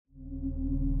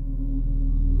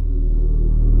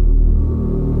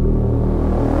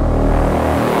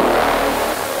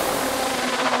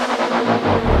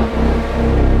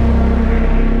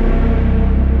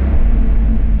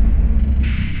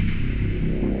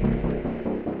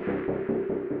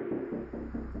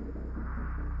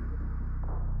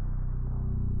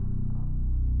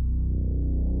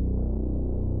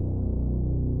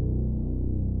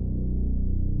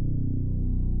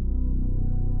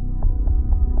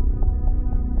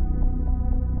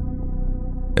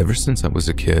Ever since I was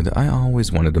a kid, I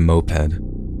always wanted a moped,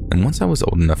 and once I was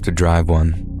old enough to drive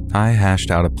one, I hashed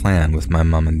out a plan with my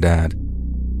mom and dad.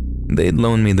 They'd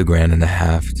loan me the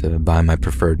 $1.50 to buy my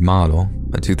preferred model,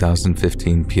 a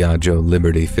 2015 Piaggio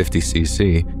Liberty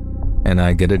 50cc, and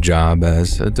I'd get a job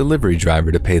as a delivery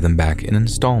driver to pay them back in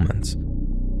installments.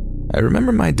 I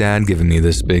remember my dad giving me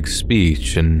this big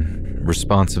speech and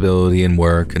responsibility and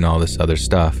work and all this other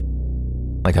stuff,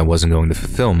 like I wasn't going to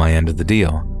fulfill my end of the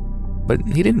deal. But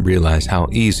he didn't realize how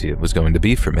easy it was going to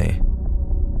be for me.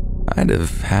 I'd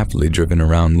have happily driven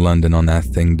around London on that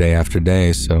thing day after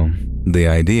day, so the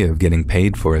idea of getting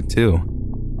paid for it too,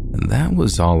 that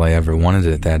was all I ever wanted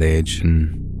at that age,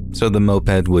 and so the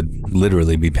moped would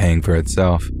literally be paying for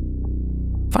itself.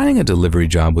 Finding a delivery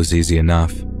job was easy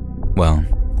enough. Well,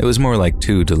 it was more like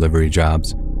 2 delivery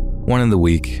jobs, one in the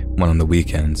week, one on the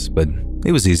weekends, but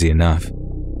it was easy enough.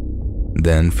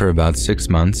 Then for about 6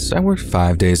 months, I worked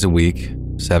 5 days a week,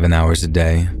 7 hours a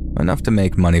day, enough to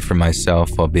make money for myself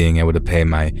while being able to pay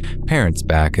my parents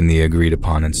back in the agreed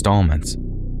upon installments.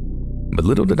 But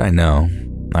little did I know,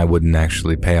 I wouldn't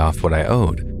actually pay off what I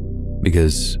owed,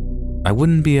 because I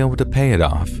wouldn't be able to pay it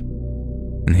off.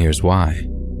 And here's why.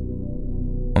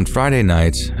 On Friday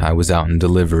night, I was out in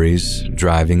deliveries,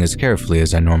 driving as carefully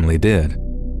as I normally did.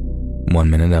 One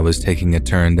minute I was taking a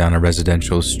turn down a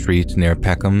residential street near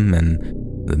Peckham, and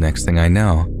the next thing I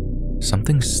know,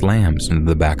 something slams into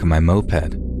the back of my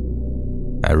moped.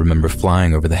 I remember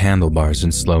flying over the handlebars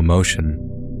in slow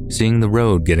motion, seeing the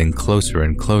road getting closer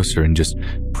and closer and just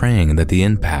praying that the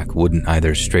impact wouldn't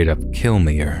either straight up kill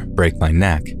me or break my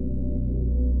neck.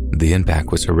 The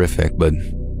impact was horrific, but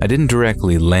I didn't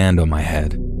directly land on my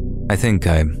head. I think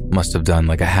I must have done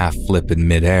like a half flip in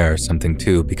midair or something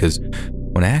too, because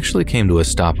when I actually came to a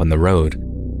stop on the road,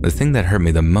 the thing that hurt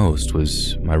me the most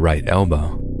was my right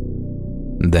elbow.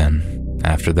 Then,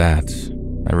 after that,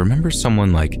 I remember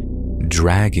someone like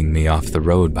dragging me off the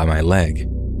road by my leg.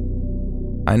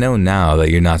 I know now that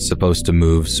you're not supposed to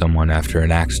move someone after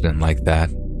an accident like that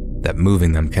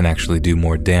moving them can actually do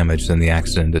more damage than the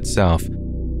accident itself.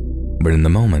 But in the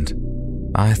moment,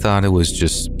 I thought it was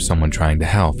just someone trying to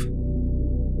help.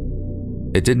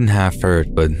 It didn't half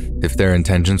hurt, but if their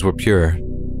intentions were pure,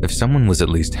 if someone was at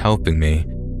least helping me,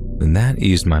 then that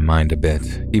eased my mind a bit,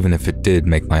 even if it did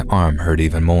make my arm hurt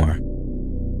even more.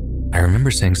 I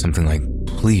remember saying something like,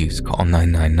 "Please call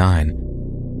 999,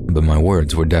 but my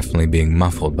words were definitely being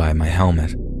muffled by my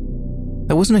helmet.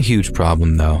 That wasn't a huge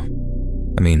problem though.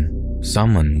 I mean,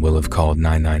 someone will have called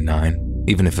 999,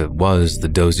 even if it was the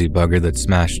dozy bugger that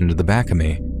smashed into the back of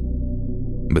me.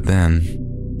 But then,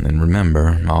 and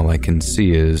remember, all I can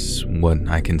see is what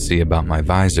I can see about my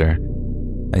visor.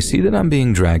 I see that I'm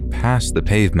being dragged past the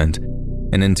pavement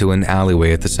and into an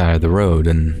alleyway at the side of the road,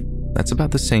 and that's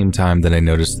about the same time that I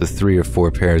noticed the 3 or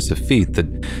 4 pairs of feet that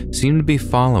seem to be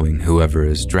following whoever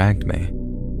has dragged me.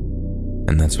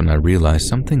 And that's when I realized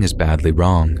something is badly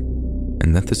wrong,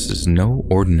 and that this is no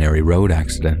ordinary road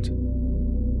accident.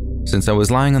 Since I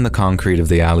was lying on the concrete of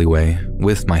the alleyway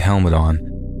with my helmet on,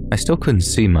 I still couldn't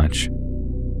see much,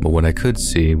 but what I could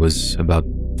see was about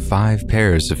 5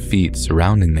 pairs of feet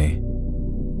surrounding me.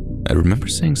 I remember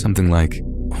saying something like,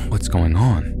 "What's going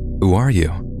on? Who are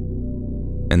you?"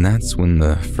 And that's when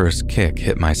the first kick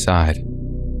hit my side.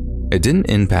 It didn't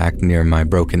impact near my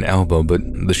broken elbow, but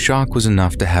the shock was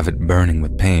enough to have it burning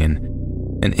with pain,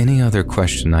 and any other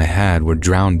question I had were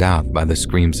drowned out by the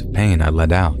screams of pain I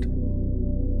let out.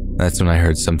 That's when I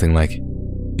heard something like,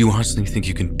 "You honestly think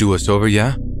you can do us over,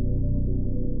 yeah?"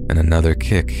 And another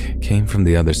kick came from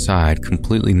the other side,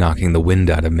 completely knocking the wind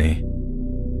out of me.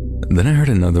 Then I heard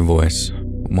another voice,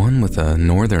 one with a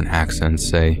northern accent,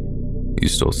 say, "You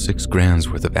stole 6 grand's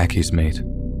worth of Eckies, mate.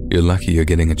 You're lucky you're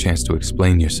getting a chance to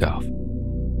explain yourself."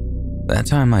 That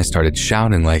time I started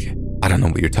shouting like, "I don't know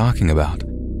what you're talking about."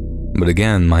 But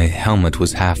again, my helmet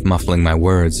was half muffling my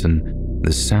words, and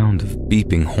the sound of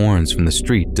beeping horns from the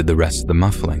street did the rest of the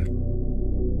muffling.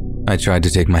 I tried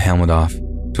to take my helmet off,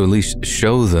 to at least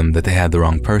show them that they had the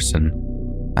wrong person.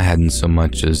 I hadn't so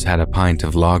much as had a pint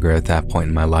of lager at that point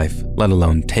in my life, let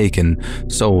alone taken,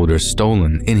 sold, or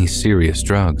stolen any serious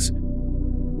drugs.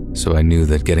 So I knew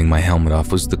that getting my helmet off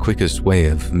was the quickest way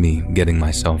of me getting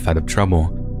myself out of trouble.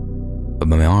 But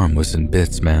my arm was in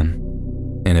bits, man.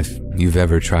 And if you've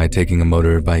ever tried taking a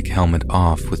motorbike helmet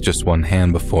off with just one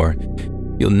hand before,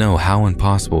 you'll know how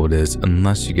impossible it is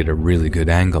unless you get a really good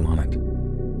angle on it.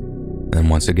 And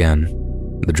once again,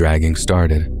 the dragging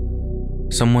started.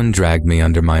 Someone dragged me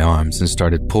under my arms and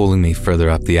started pulling me further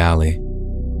up the alley.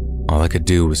 All I could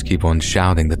do was keep on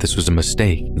shouting that this was a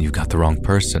mistake and you got the wrong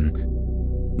person.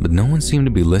 But no one seemed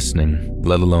to be listening,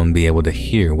 let alone be able to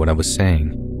hear what I was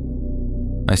saying.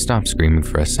 I stopped screaming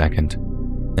for a second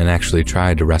and actually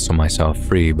tried to wrestle myself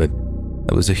free, but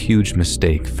that was a huge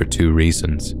mistake for 2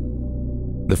 reasons.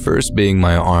 The first being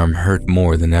my arm hurt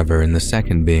more than ever, and the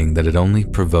second being that it only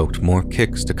provoked more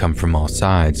kicks to come from all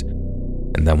sides,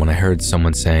 and then when I heard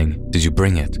someone saying, "Did you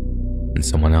bring it?" and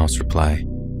someone else reply,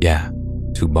 "Yeah,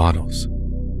 2 bottles."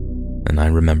 And I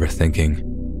remember thinking,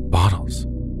 bottles?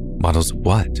 Bottles of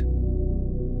what?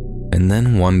 And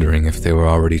then wondering if they were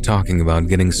already talking about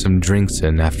getting some drinks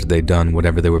in after they'd done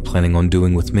whatever they were planning on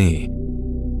doing with me.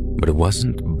 But it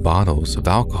wasn't bottles of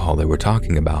alcohol they were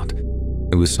talking about.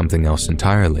 It was something else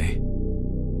entirely.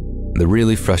 The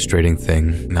really frustrating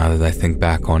thing, now that I think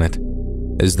back on it,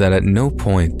 is that at no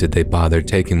point did they bother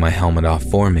taking my helmet off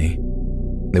for me.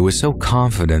 They were so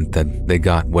confident that they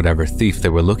got whatever thief they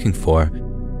were looking for,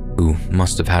 who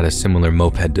must have had a similar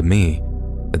moped to me,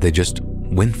 that they just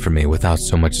went for me without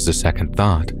so much as a second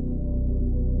thought.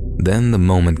 Then the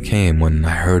moment came when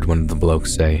I heard one of the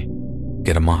blokes say,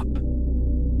 "Get him up."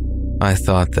 I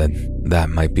thought that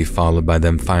might be followed by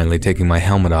them finally taking my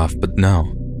helmet off, but no.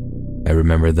 I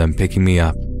remember them picking me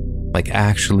up, like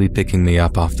actually picking me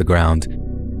up off the ground,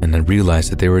 and I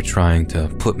realized that they were trying to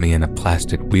put me in a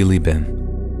plastic wheelie bin.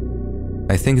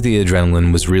 I think the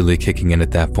adrenaline was really kicking in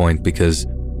at that point because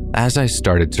as I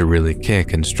started to really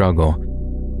kick and struggle,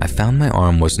 I found my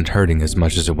arm wasn't hurting as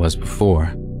much as it was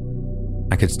before.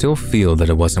 I could still feel that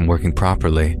it wasn't working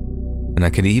properly, and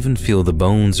I could even feel the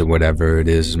bones or whatever it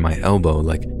is in my elbow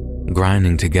like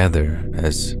grinding together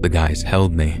as the guys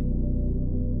held me.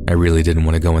 I really didn't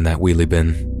want to go in that wheelie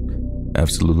bin.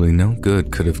 Absolutely no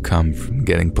good could have come from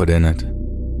getting put in it.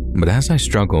 But as I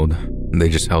struggled, they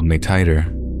just held me tighter,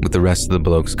 with the rest of the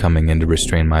blokes coming in to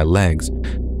restrain my legs,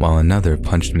 while another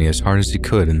punched me as hard as he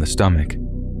could in the stomach.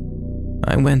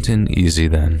 I went in easy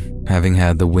then, having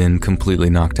had the wind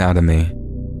completely knocked out of me,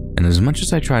 and as much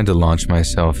as I tried to launch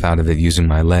myself out of it using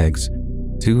my legs,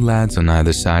 2 lads on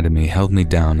either side of me held me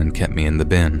down and kept me in the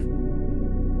bin.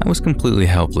 I was completely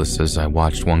helpless as I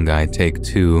watched one guy take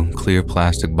 2 clear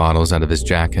plastic bottles out of his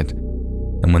jacket,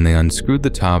 and when they unscrewed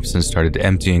the tops and started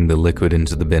emptying the liquid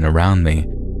into the bin around me,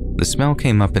 the smell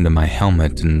came up into my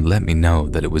helmet and let me know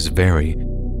that it was very,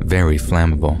 very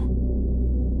flammable.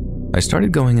 I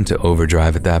started going into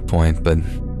overdrive at that point, but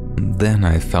then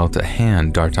I felt a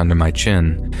hand dart under my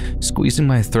chin, squeezing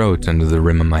my throat under the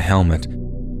rim of my helmet,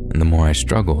 and the more I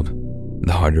struggled,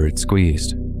 the harder it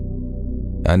squeezed.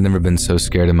 I'd never been so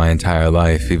scared in my entire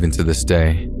life, even to this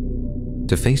day.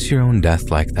 To face your own death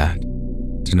like that,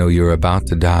 to know you're about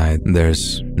to die,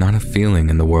 there's not a feeling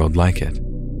in the world like it.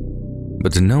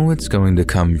 But to know it's going to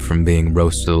come from being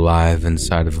roasted alive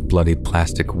inside of a bloody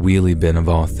plastic wheelie bin of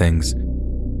all things,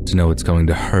 to know it's going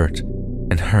to hurt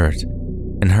and hurt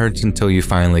and hurt until you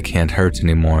finally can't hurt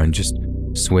anymore and just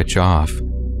switch off.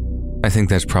 I think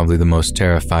that's probably the most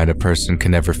terrified a person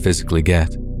can ever physically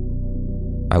get.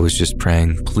 I was just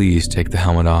praying, please take the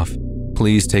helmet off.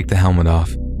 Please take the helmet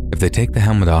off. If they take the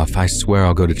helmet off, I swear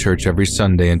I'll go to church every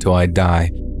Sunday until I die.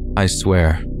 I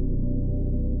swear.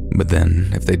 But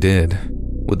then, if they did,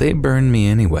 would they burn me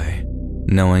anyway,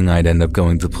 knowing I'd end up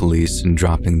going to the police and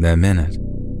dropping them in it?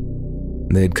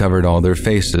 They'd covered all their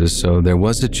faces, so there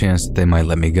was a chance that they might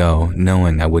let me go,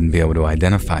 knowing I wouldn't be able to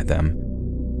identify them.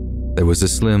 There was a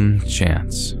slim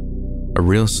chance, a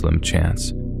real slim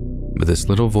chance, but this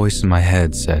little voice in my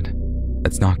head said,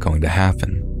 "That's not going to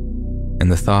happen." And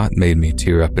the thought made me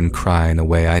tear up and cry in a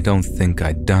way I don't think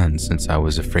I'd done since I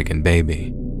was a freaking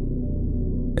baby.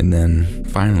 And then,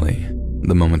 finally,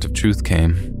 the moment of truth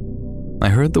came. I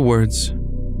heard the words,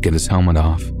 "Get his helmet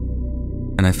off,"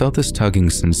 and I felt this tugging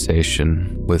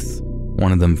sensation with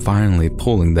one of them finally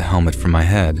pulling the helmet from my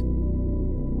head.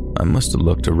 I must have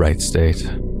looked a right state,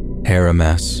 hair a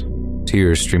mess,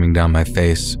 tears streaming down my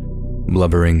face,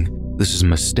 blubbering, "This is a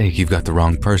mistake, you've got the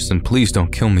wrong person, please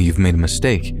don't kill me, you've made a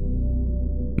mistake."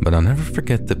 But I'll never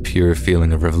forget the pure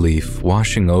feeling of relief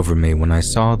washing over me when I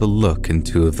saw the look in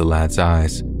 2 of the lads'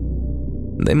 eyes.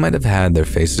 They might have had their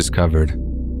faces covered,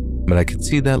 but I could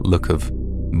see that look of,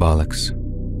 bollocks,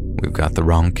 we've got the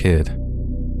wrong kid.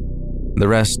 The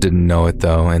rest didn't know it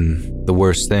though, and the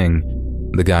worst thing,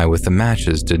 the guy with the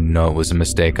matches didn't know it was a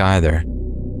mistake either,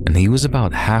 and he was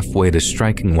about halfway to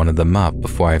striking one of them up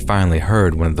before I finally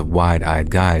heard one of the wide-eyed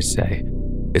guys say,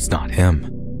 "It's not him."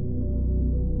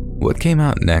 What came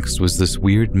out next was this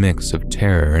weird mix of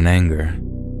terror and anger,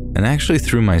 and I actually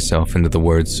threw myself into the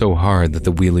words so hard that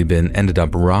the wheelie bin ended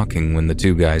up rocking when the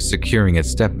 2 guys securing it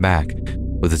stepped back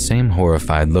with the same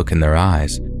horrified look in their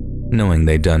eyes, knowing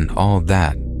they'd done all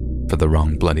that for the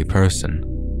wrong bloody person.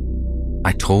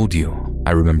 "I told you,"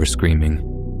 I remember screaming.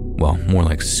 Well, more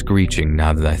like screeching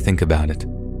now that I think about it.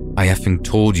 I effing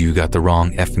told you got the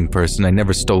wrong effing person. I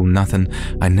never stole nothing.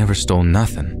 I never stole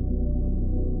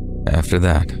nothing. After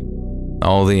that,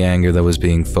 all the anger that was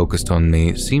being focused on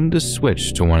me seemed to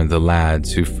switch to one of the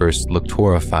lads who first looked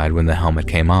horrified when the helmet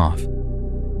came off.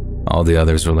 All the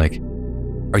others were like,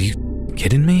 "Are you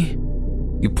kidding me?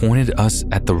 You pointed us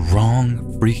at the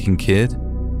wrong freaking kid?"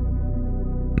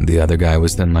 The other guy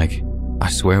was then like, "I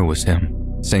swear it was him.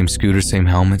 Same scooter, same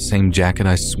helmet, same jacket.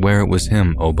 I swear it was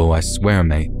him, Obo. I swear,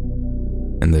 mate."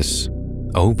 And this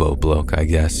Obo bloke, I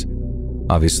guess,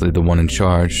 obviously the one in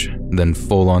charge, then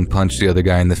full-on punched the other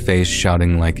guy in the face,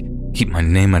 shouting like, "Keep my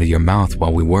name out of your mouth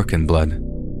while we work in blood."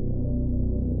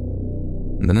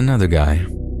 And then another guy,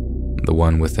 the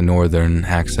one with the northern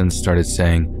accent, started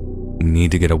saying, "We need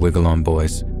to get a wiggle on,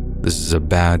 boys. This is a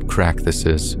bad crack, this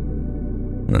is."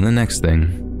 And then the next thing,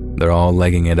 they're all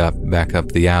legging it up back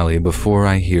up the alley before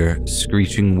I hear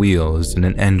screeching wheels and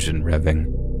an engine revving.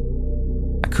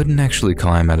 I couldn't actually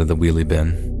climb out of the wheelie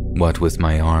bin, what with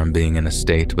my arm being in a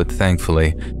state, but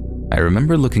thankfully, I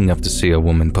remember looking up to see a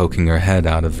woman poking her head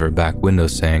out of her back window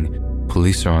saying,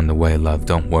 "Police are on the way, love,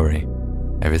 don't worry.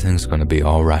 Everything's gonna be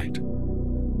all right."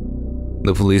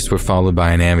 The police were followed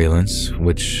by an ambulance,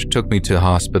 which took me to a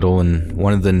hospital, and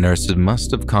one of the nurses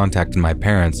must have contacted my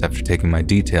parents after taking my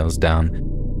details down,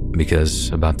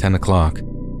 because about 10 o'clock,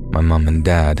 my mom and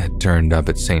dad had turned up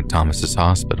at St. Thomas's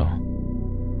Hospital.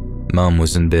 Mom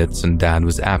was in bits and Dad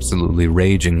was absolutely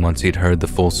raging once he'd heard the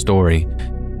full story,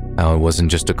 how it wasn't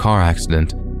just a car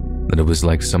accident, that it was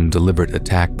like some deliberate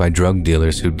attack by drug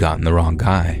dealers who'd gotten the wrong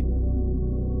guy.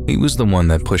 He was the one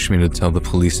that pushed me to tell the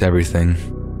police everything,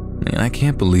 and I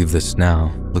can't believe this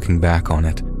now, looking back on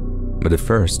it, but at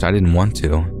first I didn't want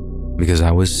to, because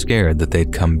I was scared that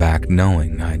they'd come back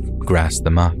knowing I'd grassed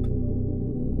them up.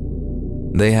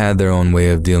 They had their own way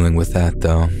of dealing with that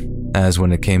though, as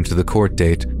when it came to the court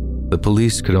date, the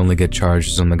police could only get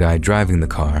charges on the guy driving the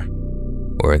car,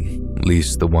 or at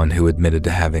least the one who admitted to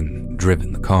having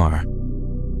driven the car.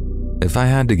 If I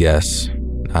had to guess,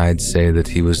 I'd say that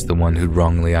he was the one who'd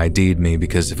wrongly ID'd me,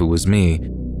 because if it was me,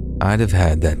 I'd have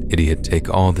had that idiot take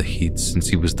all the heat since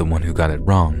he was the one who got it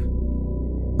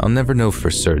wrong. I'll never know for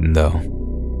certain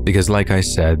though, because like I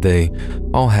said, they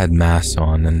all had masks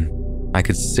on and I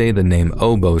could say the name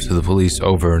Obo to the police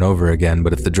over and over again,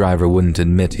 but if the driver wouldn't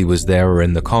admit he was there or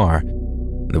in the car,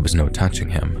 there was no touching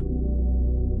him.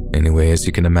 Anyway, as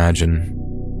you can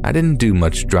imagine, I didn't do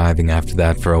much driving after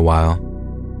that for a while.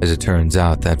 As it turns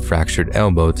out, that fractured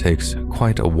elbow takes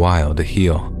quite a while to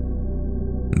heal.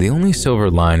 The only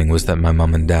silver lining was that my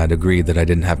mom and dad agreed that I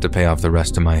didn't have to pay off the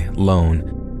rest of my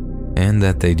loan, and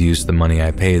that they'd use the money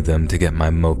I paid them to get my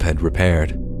moped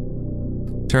repaired.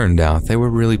 Turned out they were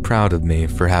really proud of me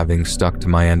for having stuck to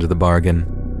my end of the bargain,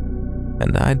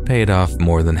 and I'd paid off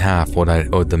more than half what I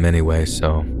owed them anyway,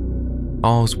 so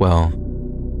all's well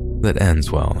that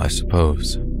ends well, I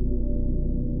suppose.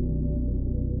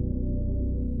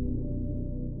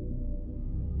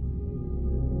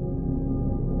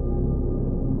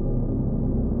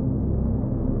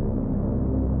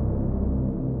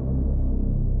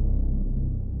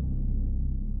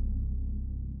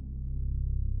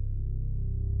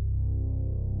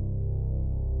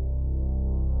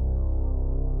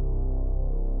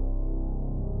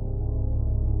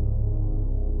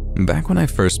 Back when I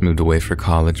first moved away for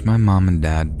college, my mom and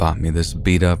dad bought me this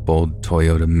beat-up old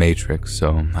Toyota Matrix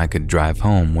so I could drive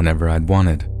home whenever I'd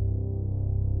wanted.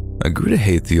 I grew to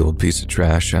hate the old piece of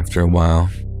trash after a while,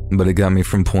 but it got me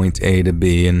from point A to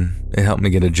B and it helped me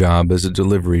get a job as a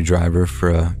delivery driver for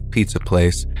a pizza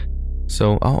place,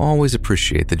 so I'll always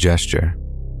appreciate the gesture.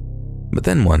 But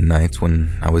then one night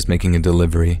when I was making a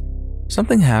delivery,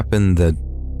 something happened that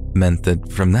meant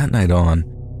that from that night on,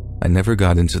 I never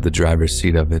got into the driver's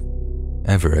seat of it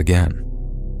ever again.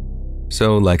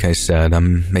 So like I said,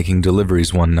 I'm making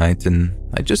deliveries one night and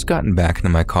I'd just gotten back into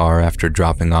my car after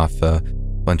dropping off a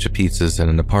bunch of pizzas at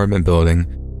an apartment building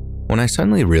when I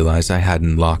suddenly realized I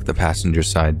hadn't locked the passenger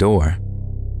side door.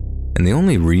 And the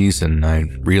only reason I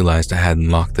realized I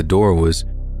hadn't locked the door was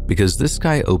because this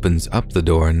guy opens up the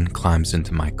door and climbs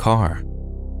into my car.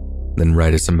 Then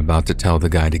right as I'm about to tell the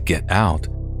guy to get out,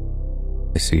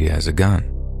 I see he has a gun.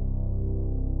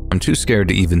 I'm too scared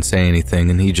to even say anything,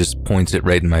 and he just points it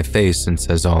right in my face and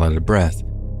says all out of breath,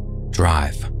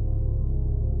 "Drive."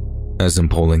 As I'm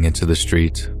pulling into the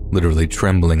street, literally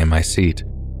trembling in my seat,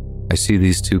 I see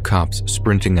these two cops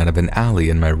sprinting out of an alley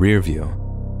in my rear view.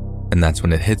 And that's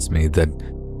when it hits me that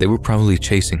they were probably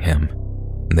chasing him,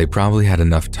 and they probably had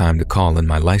enough time to call in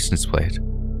my license plate.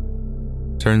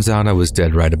 Turns out I was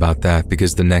dead right about that,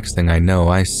 because the next thing I know,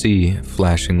 I see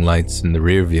flashing lights in the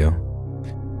rear view.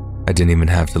 I didn't even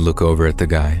have to look over at the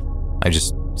guy. I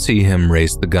just see him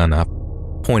raise the gun up,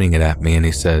 pointing it at me, and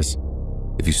he says,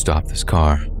 "If you stop this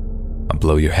car, I'll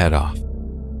blow your head off."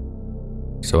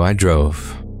 So I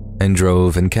drove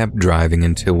and kept driving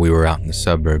until we were out in the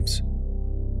suburbs.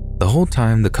 The whole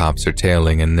time the cops are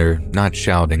tailing and they're not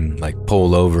shouting like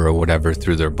 "pull over" or whatever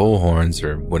through their bullhorns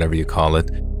or whatever you call it.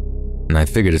 And I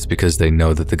figured it's because they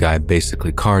know that the guy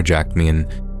basically carjacked me and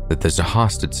that there's a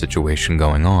hostage situation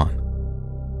going on.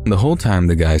 The whole time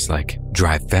the guy's like,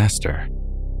 "Drive faster."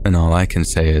 And all I can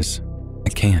say is, "I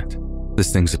can't.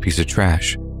 This thing's a piece of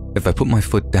trash. If I put my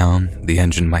foot down, the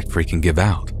engine might freaking give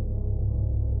out."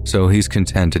 So he's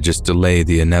content to just delay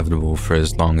the inevitable for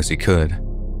as long as he could.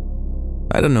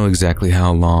 I don't know exactly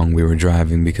how long we were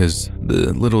driving because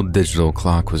the little digital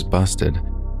clock was busted,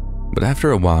 but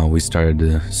after a while we started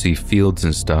to see fields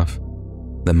and stuff.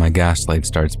 Then my gas light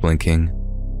starts blinking,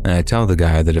 and I tell the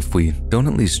guy that if we don't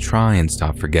at least try and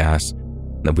stop for gas,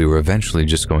 that we were eventually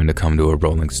just going to come to a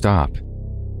rolling stop.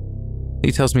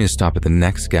 He tells me to stop at the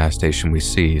next gas station we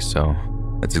see, so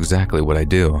that's exactly what I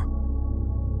do.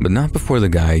 But not before the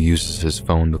guy uses his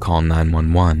phone to call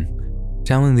 911,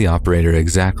 telling the operator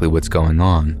exactly what's going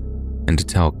on, and to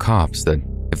tell cops that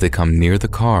if they come near the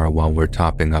car while we're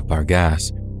topping up our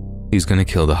gas, he's going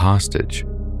to kill the hostage,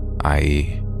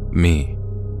 i.e. me.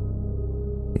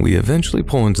 We eventually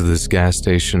pull into this gas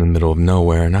station in the middle of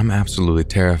nowhere, and I'm absolutely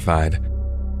terrified.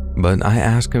 But I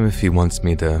ask him if he wants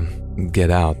me to get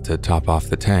out to top off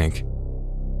the tank.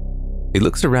 He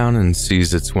looks around and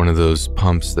sees it's one of those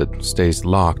pumps that stays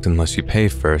locked unless you pay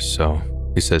first, so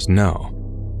he says no.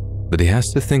 But he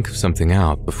has to think of something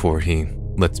out before he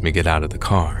lets me get out of the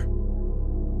car.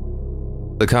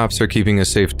 The cops are keeping a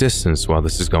safe distance while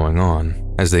this is going on,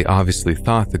 as they obviously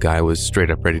thought the guy was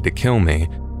straight up ready to kill me.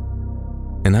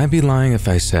 And I'd be lying if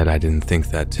I said I didn't think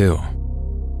that too.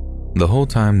 The whole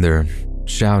time they're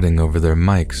shouting over their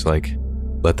mics like,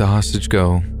 "Let the hostage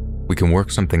go, we can work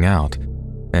something out,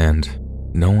 and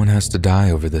no one has to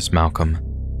die over this, Malcolm.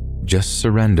 Just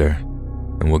surrender,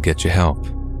 and we'll get you help."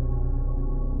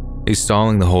 He's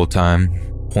stalling the whole time,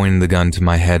 pointing the gun to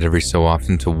my head every so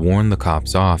often to warn the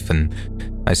cops off, and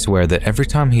I swear that every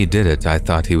time he did it, I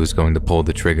thought he was going to pull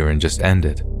the trigger and just end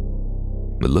it.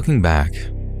 But looking back,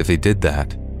 if he did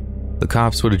that, the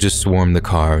cops would have just swarmed the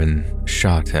car and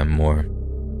shot him, or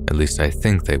at least I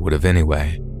think they would have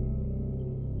anyway.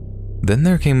 Then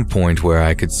there came a point where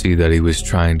I could see that he was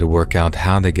trying to work out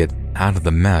how to get out of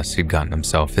the mess he'd gotten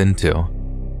himself into.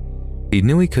 He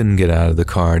knew he couldn't get out of the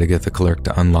car to get the clerk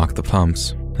to unlock the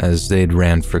pumps, as they'd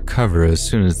ran for cover as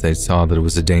soon as they saw that it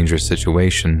was a dangerous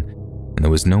situation, and there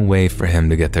was no way for him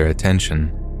to get their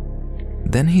attention.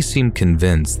 Then he seemed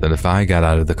convinced that if I got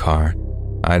out of the car,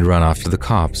 I'd run off to the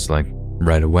cops, like,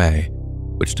 right away,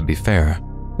 which, to be fair,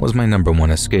 was my number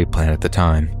one escape plan at the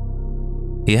time.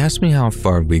 He asked me how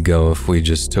far we'd go if we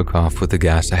just took off with the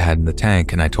gas I had in the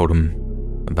tank, and I told him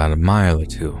about a mile or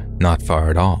two, not far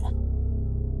at all.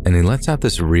 And he lets out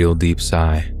this real deep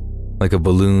sigh, like a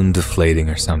balloon deflating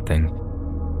or something,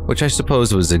 which I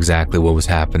suppose was exactly what was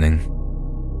happening.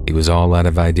 He was all out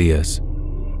of ideas.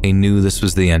 He knew this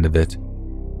was the end of it,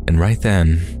 and right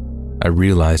then, I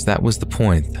realized that was the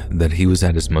point that he was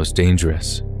at his most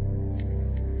dangerous.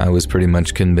 I was pretty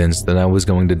much convinced that I was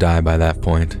going to die by that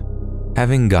point,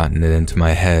 having gotten it into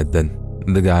my head that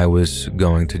the guy was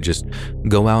going to just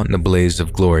go out in a blaze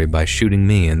of glory by shooting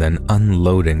me and then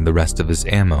unloading the rest of his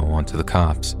ammo onto the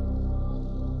cops.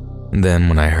 And then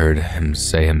when I heard him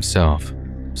say himself,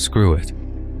 "Screw it,"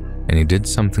 and he did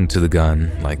something to the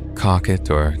gun, like cock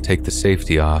it or take the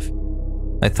safety off,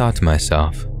 I thought to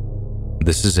myself,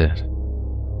 this is it.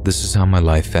 This is how my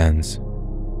life ends,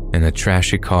 in a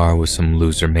trashy car with some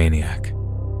loser maniac.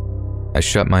 I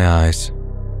shut my eyes,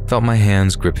 felt my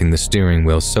hands gripping the steering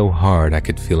wheel so hard I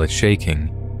could feel it shaking.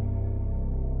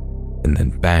 And then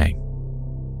bang.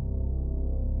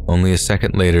 Only a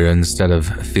second later, instead of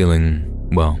feeling,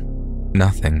 well,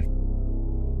 nothing,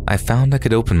 I found I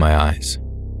could open my eyes.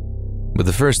 But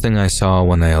the first thing I saw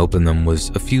when I opened them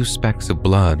was a few specks of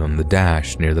blood on the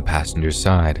dash near the passenger's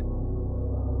side.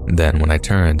 Then when I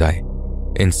turned, I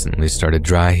instantly started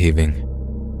dry heaving,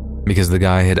 because the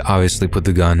guy had obviously put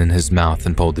the gun in his mouth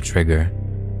and pulled the trigger,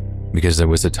 because there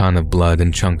was a ton of blood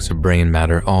and chunks of brain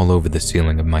matter all over the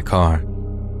ceiling of my car.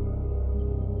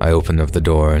 I opened up the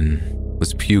door and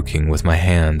was puking with my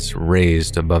hands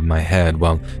raised above my head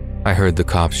while I heard the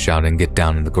cops shouting, "Get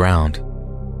down on the ground."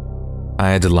 I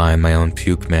had to lie in my own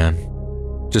puke, man.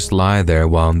 Just lie there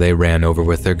while they ran over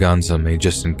with their guns on me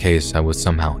just in case I was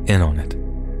somehow in on it.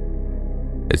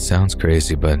 It sounds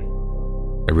crazy, but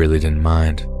I really didn't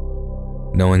mind.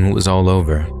 Knowing it was all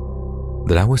over,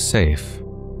 that I was safe,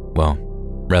 well,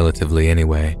 Relatively,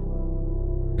 anyway.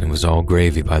 It was all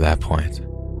gravy by that point.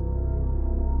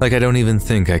 Like, I don't even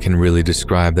think I can really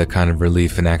describe that kind of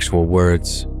relief in actual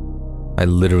words. I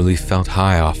literally felt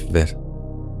high off of it.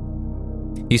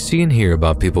 You see and hear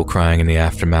about people crying in the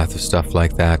aftermath of stuff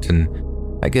like that, and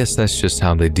I guess that's just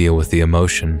how they deal with the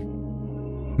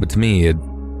emotion. But to me, it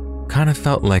kind of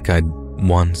felt like I'd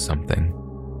won something.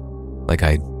 Like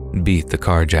I beat the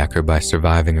carjacker by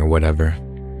surviving or whatever.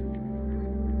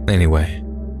 Anyway,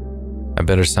 I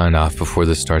better sign off before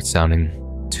this starts sounding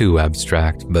too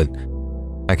abstract, but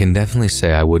I can definitely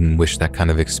say I wouldn't wish that kind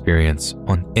of experience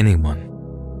on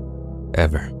anyone,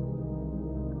 ever.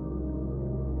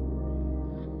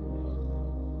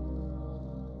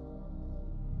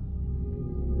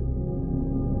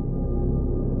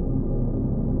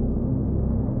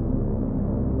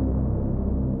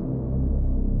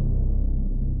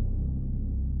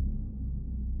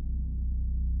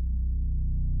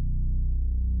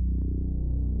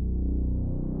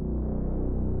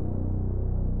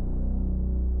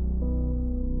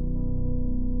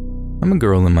 I'm a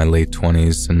girl in my late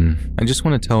 20s, and I just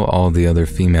want to tell all the other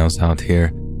females out here,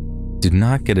 do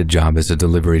not get a job as a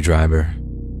delivery driver,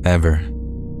 ever.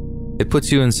 It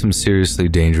puts you in some seriously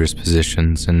dangerous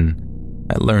positions, and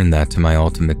I learned that to my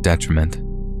ultimate detriment.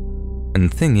 And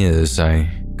the thing is, I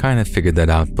kind of figured that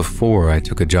out before I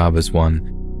took a job as one,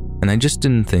 and I just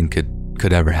didn't think it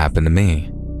could ever happen to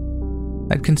me.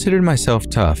 I'd considered myself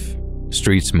tough,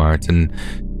 street smart, and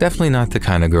definitely not the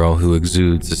kind of girl who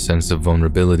exudes a sense of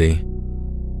vulnerability.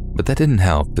 But that didn't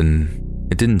help, and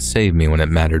it didn't save me when it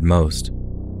mattered most.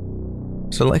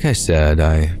 So like I said,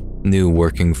 I knew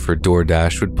working for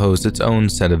DoorDash would pose its own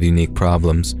set of unique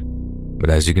problems, but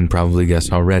as you can probably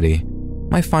guess already,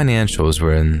 my financials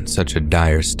were in such a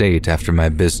dire state after my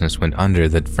business went under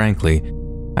that frankly,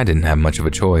 I didn't have much of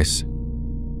a choice.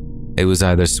 It was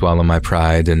either swallow my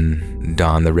pride and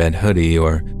don the red hoodie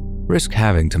or risk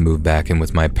having to move back in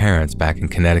with my parents back in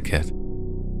Connecticut.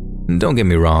 Don't get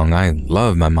me wrong, I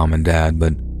love my mom and dad,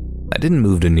 but I didn't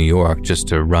move to New York just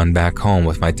to run back home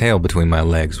with my tail between my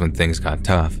legs when things got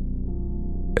tough.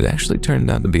 It actually turned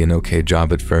out to be an okay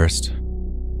job at first,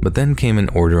 but then came an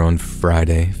order on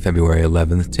Friday, February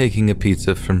 11th, taking a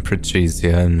pizza from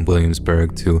Patrizia in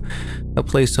Williamsburg to a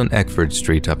place on Eckford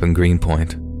Street up in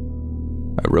Greenpoint.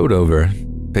 I rode over,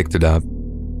 picked it up,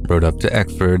 rode up to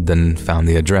Eckford, then found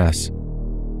the address.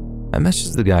 I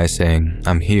messaged the guy saying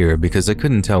I'm here because I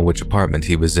couldn't tell which apartment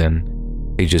he was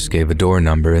in. He just gave a door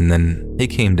number and then he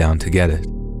came down to get it.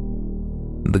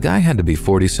 The guy had to be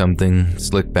 40-something,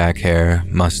 slick back hair,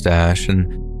 mustache,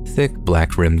 and thick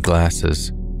black-rimmed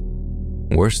glasses.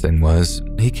 Worst thing was,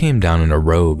 he came down in a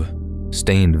robe,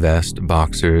 stained vest,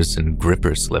 boxers, and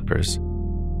gripper slippers.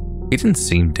 He didn't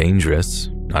seem dangerous,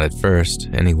 not at first,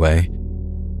 anyway.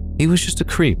 He was just a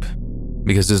creep,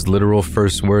 because his literal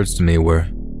first words to me were,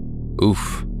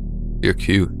 "Oof, you're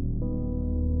cute."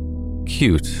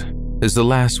 Cute is the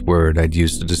last word I'd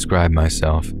use to describe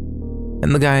myself,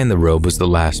 and the guy in the robe was the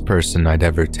last person I'd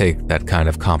ever take that kind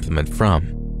of compliment from.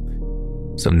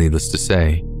 So needless to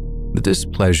say, the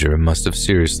displeasure must have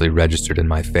seriously registered in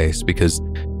my face because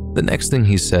the next thing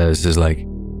he says is like,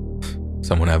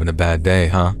 "Someone having a bad day,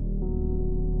 huh?"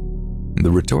 The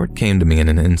retort came to me in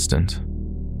an instant.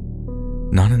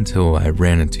 Not until I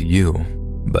ran into you,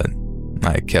 but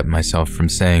I kept myself from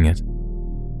saying it.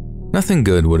 Nothing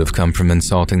good would have come from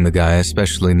insulting the guy,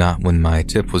 especially not when my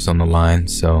tip was on the line,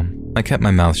 so I kept my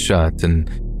mouth shut and,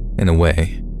 in a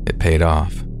way, it paid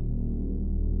off.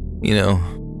 "You know,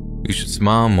 you should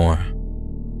smile more.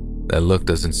 That look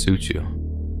doesn't suit you,"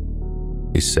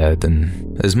 he said,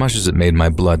 and as much as it made my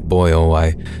blood boil,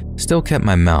 I still kept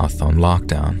my mouth on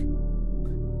lockdown.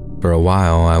 For a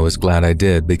while, I was glad I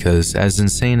did because, as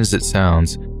insane as it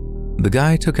sounds, the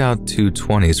guy took out 2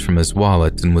 20s from his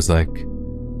wallet and was like,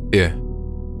 "Here,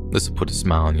 this'll put a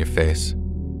smile on your face,"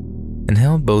 and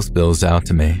held both bills out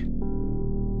to me.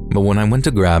 But when I went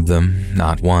to grab them,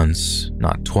 not once,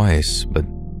 not twice, but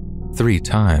 3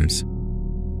 times.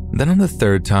 Then on the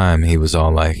 3rd time, he was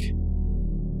all like,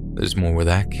 "There's more where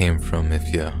that came from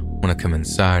if you want to come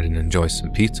inside and enjoy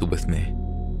some pizza with me."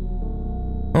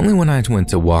 Only when I went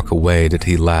to walk away did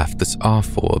he laugh this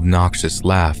awful, obnoxious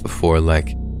laugh before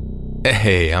like,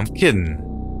 "Hey, I'm kidding.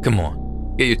 Come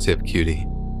on, get your tip, cutie."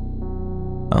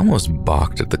 I almost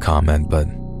balked at the comment, but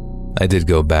I did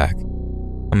go back.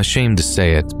 I'm ashamed to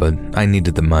say it, but I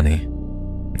needed the money.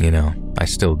 You know, I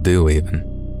still do even.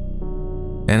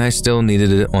 And I still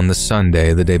needed it on the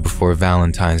Sunday, the day before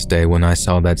Valentine's Day, when I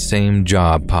saw that same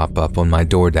job pop up on my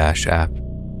DoorDash app.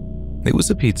 It was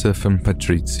a pizza from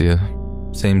Patrizia,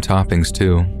 same toppings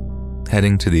too,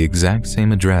 heading to the exact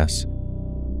same address.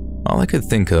 All I could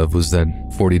think of was that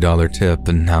 $40 tip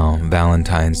and how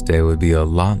Valentine's Day would be a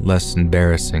lot less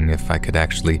embarrassing if I could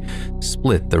actually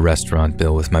split the restaurant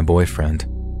bill with my boyfriend.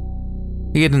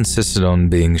 He had insisted on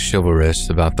being chivalrous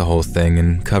about the whole thing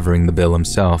and covering the bill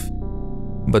himself,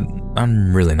 but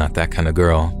I'm really not that kind of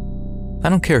girl. I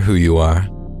don't care who you are,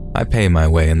 I pay my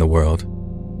way in the world.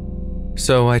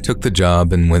 So I took the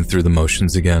job and went through the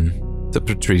motions again, to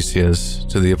Patricia's,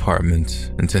 to the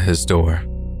apartment, and to his door.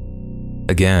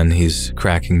 Again, he's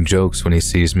cracking jokes when he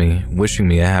sees me, wishing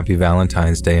me a happy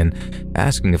Valentine's Day and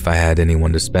asking if I had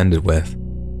anyone to spend it with.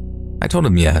 I told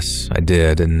him yes, I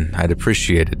did, and I'd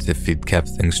appreciate it if he'd kept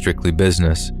things strictly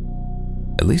business.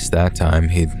 At least that time,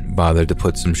 he'd bothered to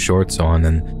put some shorts on,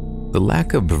 and the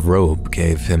lack of robe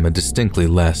gave him a distinctly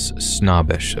less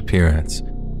snobbish appearance.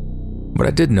 But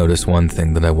I did notice one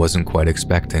thing that I wasn't quite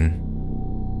expecting.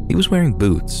 He was wearing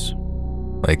boots,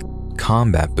 like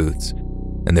combat boots,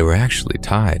 and they were actually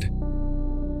tied.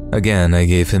 Again, I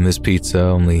gave him his pizza,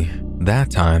 only that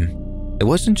time, it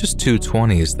wasn't just 2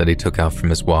 20s that he took out from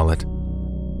his wallet.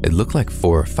 It looked like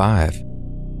 4 or 5.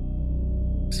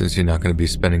 Since you're not going to be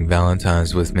spending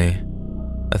Valentine's with me,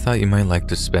 I thought you might like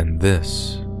to spend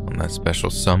this on that special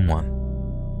someone.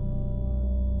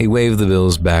 He waved the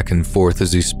bills back and forth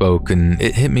as he spoke, and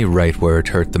it hit me right where it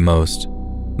hurt the most.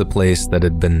 The place that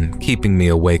had been keeping me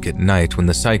awake at night when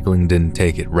the cycling didn't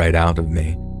take it right out of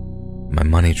me. My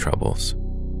money troubles.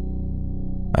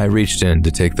 I reached in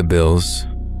to take the bills,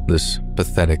 this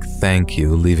pathetic thank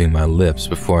you leaving my lips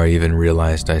before I even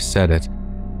realized I said it.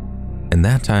 And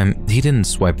that time, he didn't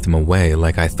swipe them away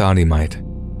like I thought he might.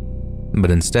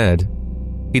 But instead,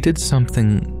 he did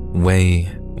something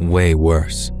way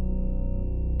worse.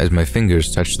 As my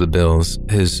fingers touched the bills,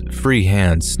 his free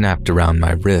hand snapped around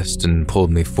my wrist and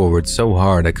pulled me forward so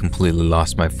hard I completely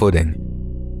lost my footing.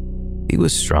 He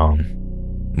was strong,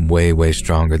 way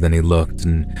stronger than he looked,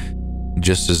 and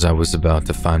just as I was about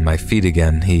to find my feet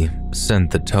again, he sent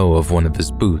the toe of one of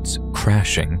his boots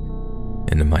crashing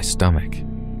into my stomach.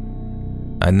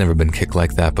 I'd never been kicked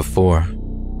like that before.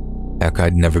 Heck,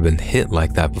 I'd never been hit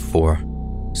like that before.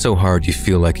 So hard you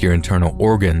feel like your internal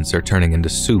organs are turning into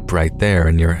soup right there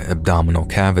in your abdominal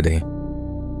cavity.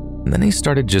 And then he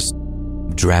started just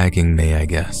dragging me, I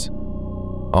guess,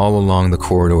 all along the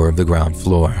corridor of the ground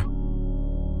floor.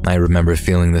 I remember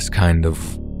feeling this kind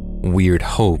of weird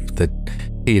hope that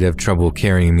he'd have trouble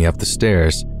carrying me up the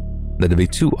stairs, that it'd be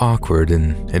too awkward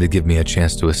and it'd give me a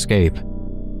chance to escape.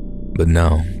 But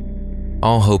no,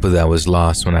 all hope of that was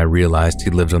lost when I realized he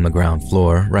lived on the ground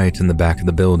floor, right in the back of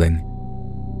the building.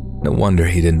 No wonder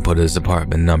he didn't put his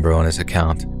apartment number on his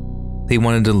account. He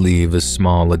wanted to leave as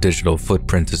small a digital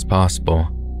footprint as possible.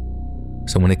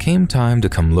 So when it came time to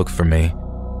come look for me,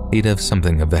 he'd have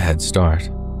something of a head start.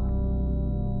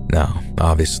 Now,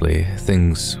 obviously,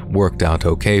 things worked out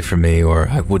okay for me or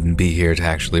I wouldn't be here to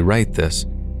actually write this.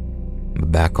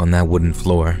 But back on that wooden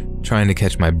floor, trying to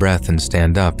catch my breath and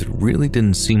stand up, it really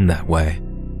didn't seem that way.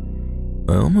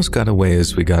 I almost got away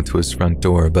as we got to his front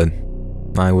door, but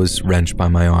I was wrenched by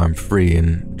my arm free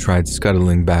and tried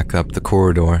scuttling back up the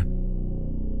corridor.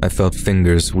 I felt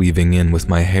fingers weaving in with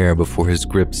my hair before his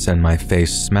grip sent my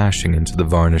face smashing into the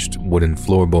varnished wooden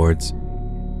floorboards.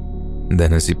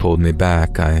 Then as he pulled me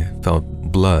back, I felt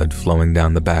blood flowing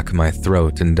down the back of my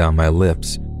throat and down my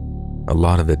lips. A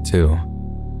lot of it too.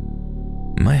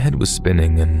 My head was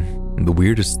spinning, and the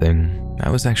weirdest thing, I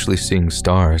was actually seeing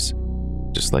stars,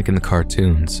 just like in the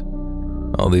cartoons.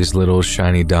 All these little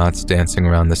shiny dots dancing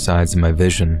around the sides of my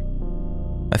vision.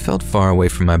 I felt far away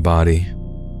from my body,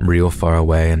 real far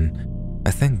away, and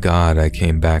I thank God I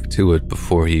came back to it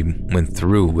before he went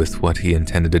through with what he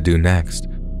intended to do next.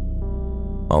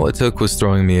 All it took was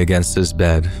throwing me against his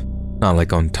bed, not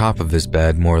like on top of his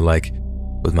bed, more like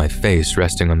with my face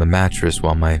resting on the mattress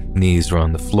while my knees were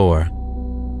on the floor.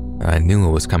 I knew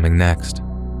what was coming next.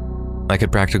 I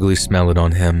could practically smell it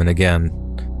on him, and again,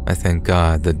 I thank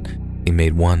God that he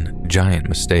made one giant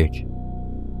mistake.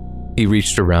 He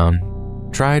reached around,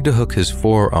 tried to hook his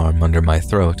forearm under my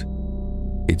throat.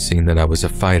 He'd seen that I was a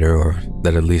fighter, or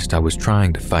that at least I was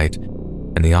trying to fight,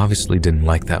 and he obviously didn't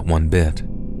like that one bit.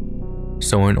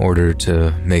 So in order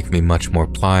to make me much more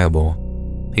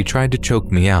pliable, he tried to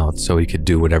choke me out so he could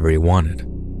do whatever he wanted.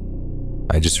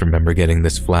 I just remember getting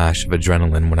this flash of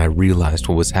adrenaline when I realized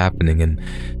what was happening, and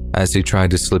as he tried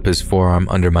to slip his forearm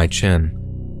under my chin,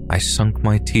 I sunk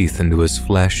my teeth into his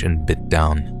flesh and bit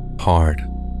down hard.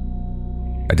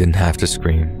 I didn't have to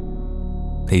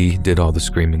scream. He did all the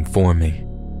screaming for me.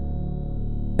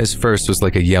 His first was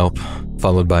like a yelp,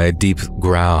 followed by a deep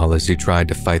growl as he tried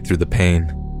to fight through the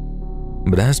pain.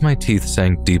 But as my teeth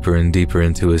sank deeper and deeper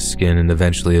into his skin and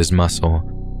eventually his muscle,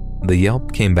 The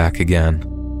yelp came back again,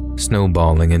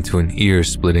 snowballing into an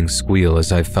ear-splitting squeal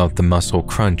as I felt the muscle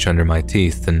crunch under my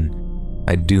teeth, and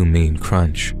I do mean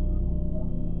crunch.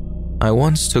 I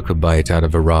once took a bite out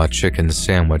of a raw chicken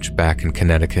sandwich back in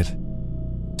Connecticut.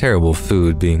 Terrible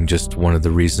food being just one of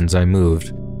the reasons I moved,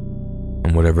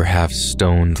 and whatever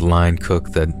half-stoned line cook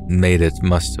that made it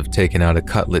must have taken out a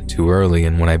cutlet too early,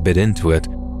 and when I bit into it,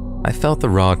 I felt the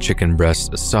raw chicken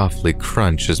breast softly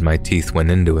crunch as my teeth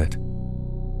went into it.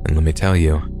 And let me tell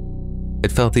you,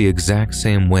 it felt the exact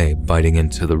same way biting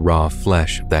into the raw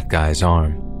flesh of that guy's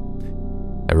arm.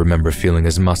 I remember feeling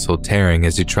his muscle tearing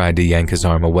as he tried to yank his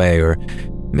arm away, or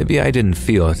maybe I didn't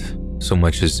feel it so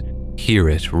much as hear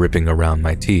it ripping around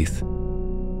my teeth.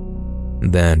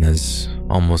 Then, as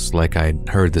almost like I'd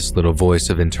heard this little voice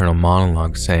of internal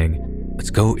monologue saying, "Let's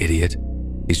go, idiot.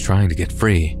 He's trying to get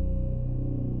free."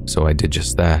 So I did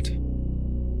just that.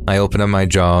 I opened up my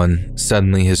jaw and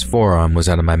suddenly his forearm was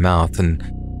out of my mouth and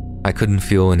I couldn't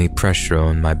feel any pressure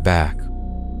on my back.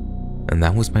 And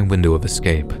that was my window of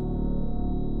escape.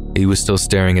 He was still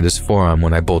staring at his forearm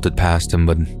when I bolted past him,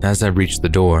 but as I reached the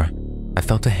door, I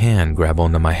felt a hand grab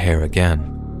onto my hair again.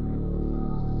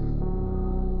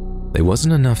 It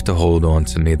wasn't enough to hold on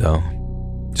to me though.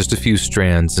 Just a few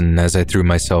strands, and as I threw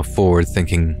myself forward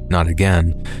thinking, not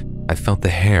again, I felt the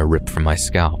hair rip from my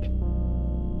scalp.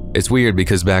 It's weird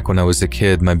because back when I was a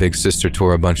kid, my big sister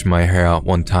tore a bunch of my hair out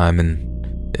one time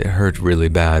and it hurt really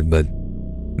bad, but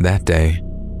that day,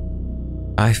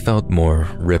 I felt more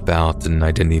rip out and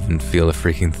I didn't even feel a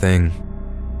freaking thing.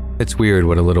 It's weird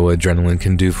what a little adrenaline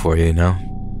can do for you, you know?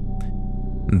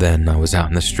 Then I was out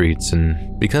in the streets,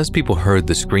 and because people heard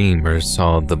the scream or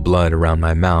saw the blood around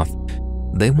my mouth,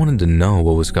 they wanted to know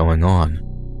what was going on.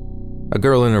 A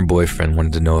girl and her boyfriend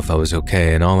wanted to know if I was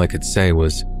okay, and all I could say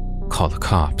was, "Call the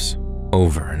cops,"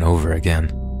 over and over again.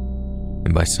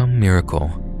 And by some miracle,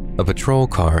 a patrol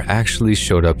car actually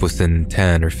showed up within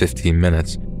 10 or 15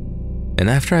 minutes. And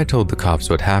after I told the cops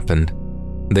what happened,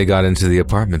 they got into the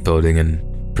apartment building and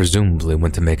presumably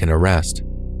went to make an arrest.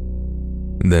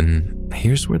 Then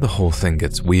here's where the whole thing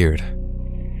gets weird.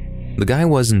 The guy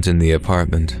wasn't in the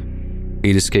apartment.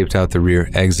 He'd escaped out the rear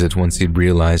exit once he'd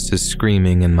realized his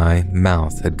screaming in my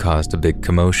mouth had caused a big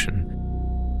commotion.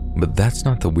 But that's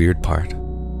not the weird part.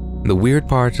 The weird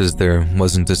part is there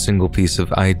wasn't a single piece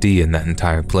of ID in that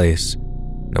entire place.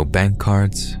 No bank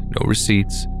cards, no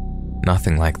receipts,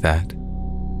 nothing like that.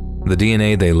 The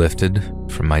DNA they lifted,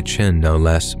 from my chin no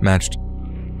less, matched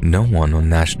no one on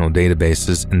national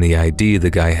databases, and the ID the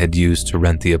guy had used to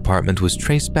rent the apartment was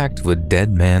traced back to a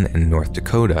dead man in North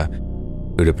Dakota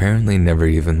who'd apparently never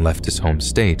even left his home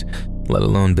state, let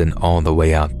alone been all the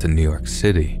way out to New York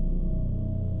City.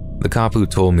 The cop who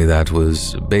told me that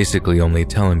was basically only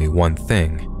telling me one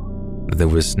thing, that there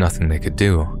was nothing they could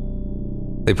do.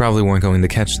 They probably weren't going to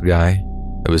catch the guy,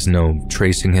 there was no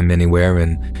tracing him anywhere,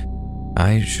 and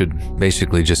I should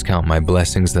basically just count my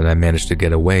blessings that I managed to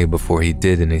get away before he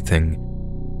did anything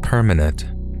permanent.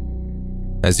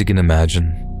 As you can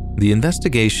imagine, the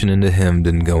investigation into him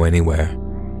didn't go anywhere,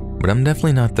 but I'm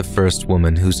definitely not the first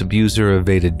woman whose abuser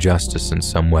evaded justice in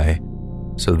some way,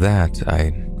 so that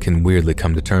I can weirdly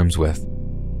come to terms with.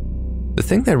 The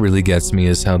thing that really gets me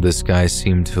is how this guy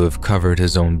seemed to have covered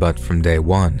his own butt from day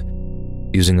one,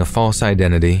 using a false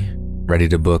identity, ready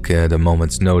to book at a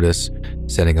moment's notice,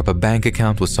 setting up a bank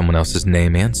account with someone else's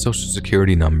name and social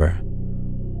security number.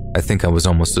 I think I was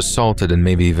almost assaulted and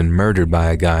maybe even murdered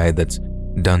by a guy that's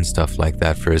done stuff like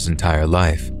that for his entire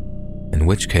life. In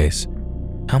which case,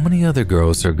 how many other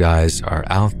girls or guys are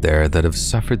out there that have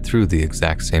suffered through the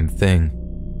exact same thing?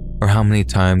 Or how many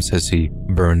times has he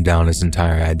burned down his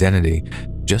entire identity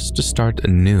just to start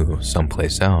anew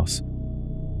someplace else?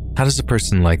 How does a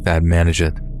person like that manage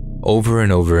it? Over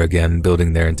and over again,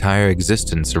 building their entire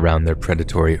existence around their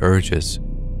predatory urges.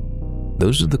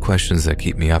 Those are the questions that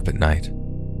keep me up at night,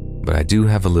 but I do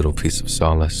have a little piece of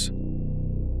solace.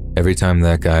 Every time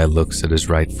that guy looks at his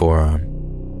right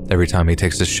forearm, every time he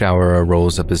takes a shower or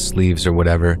rolls up his sleeves or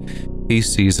whatever, he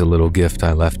sees a little gift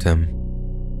I left him.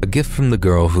 A gift from the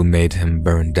girl who made him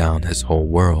burn down his whole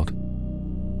world.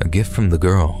 A gift from the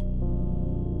girl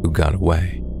who got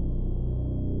away.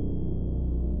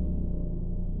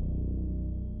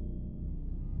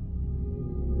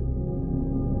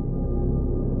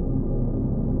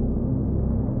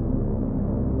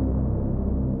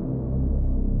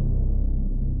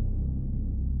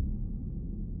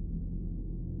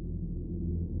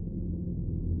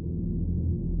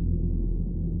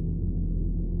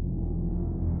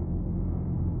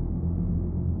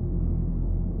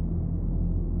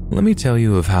 Let me tell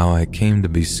you of how I came to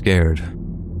be scared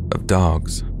of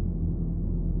dogs.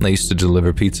 I used to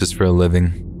deliver pizzas for a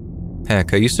living.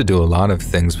 Heck, I used to do a lot of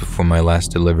things before my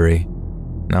last delivery.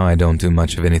 Now I don't do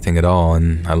much of anything at all,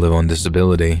 and I live on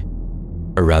disability.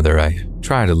 Or rather, I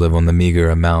try to live on the meager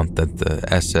amount that the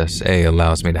SSA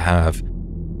allows me to have.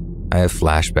 I have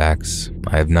flashbacks,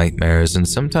 I have nightmares, and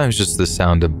sometimes just the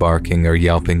sound of barking or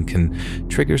yelping can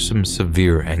trigger some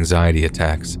severe anxiety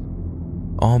attacks.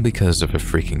 All because of a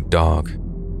freaking dog.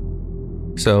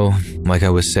 So, like I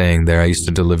was saying there, I used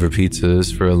to deliver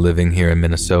pizzas for a living here in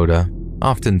Minnesota,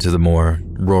 often to the more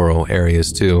rural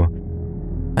areas too.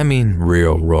 I mean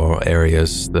real rural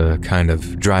areas, the kind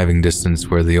of driving distance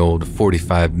where the old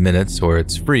 45 minutes or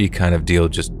it's free kind of deal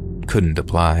just couldn't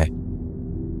apply.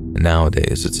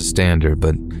 Nowadays it's a standard,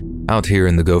 but out here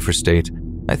in the Gopher State,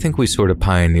 I think we sort of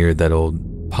pioneered that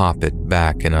old pop it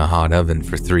back in a hot oven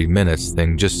for 3 minutes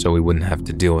thing just so we wouldn't have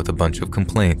to deal with a bunch of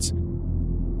complaints.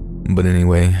 But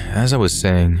anyway, as I was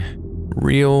saying,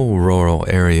 real rural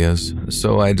areas,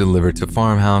 so I deliver to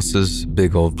farmhouses,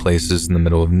 big old places in the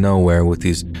middle of nowhere with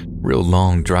these real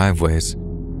long driveways.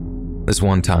 This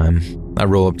one time, I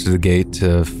roll up to the gate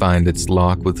to find its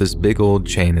lock with this big old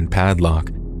chain and padlock,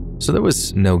 so there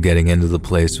was no getting into the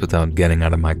place without getting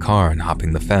out of my car and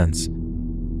hopping the fence.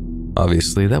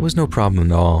 Obviously, that was no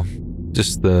problem at all,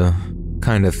 just the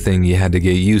kind of thing you had to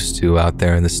get used to out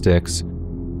there in the sticks.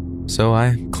 So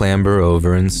I clamber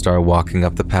over and start walking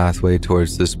up the pathway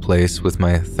towards this place with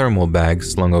my thermal bag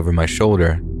slung over my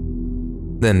shoulder.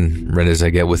 Then, right as I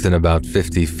get within about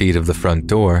 50 feet of the front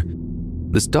door,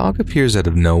 this dog appears out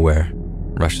of nowhere,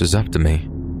 rushes up to me,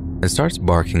 and starts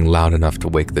barking loud enough to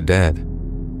wake the dead.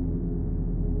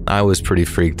 I was pretty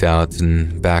freaked out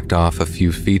and backed off a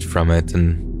few feet from it,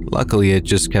 and luckily it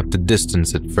just kept a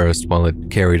distance at first while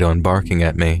it carried on barking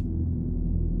at me.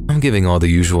 I'm giving all the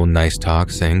usual nice talk,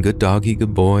 saying good doggy,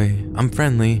 good boy, I'm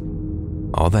friendly,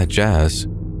 all that jazz,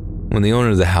 when the owner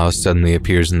of the house suddenly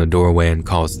appears in the doorway and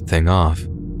calls the thing off.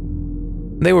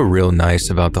 They were real nice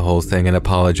about the whole thing and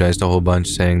apologized a whole bunch,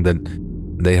 saying that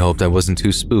they hoped I wasn't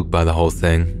too spooked by the whole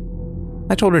thing.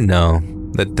 I told her no,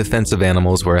 that defensive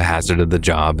animals were a hazard of the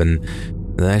job and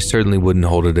that I certainly wouldn't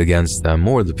hold it against them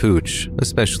or the pooch,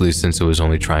 especially since it was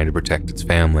only trying to protect its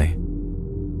family.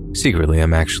 Secretly,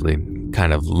 I'm actually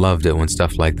kind of loved it when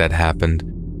stuff like that happened.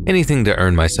 Anything to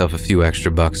earn myself a few extra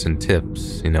bucks in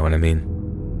tips, you know what I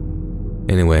mean?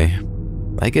 Anyway,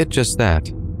 I get just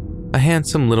that. A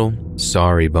handsome little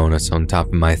sorry bonus on top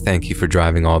of my thank you for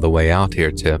driving all the way out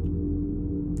here tip.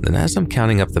 Then as I'm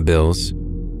counting up the bills,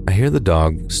 I hear the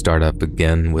dog start up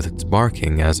again with its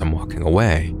barking as I'm walking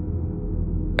away.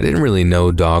 I didn't really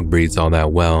know dog breeds all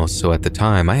that well, so at the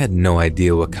time I had no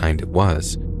idea what kind it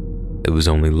was. It was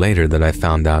only later that I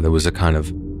found out it was a kind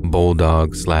of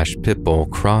bulldog/pit bull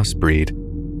crossbreed.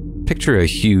 Picture a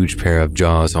huge pair of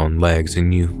jaws on legs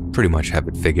and you pretty much have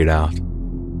it figured out.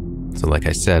 So like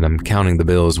I said, I'm counting the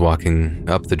bills walking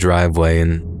up the driveway,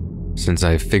 and since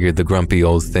I figured the grumpy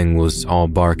old thing was all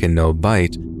bark and no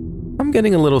bite, I'm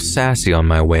getting a little sassy on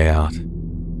my way out.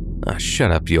 Ah,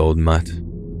 shut up, you old mutt.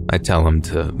 I tell him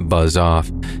to buzz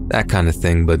off, that kind of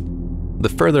thing, but the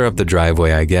further up the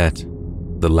driveway I get,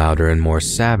 the louder and more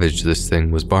savage this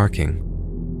thing was barking.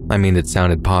 I mean, it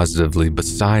sounded positively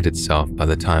beside itself by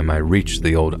the time I reached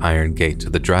the old iron gate to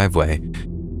the driveway,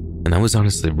 and I was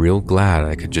honestly real glad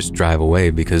I could just drive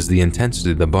away because the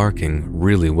intensity of the barking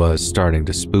really was starting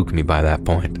to spook me by that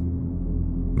point.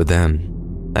 But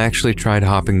then, I actually tried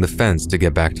hopping the fence to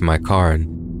get back to my car,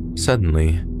 and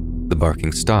suddenly, the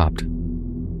barking stopped.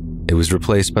 It was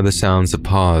replaced by the sounds of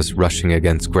paws rushing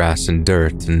against grass and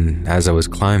dirt, and as I was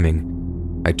climbing,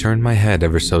 I turned my head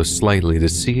ever so slightly to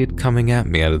see it coming at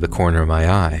me out of the corner of my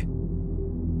eye.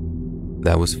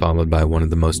 That was followed by one of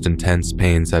the most intense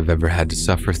pains I've ever had to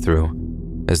suffer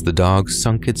through, as the dog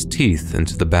sunk its teeth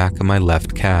into the back of my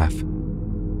left calf.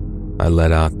 I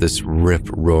let out this rip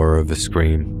roar of a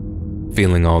scream,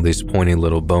 feeling all these pointy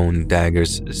little bone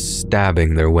daggers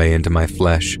stabbing their way into my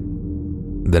flesh.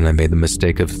 Then I made the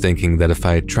mistake of thinking that if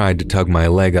I had tried to tug my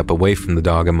leg up away from the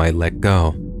dog, I might let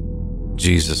go.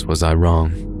 Jesus, was I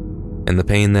wrong, and the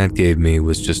pain that gave me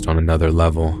was just on another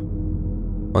level.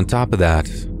 On top of that,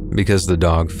 because the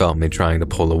dog felt me trying to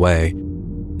pull away,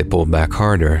 it pulled back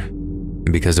harder,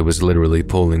 and because it was literally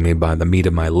pulling me by the meat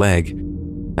of my leg,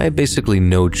 I had basically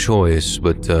no choice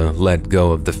but to let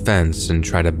go of the fence and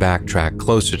try to backtrack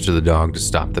closer to the dog to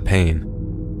stop the pain.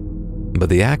 But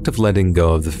the act of letting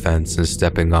go of the fence and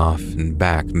stepping off and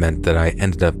back meant that I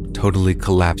ended up totally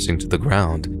collapsing to the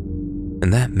ground,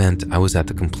 and that meant I was at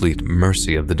the complete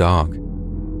mercy of the dog.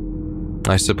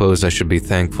 I suppose I should be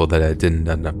thankful that it didn't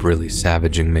end up really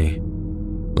savaging me.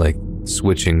 Like,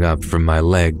 switching up from my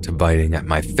leg to biting at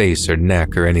my face or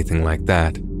neck or anything like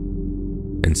that.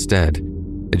 Instead,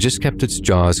 it just kept its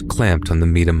jaws clamped on the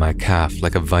meat of my calf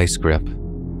like a vice grip.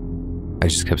 I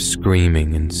just kept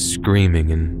screaming and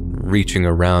reaching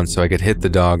around so I could hit the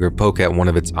dog or poke at one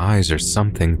of its eyes or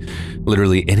something,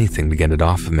 literally anything to get it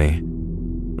off of me.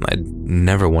 I'd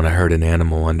never want to hurt an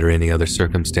animal under any other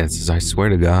circumstances, I swear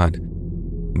to God.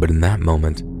 But in that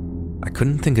moment, I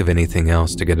couldn't think of anything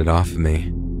else to get it off of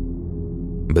me.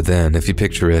 But then, if you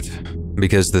picture it,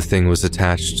 because the thing was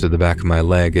attached to the back of my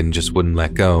leg and just wouldn't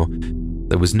let go,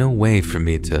 there was no way for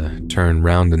me to turn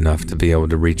round enough to be able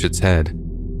to reach its head.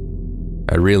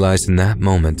 I realized in that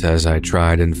moment, as I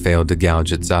tried and failed to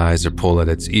gouge its eyes or pull at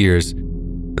its ears,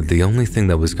 that the only thing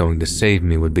that was going to save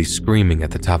me would be screaming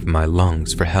at the top of my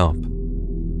lungs for help.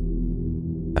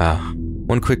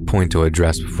 One quick point to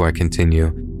address before I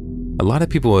continue. A lot of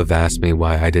people have asked me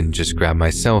why I didn't just grab my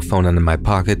cell phone out of my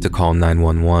pocket to call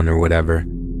 911 or whatever.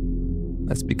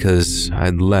 That's because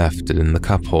I'd left it in the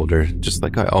cup holder, just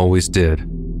like I always did.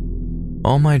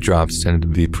 All my drops tended to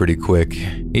be pretty quick,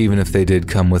 even if they did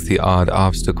come with the odd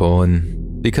obstacle,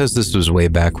 and because this was way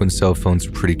back when cell phones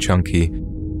were pretty chunky,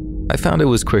 I found it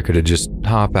was quicker to just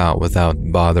hop out without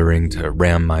bothering to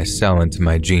ram my cell into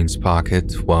my jeans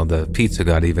pocket while the pizza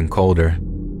got even colder.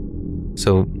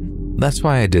 So that's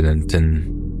why I didn't,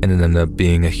 and it ended up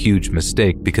being a huge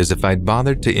mistake because if I'd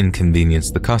bothered to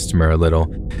inconvenience the customer a little,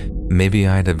 maybe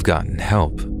I'd have gotten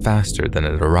help faster than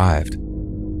it arrived.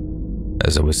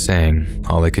 As I was saying,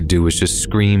 all I could do was just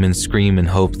scream and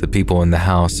hope the people in the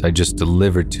house I just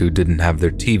delivered to didn't have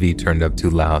their TV turned up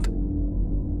too loud.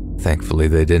 Thankfully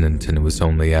they didn't, and it was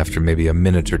only after maybe a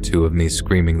minute or two of me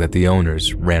screaming that the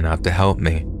owners ran out to help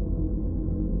me.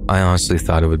 I honestly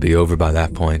thought it would be over by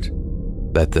that point,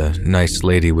 that the nice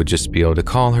lady would just be able to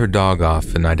call her dog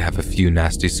off and I'd have a few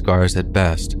nasty scars at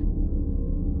best.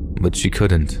 But she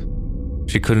couldn't.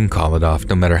 She couldn't call it off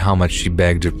no matter how much she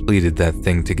begged or pleaded that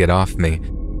thing to get off me.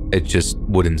 It just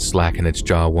wouldn't slacken its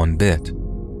jaw one bit.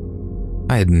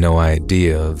 I had no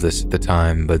idea of this at the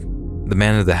time, but the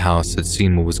man of the house had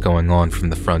seen what was going on from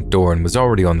the front door and was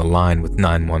already on the line with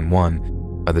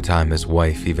 911 by the time his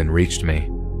wife even reached me.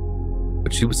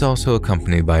 But she was also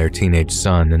accompanied by her teenage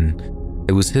son, and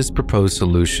it was his proposed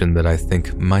solution that I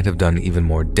think might have done even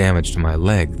more damage to my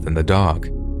leg than the dog.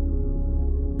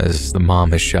 As the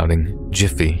mom is shouting,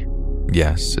 "Jiffy."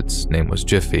 Yes, its name was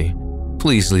Jiffy.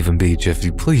 "Please leave him be, Jiffy.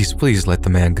 Please let the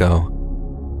man go."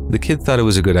 The kid thought it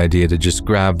was a good idea to just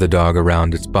grab the dog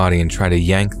around its body and try to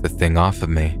yank the thing off of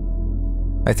me.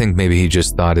 I think maybe he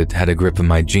just thought it had a grip on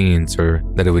my jeans or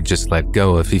that it would just let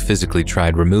go if he physically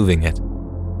tried removing it.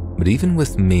 But even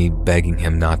with me begging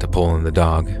him not to pull on the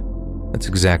dog, that's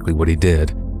exactly what he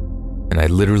did, and I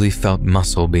literally felt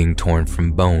muscle being torn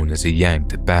from bone as he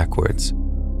yanked it backwards.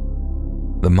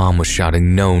 The mom was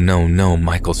shouting, "No,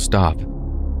 Michael, stop."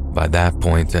 By that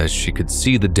point, as she could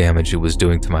see the damage it was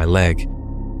doing to my leg,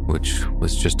 which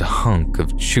was just a hunk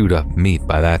of chewed up meat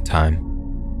by that time.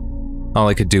 All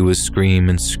I could do was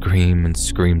scream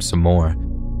some more,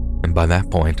 and by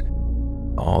that point,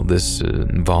 all this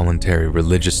involuntary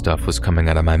religious stuff was coming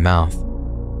out of my mouth.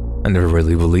 I never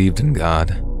really believed in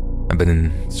God. I've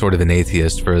been sort of an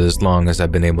atheist for as long as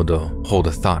I've been able to hold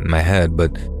a thought in my head,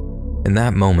 but in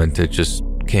that moment it just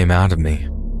came out of me.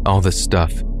 All this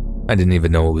stuff, I didn't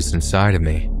even know what was inside of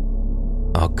me.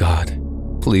 Oh God,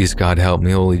 please God help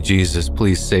me, holy Jesus,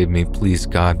 please save me, please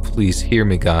God, please hear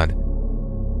me God.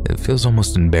 It feels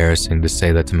almost embarrassing to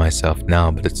say that to myself now,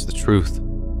 but it's the truth.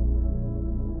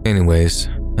 Anyways,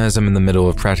 as I'm in the middle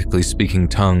of practically speaking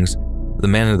tongues, the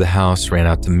man of the house ran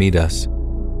out to meet us.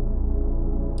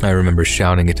 I remember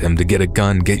shouting at him to get a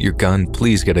gun, get your gun,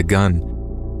 please get a gun.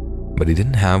 But he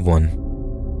didn't have one.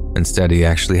 Instead, he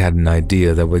actually had an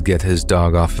idea that would get his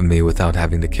dog off of me without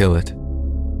having to kill it.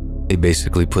 He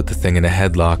basically put the thing in a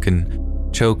headlock and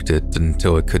choked it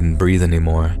until it couldn't breathe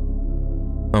anymore.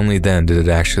 Only then did it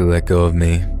actually let go of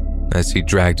me. As he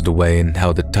dragged it away and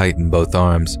held it tight in both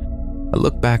arms, I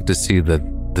looked back to see that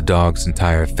the dog's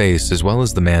entire face, as well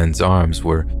as the man's arms,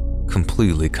 were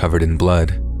completely covered in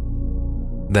blood.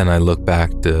 Then I looked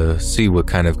back to see what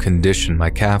kind of condition my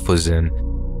calf was in,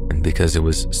 and because it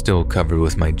was still covered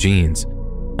with my jeans,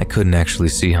 I couldn't actually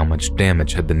see how much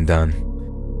damage had been done.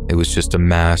 It was just a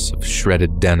mass of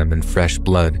shredded denim and fresh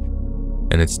blood,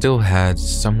 and it still had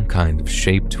some kind of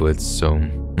shape to it, so,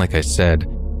 like I said,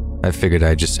 I figured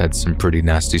I just had some pretty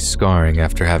nasty scarring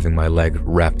after having my leg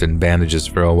wrapped in bandages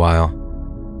for a while.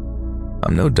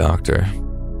 I'm no doctor.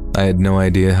 I had no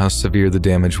idea how severe the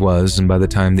damage was, and by the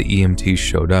time the EMT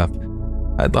showed up,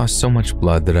 I'd lost so much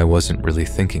blood that I wasn't really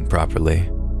thinking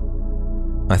properly.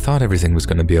 I thought everything was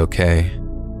going to be okay.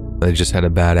 That I just had a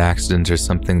bad accident or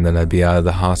something, that I'd be out of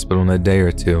the hospital in a day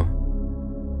or two.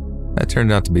 That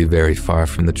turned out to be very far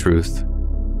from the truth.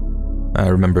 I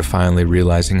remember finally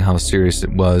realizing how serious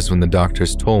it was when the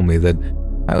doctors told me that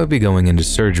I would be going into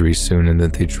surgery soon and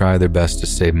that they'd try their best to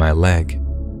save my leg.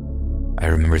 I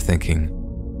remember thinking,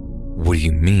 what do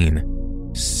you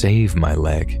mean, save my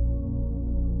leg?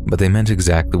 But they meant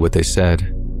exactly what they said.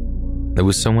 There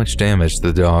was so much damage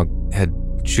the dog had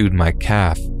chewed my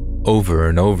calf over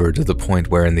and over to the point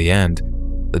where in the end,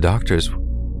 the doctors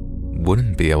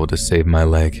wouldn't be able to save my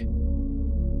leg.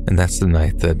 And that's the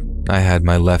night that I had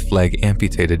my left leg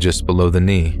amputated just below the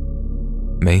knee.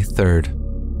 May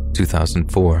 3rd,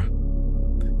 2004.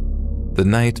 The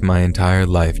night my entire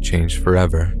life changed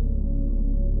forever.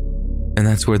 And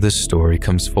that's where this story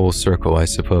comes full circle, I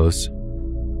suppose.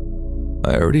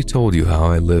 I already told you how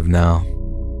I live now.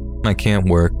 I can't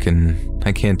work and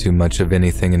I can't do much of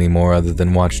anything anymore other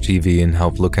than watch TV and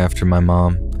help look after my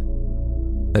mom.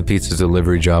 That pizza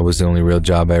delivery job was the only real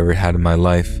job I ever had in my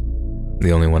life.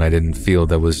 The only one I didn't feel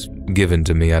that was given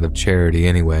to me out of charity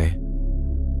anyway.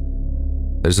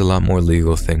 There's a lot more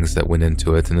legal things that went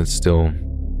into it, and it's still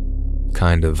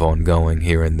kind of ongoing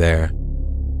here and there.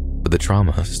 But the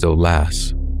trauma still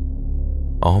lasts.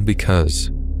 All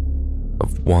because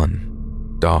of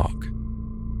one dog.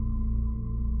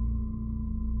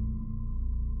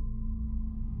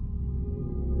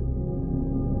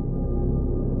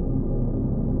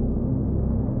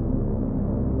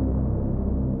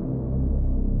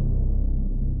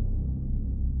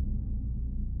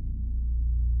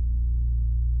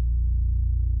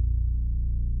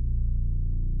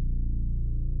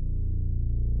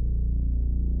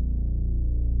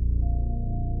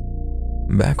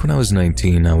 Back when I was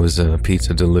 19, I was a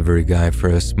pizza delivery guy for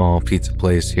a small pizza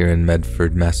place here in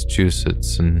Medford,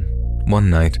 Massachusetts, and one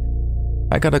night,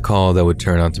 I got a call that would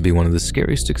turn out to be one of the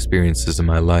scariest experiences of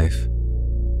my life.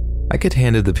 I get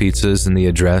handed the pizzas and the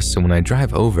address, and when I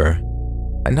drive over,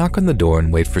 I knock on the door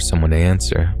and wait for someone to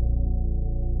answer.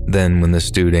 Then when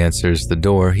this dude answers the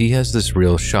door, he has this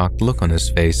real shocked look on his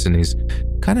face and he's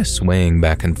kind of swaying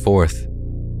back and forth.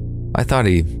 I thought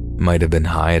he might have been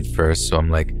high at first, so I'm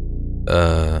like,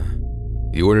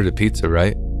 you ordered a pizza,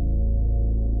 right?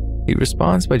 He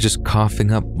responds by just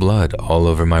coughing up blood all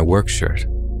over my work shirt.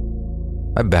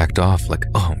 I backed off like,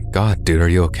 oh God, dude, are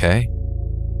you okay?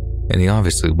 And he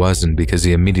obviously wasn't, because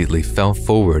he immediately fell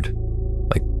forward,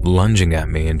 like lunging at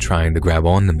me and trying to grab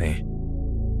onto me.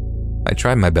 I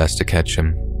tried my best to catch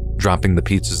him, dropping the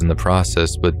pizzas in the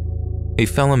process, but he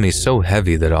fell on me so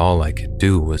heavy that all I could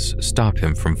do was stop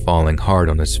him from falling hard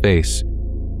on his face.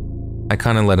 I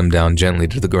kind of let him down gently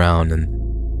to the ground,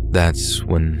 and that's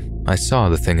when I saw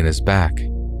the thing in his back.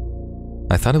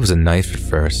 I thought it was a knife at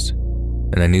first,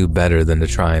 and I knew better than to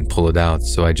try and pull it out,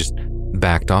 so I just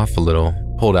backed off a little,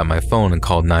 pulled out my phone, and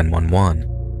called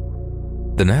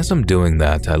 911. Then as I'm doing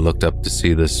that, I looked up to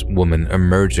see this woman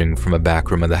emerging from a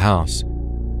back room of the house.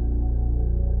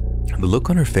 The look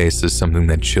on her face is something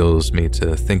that chills me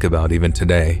to think about even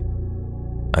today.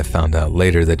 I found out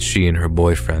later that she and her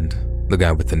boyfriend, the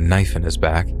guy with the knife in his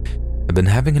back, had been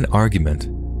having an argument,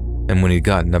 and when he'd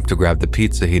gotten up to grab the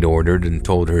pizza he'd ordered and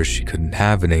told her she couldn't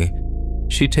have any,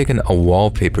 she'd taken a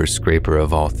wallpaper scraper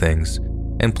of all things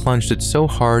and plunged it so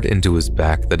hard into his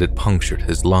back that it punctured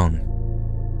his lung.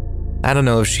 I don't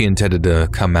know if she intended to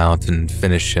come out and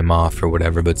finish him off or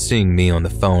whatever, but seeing me on the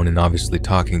phone and obviously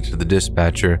talking to the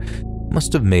dispatcher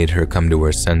must have made her come to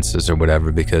her senses or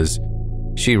whatever, because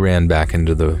she ran back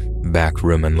into the back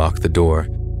room and locked the door,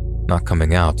 not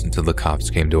coming out until the cops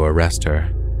came to arrest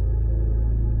her.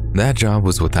 That job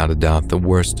was without a doubt the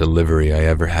worst delivery I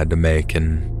ever had to make,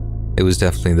 and it was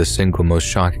definitely the single most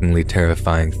shockingly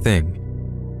terrifying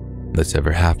thing that's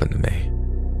ever happened to me.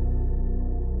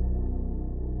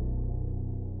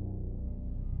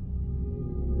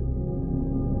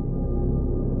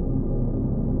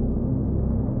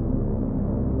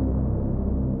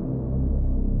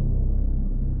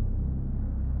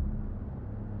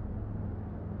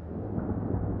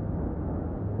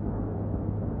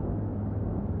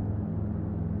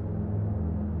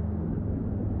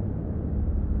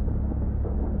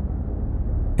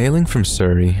 Hailing from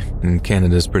Surrey, in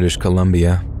Canada's British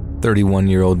Columbia,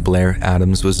 31-year-old Blair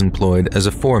Adams was employed as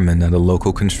a foreman at a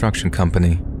local construction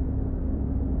company.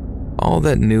 All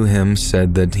that knew him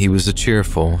said that he was a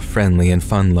cheerful, friendly, and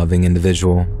fun-loving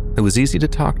individual that was easy to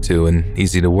talk to and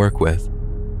easy to work with.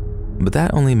 But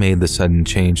that only made the sudden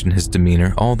change in his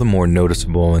demeanor all the more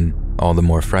noticeable and all the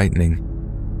more frightening,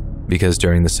 because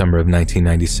during the summer of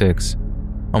 1996,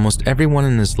 almost everyone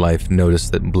in his life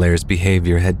noticed that Blair's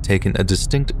behavior had taken a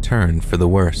distinct turn for the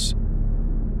worse.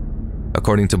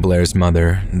 According to Blair's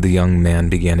mother, the young man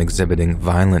began exhibiting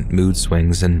violent mood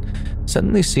swings and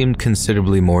suddenly seemed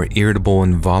considerably more irritable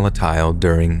and volatile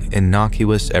during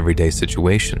innocuous everyday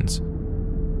situations.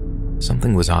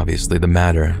 Something was obviously the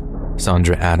matter,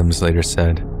 Sandra Adams later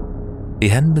said. He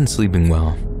hadn't been sleeping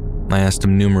well. I asked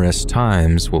him numerous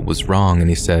times what was wrong, and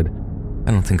he said,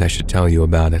 "I don't think I should tell you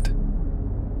about it."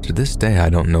 To this day, I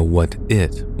don't know what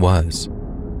it was.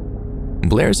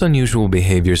 Blair's unusual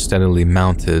behavior steadily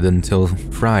mounted until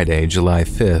Friday, July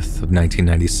 5th of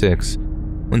 1996,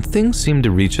 when things seemed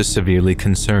to reach a severely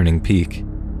concerning peak.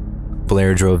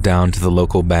 Blair drove down to the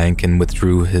local bank and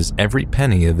withdrew his every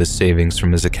penny of his savings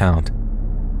from his account.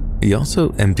 He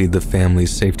also emptied the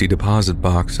family's safety deposit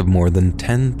box of more than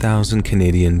 10,000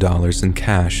 Canadian dollars in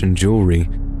cash and jewelry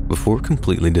before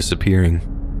completely disappearing.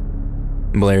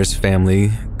 Blair's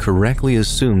family correctly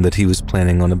assumed that he was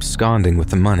planning on absconding with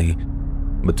the money,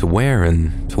 but to where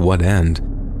and to what end,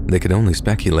 they could only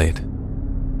speculate.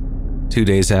 2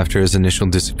 days after his initial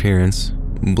disappearance,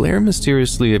 Blair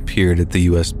mysteriously appeared at the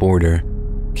US border,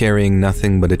 carrying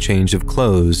nothing but a change of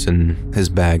clothes and his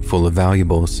bag full of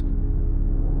valuables.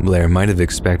 Blair might have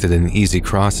expected an easy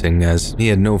crossing, as he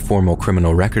had no formal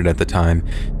criminal record at the time,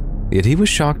 yet he was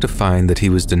shocked to find that he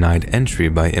was denied entry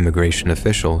by immigration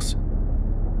officials.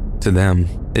 To them,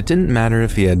 it didn't matter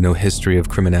if he had no history of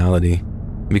criminality,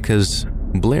 because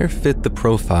Blair fit the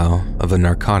profile of a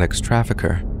narcotics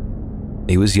trafficker.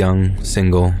 He was young,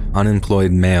 single,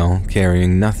 unemployed male,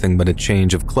 carrying nothing but a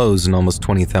change of clothes and almost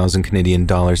 20,000 Canadian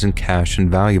dollars in cash and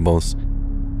valuables.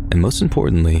 And most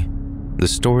importantly, the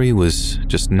story was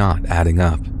just not adding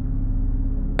up.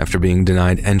 After being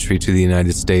denied entry to the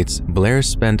United States, Blair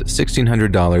spent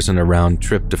 $1,600 on a round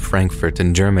trip to Frankfurt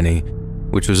in Germany,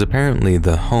 which was apparently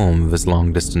the home of his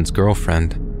long-distance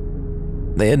girlfriend.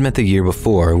 They had met the year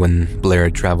before when Blair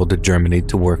had traveled to Germany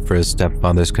to work for his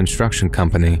stepfather's construction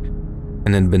company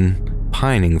and had been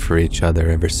pining for each other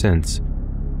ever since.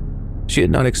 She had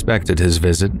not expected his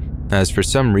visit, as for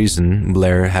some reason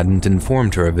Blair hadn't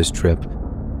informed her of his trip,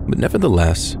 but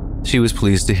nevertheless, she was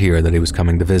pleased to hear that he was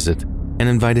coming to visit and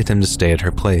invited him to stay at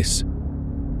her place.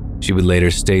 She would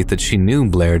later state that she knew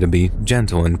Blair to be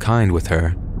gentle and kind with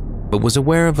her, but was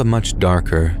aware of a much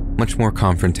darker, much more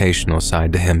confrontational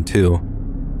side to him too,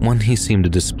 one he seemed to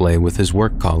display with his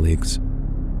work colleagues.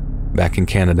 Back in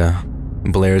Canada,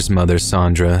 Blair's mother,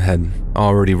 Sandra, had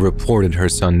already reported her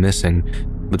son missing,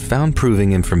 but found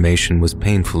proving information was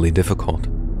painfully difficult.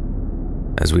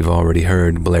 As we've already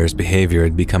heard, Blair's behavior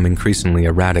had become increasingly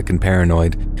erratic and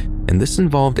paranoid, and this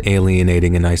involved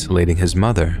alienating and isolating his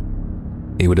mother.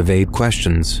 He would evade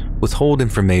questions, withhold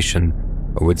information,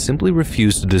 or would simply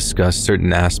refuse to discuss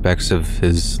certain aspects of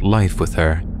his life with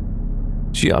her.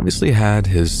 She obviously had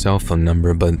his cell phone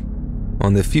number, but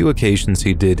on the few occasions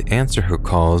he did answer her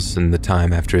calls in the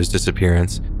time after his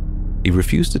disappearance, he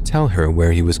refused to tell her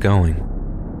where he was going.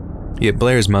 Yet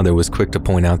Blair's mother was quick to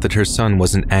point out that her son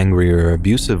wasn't angry or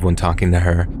abusive when talking to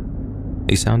her.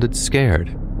 He sounded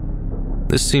scared.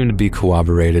 This seemed to be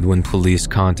corroborated when police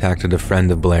contacted a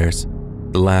friend of Blair's,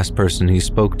 the last person he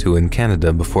spoke to in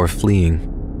Canada before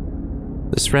fleeing.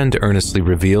 This friend earnestly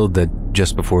revealed that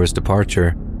just before his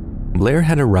departure, Blair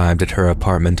had arrived at her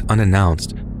apartment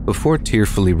unannounced before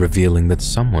tearfully revealing that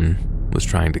someone was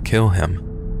trying to kill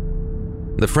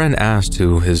him. The friend asked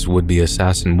who his would-be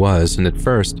assassin was, and at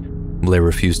first, Blair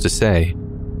refused to say,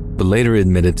 but later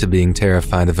admitted to being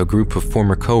terrified of a group of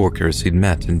former coworkers he'd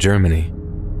met in Germany.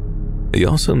 He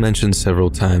also mentioned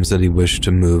several times that he wished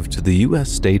to move to the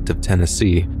US state of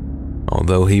Tennessee,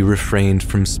 although he refrained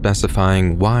from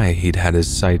specifying why he'd had his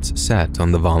sights set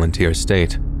on the volunteer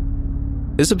state.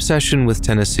 His obsession with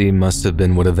Tennessee must have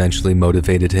been what eventually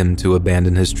motivated him to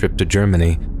abandon his trip to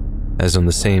Germany, as on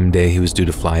the same day he was due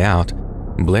to fly out,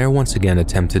 Blair once again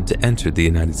attempted to enter the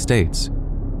United States.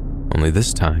 Only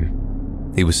this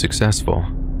time, he was successful.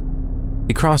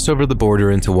 He crossed over the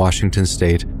border into Washington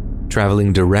state,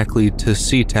 traveling directly to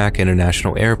SeaTac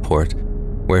International Airport,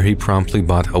 where he promptly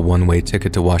bought a one-way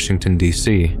ticket to Washington,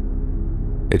 D.C.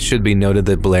 It should be noted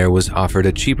that Blair was offered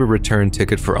a cheaper return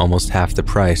ticket for almost half the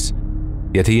price,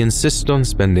 yet he insisted on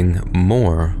spending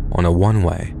more on a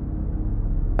one-way.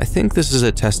 I think this is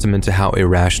a testament to how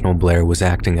irrational Blair was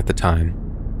acting at the time.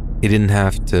 He didn't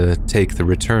have to take the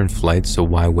return flight, so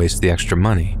why waste the extra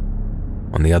money?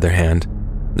 On the other hand,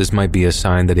 this might be a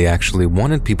sign that he actually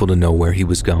wanted people to know where he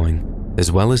was going,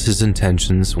 as well as his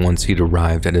intentions once he'd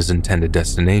arrived at his intended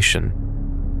destination.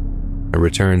 A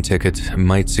return ticket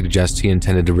might suggest he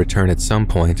intended to return at some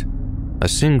point. A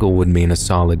single would mean a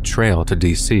solid trail to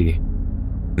DC.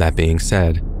 That being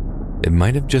said, it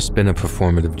might have just been a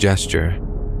performative gesture,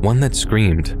 one that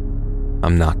screamed,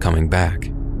 "I'm not coming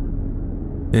back."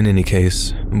 In any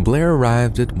case, Blair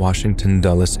arrived at Washington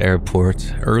Dulles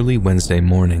Airport early Wednesday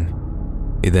morning.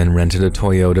 He then rented a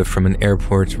Toyota from an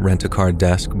airport rent-a-car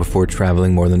desk before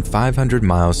traveling more than 500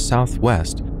 miles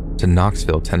southwest to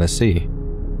Knoxville, Tennessee.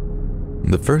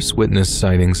 The first witness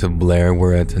sightings of Blair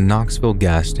were at a Knoxville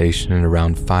gas station at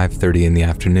around 5:30 in the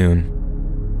afternoon.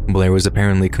 Blair was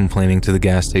apparently complaining to the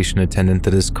gas station attendant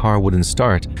that his car wouldn't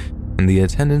start, and the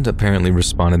attendant apparently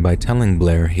responded by telling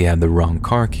Blair he had the wrong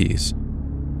car keys.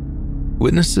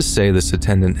 Witnesses say this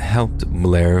attendant helped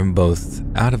Blair both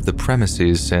out of the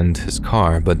premises and his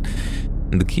car, but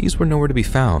the keys were nowhere to be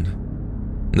found.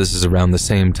 This is around the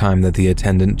same time that the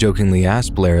attendant jokingly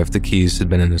asked Blair if the keys had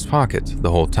been in his pocket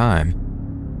the whole time.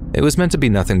 It was meant to be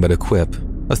nothing but a quip,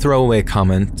 a throwaway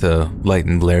comment to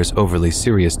lighten Blair's overly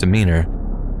serious demeanor,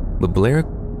 but Blair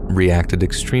reacted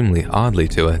extremely oddly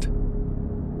to it.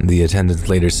 The attendant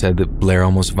later said that Blair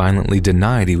almost violently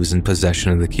denied he was in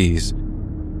possession of the keys,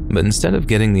 but instead of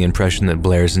getting the impression that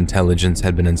Blair's intelligence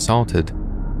had been insulted,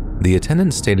 the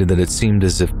attendant stated that it seemed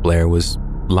as if Blair was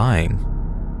lying.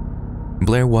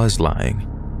 Blair was lying.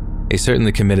 He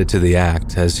certainly committed to the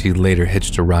act, as he later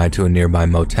hitched a ride to a nearby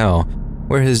motel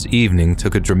where his evening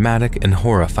took a dramatic and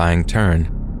horrifying turn.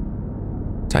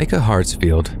 Tyka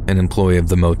Hartsfield, an employee of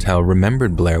the motel,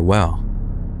 remembered Blair well.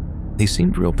 "He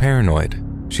seemed real paranoid,"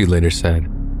 she later said,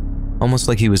 "almost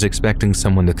like he was expecting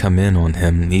someone to come in on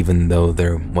him even though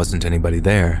there wasn't anybody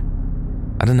there.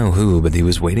 I don't know who, but he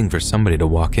was waiting for somebody to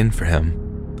walk in for him."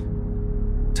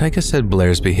 Tyka said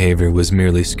Blair's behavior was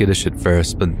merely skittish at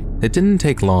first, but it didn't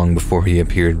take long before he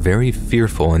appeared very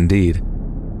fearful indeed.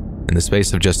 In the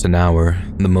space of just an hour,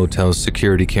 the motel's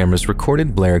security cameras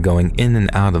recorded Blair going in and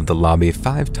out of the lobby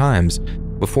 5 times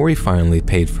before he finally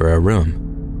paid for a room.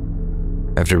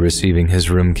 After receiving his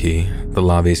room key, the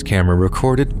lobby's camera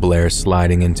recorded Blair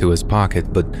sliding into his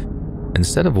pocket, but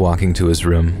instead of walking to his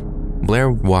room, Blair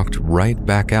walked right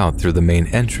back out through the main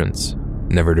entrance,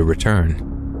 never to return.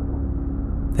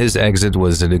 His exit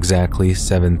was at exactly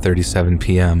 7:37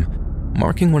 p.m.,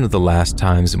 marking one of the last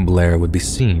times Blair would be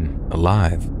seen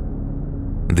alive.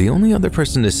 The only other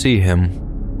person to see him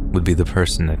would be the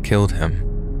person that killed him.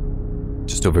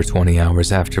 Just over 20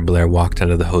 hours after Blair walked out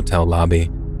of the hotel lobby,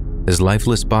 his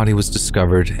lifeless body was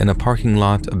discovered in a parking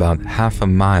lot about half a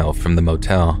mile from the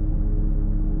motel.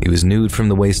 He was nude from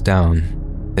the waist down,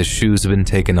 his shoes had been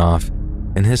taken off,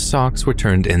 and his socks were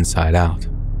turned inside out.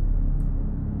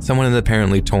 Someone had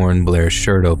apparently torn Blair's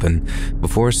shirt open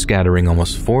before scattering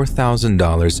almost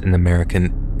 $4,000 in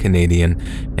American, Canadian,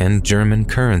 and German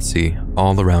currency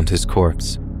all around his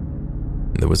corpse.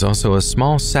 There was also a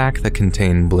small sack that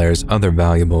contained Blair's other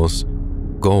valuables,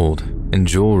 gold and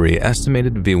jewelry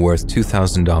estimated to be worth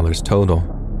 $2,000 total.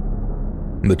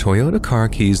 The Toyota car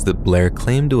keys that Blair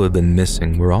claimed to have been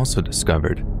missing were also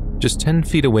discovered, just 10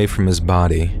 feet away from his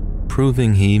body,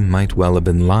 proving he might well have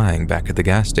been lying back at the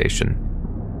gas station.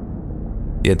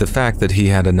 Yet the fact that he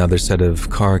had another set of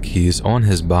car keys on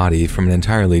his body from an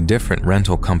entirely different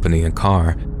rental company and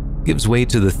car gives weight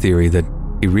to the theory that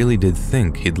he really did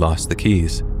think he'd lost the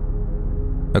keys.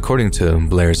 According to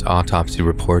Blair's autopsy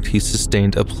report, he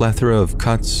sustained a plethora of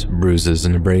cuts, bruises,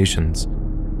 and abrasions.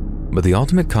 But the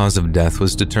ultimate cause of death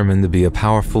was determined to be a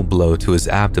powerful blow to his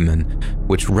abdomen,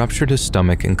 which ruptured his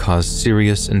stomach and caused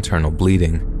serious internal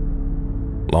bleeding.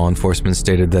 Law enforcement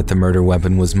stated that the murder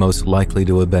weapon was most likely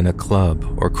to have been a club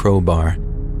or crowbar,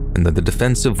 and that the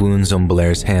defensive wounds on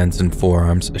Blair's hands and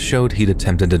forearms showed he'd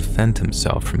attempted to defend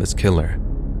himself from his killer.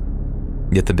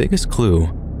 Yet the biggest clue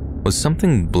was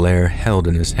something Blair held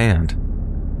in his hand.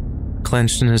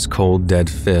 Clenched in his cold, dead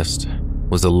fist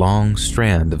was a long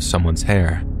strand of someone's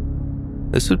hair.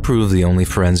 This would prove the only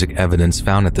forensic evidence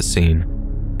found at the scene,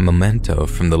 a memento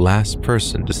from the last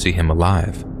person to see him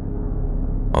alive.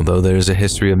 Although there is a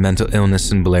history of mental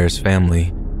illness in Blair's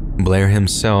family, Blair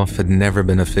himself had never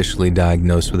been officially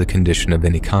diagnosed with a condition of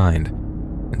any kind,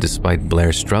 and despite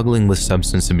Blair struggling with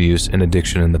substance abuse and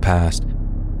addiction in the past,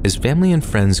 his family and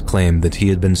friends claimed that he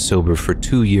had been sober for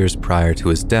 2 years prior to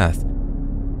his death,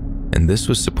 and this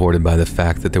was supported by the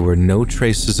fact that there were no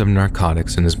traces of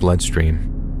narcotics in his bloodstream.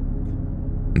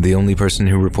 The only person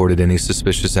who reported any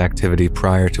suspicious activity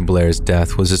prior to Blair's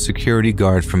death was a security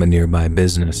guard from a nearby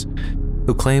business,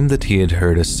 who claimed that he had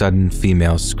heard a sudden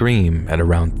female scream at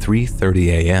around 3:30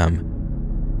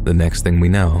 a.m. The next thing we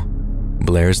know,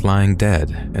 Blair's lying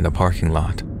dead in a parking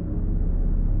lot.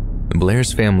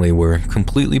 Blair's family were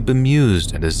completely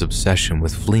bemused at his obsession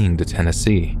with fleeing to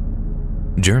Tennessee.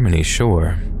 Germany,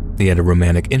 sure, he had a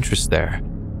romantic interest there,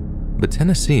 but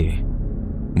Tennessee,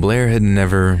 Blair had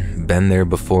never been there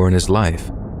before in his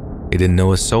life. He didn't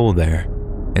know a soul there,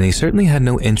 and he certainly had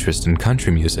no interest in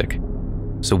country music.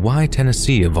 So why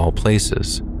Tennessee of all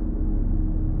places?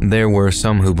 There were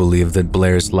some who believed that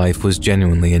Blair's life was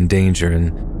genuinely in danger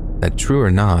and that, true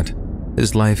or not,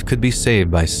 his life could be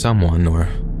saved by someone or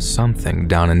something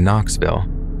down in Knoxville.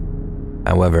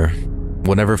 However,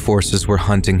 whatever forces were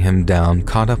hunting him down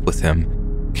caught up with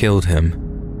him, killed him,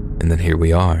 and then here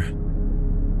we are.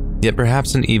 Yet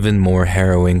perhaps an even more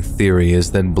harrowing theory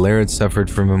is that Blair had suffered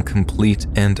from a complete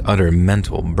and utter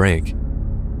mental break.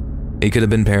 He could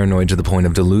have been paranoid to the point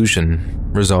of delusion,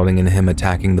 resulting in him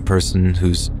attacking the person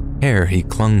whose hair he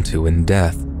clung to in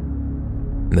death.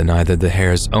 Then either the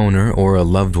hair's owner or a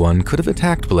loved one could have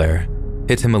attacked Blair,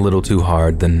 hit him a little too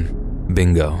hard, then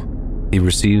bingo, he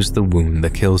receives the wound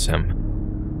that kills him.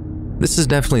 This is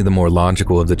definitely the more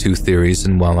logical of the two theories,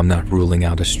 and while I'm not ruling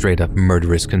out a straight-up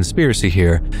murderous conspiracy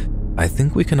here, I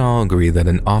think we can all agree that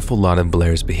an awful lot of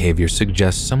Blair's behavior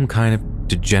suggests some kind of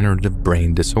degenerative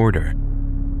brain disorder.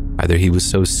 Either he was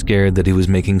so scared that he was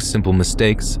making simple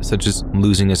mistakes, such as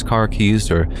losing his car keys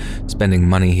or spending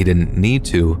money he didn't need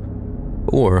to,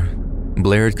 or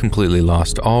Blair had completely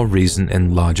lost all reason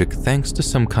and logic thanks to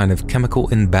some kind of chemical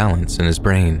imbalance in his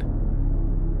brain.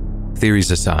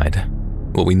 Theories aside,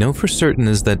 what we know for certain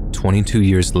is that 22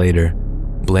 years later,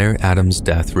 Blair Adams'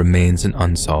 death remains an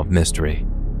unsolved mystery.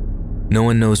 No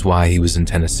one knows why he was in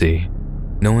Tennessee.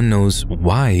 No one knows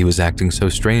why he was acting so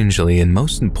strangely, and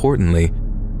most importantly,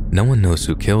 no one knows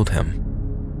who killed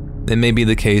him. It may be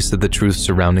the case that the truth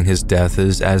surrounding his death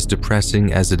is as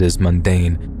depressing as it is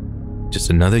mundane, just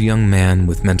another young man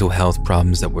with mental health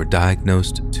problems that were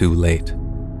diagnosed too late.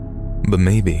 But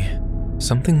maybe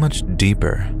something much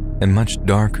deeper and much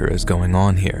darker is going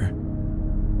on here.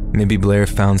 Maybe Blair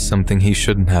found something he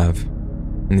shouldn't have.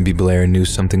 Maybe Blair knew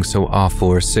something so awful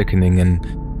or sickening and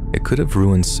it could have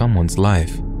ruined someone's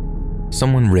life.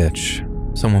 Someone rich,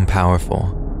 someone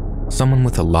powerful, someone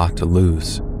with a lot to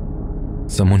lose.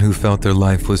 Someone who felt their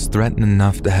life was threatened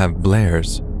enough to have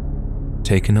Blair's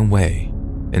taken away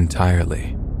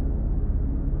entirely.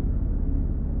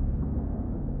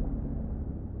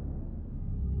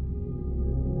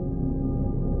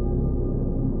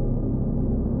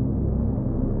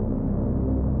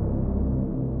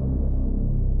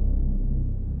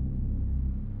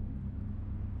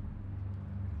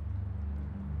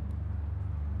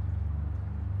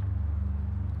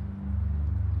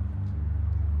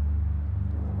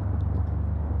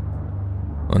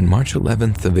 On March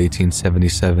 11th of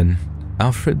 1877,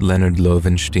 Alfred Leonard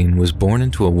Loewenstein was born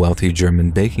into a wealthy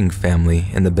German baking family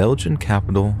in the Belgian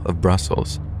capital of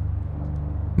Brussels.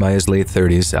 By his late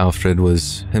 30s, Alfred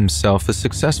was himself a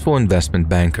successful investment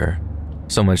banker,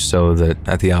 so much so that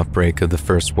at the outbreak of the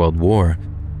First World War,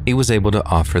 he was able to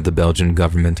offer the Belgian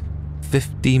government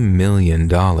 $50 million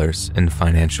in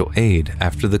financial aid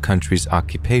after the country's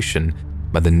occupation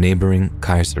by the neighboring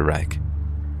Kaiserreich.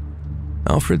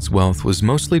 Alfred's wealth was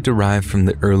mostly derived from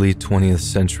the early 20th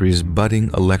century's budding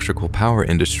electrical power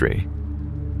industry,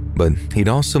 but he'd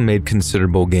also made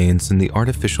considerable gains in the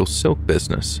artificial silk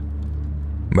business.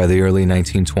 By the early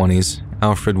 1920s,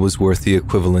 Alfred was worth the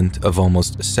equivalent of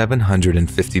almost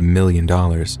 $750 million,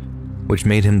 which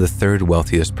made him the third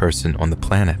wealthiest person on the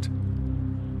planet.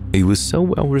 He was so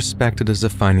well respected as a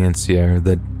financier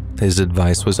that his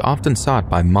advice was often sought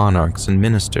by monarchs and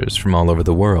ministers from all over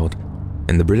the world,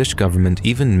 and the British government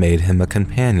even made him a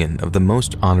companion of the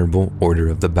Most Honorable Order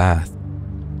of the Bath.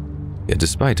 Yet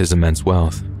despite his immense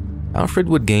wealth, Alfred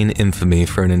would gain infamy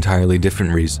for an entirely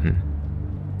different reason,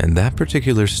 and that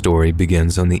particular story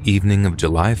begins on the evening of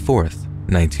July 4th,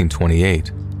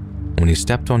 1928, when he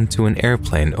stepped onto an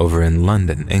airplane over in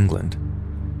London, England.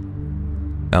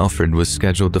 Alfred was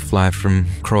scheduled to fly from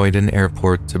Croydon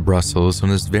Airport to Brussels on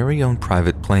his very own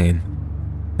private plane,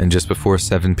 and just before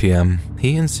 7 p.m.,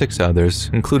 he and 6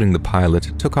 others, including the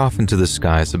pilot, took off into the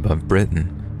skies above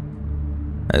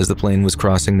Britain. As the plane was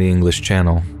crossing the English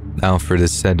Channel, Alfred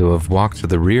is said to have walked to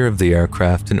the rear of the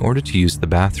aircraft in order to use the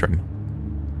bathroom.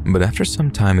 But after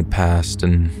some time had passed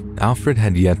and Alfred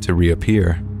had yet to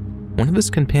reappear, one of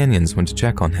his companions went to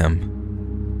check on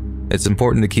him. It's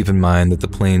important to keep in mind that the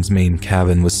plane's main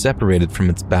cabin was separated from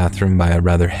its bathroom by a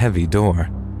rather heavy door.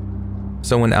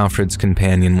 So when Alfred's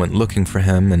companion went looking for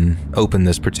him and opened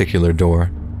this particular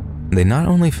door, they not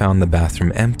only found the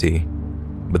bathroom empty,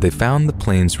 but they found the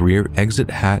plane's rear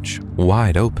exit hatch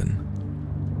wide open.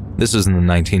 This was in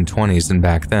the 1920s, and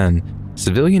back then,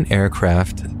 civilian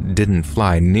aircraft didn't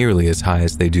fly nearly as high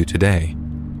as they do today.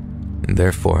 And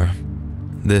therefore,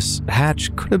 this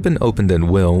hatch could have been opened at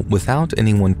will without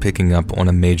anyone picking up on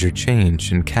a major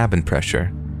change in cabin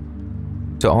pressure.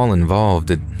 To all involved,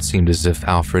 it seemed as if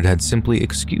Alfred had simply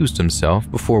excused himself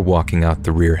before walking out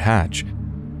the rear hatch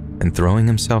and throwing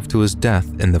himself to his death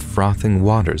in the frothing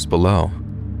waters below.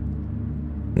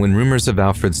 When rumors of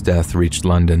Alfred's death reached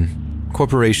London,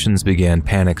 corporations began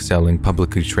panic selling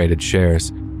publicly traded shares,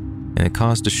 and it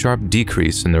caused a sharp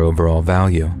decrease in their overall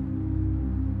value.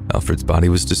 Alfred's body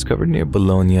was discovered near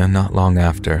Bologna not long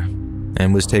after,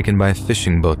 and was taken by a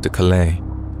fishing boat to Calais,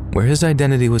 where his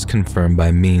identity was confirmed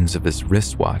by means of his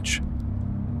wristwatch.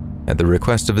 At the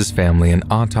request of his family, an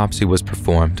autopsy was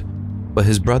performed, but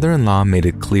his brother-in-law made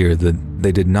it clear that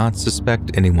they did not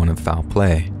suspect anyone of foul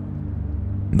play.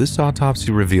 This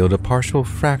autopsy revealed a partial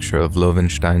fracture of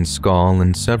Loewenstein's skull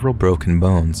and several broken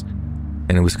bones,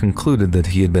 and it was concluded that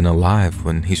he had been alive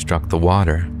when he struck the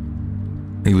water.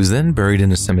 He was then buried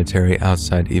in a cemetery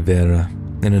outside Ivrea,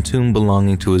 in a tomb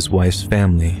belonging to his wife's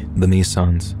family, the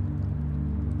Mikalsens.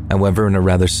 However, in a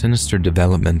rather sinister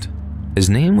development, his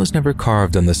name was never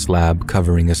carved on the slab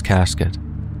covering his casket,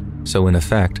 so in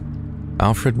effect,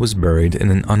 Alfred was buried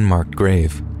in an unmarked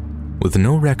grave, with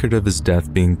no record of his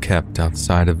death being kept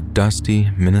outside of dusty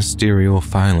ministerial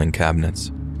filing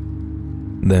cabinets.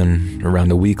 Then,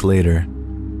 around a week later,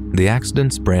 the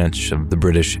Accidents Branch of the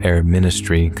British Air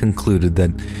Ministry concluded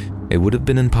that it would have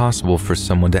been impossible for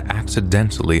someone to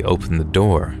accidentally open the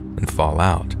door and fall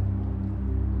out.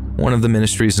 One of the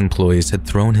ministry's employees had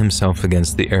thrown himself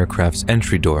against the aircraft's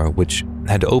entry door, which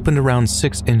had opened around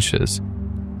 6 inches.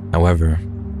 However,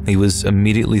 he was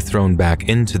immediately thrown back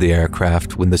into the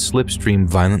aircraft when the slipstream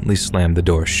violently slammed the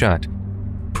door shut,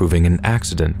 proving an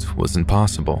accident was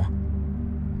impossible.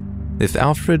 If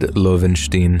Alfred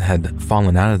Loewenstein had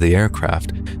fallen out of the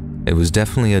aircraft, it was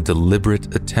definitely a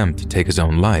deliberate attempt to take his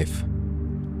own life.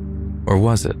 Or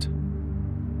was it?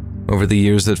 Over the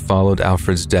years that followed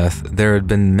Alfred's death, there had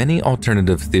been many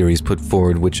alternative theories put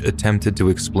forward which attempted to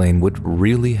explain what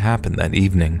really happened that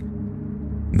evening.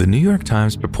 The New York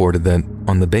Times purported that,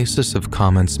 on the basis of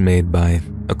comments made by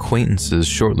acquaintances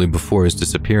shortly before his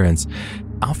disappearance,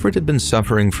 Alfred had been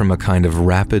suffering from a kind of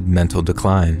rapid mental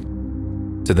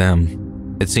decline. To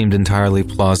them, it seemed entirely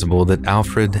plausible that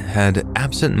Alfred had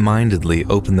absent-mindedly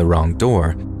opened the wrong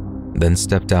door, then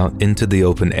stepped out into the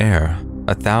open air,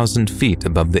 1,000 feet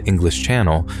above the English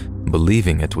Channel,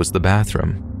 believing it was the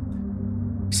bathroom.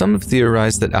 Some have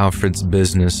theorized that Alfred's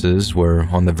businesses were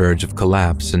on the verge of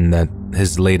collapse and that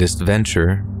his latest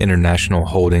venture, International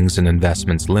Holdings and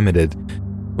Investments Limited,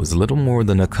 was little more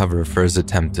than a cover for his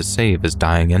attempt to save his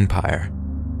dying empire.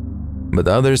 But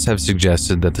others have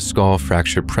suggested that the skull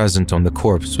fracture present on the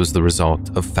corpse was the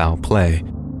result of foul play,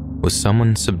 with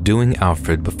someone subduing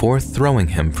Alfred before throwing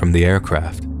him from the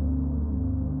aircraft.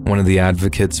 One of the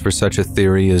advocates for such a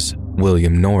theory is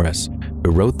William Norris,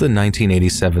 who wrote the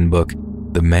 1987 book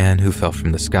The Man Who Fell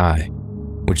from the Sky,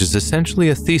 which is essentially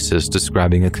a thesis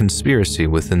describing a conspiracy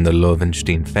within the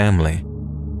Loewenstein family.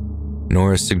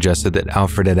 Norris suggested that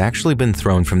Alfred had actually been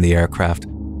thrown from the aircraft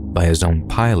by his own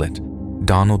pilot,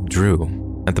 Donald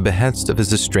Drew, at the behest of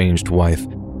his estranged wife,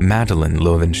 Madeleine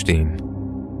Loewenstein.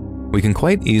 We can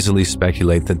quite easily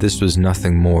speculate that this was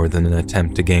nothing more than an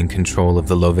attempt to gain control of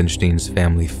the Loewenstein's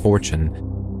family fortune,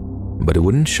 but it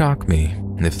wouldn't shock me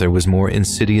if there was more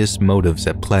insidious motives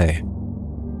at play.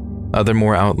 Other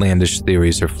more outlandish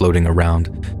theories are floating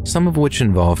around, some of which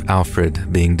involve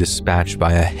Alfred being dispatched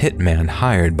by a hitman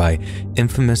hired by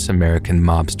infamous American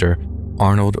mobster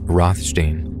Arnold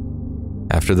Rothstein,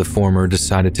 after the former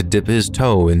decided to dip his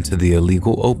toe into the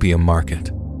illegal opium market.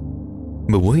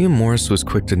 But William Morris was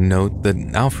quick to note that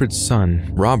Alfred's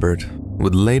son, Robert,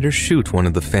 would later shoot one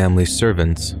of the family's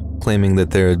servants, claiming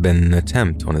that there had been an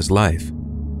attempt on his life.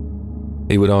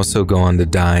 He would also go on to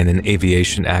die in an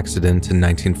aviation accident in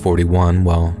 1941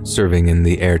 while serving in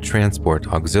the Air Transport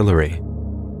Auxiliary.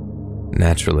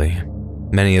 Naturally,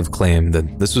 many have claimed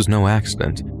that this was no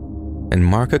accident and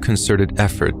mark a concerted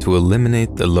effort to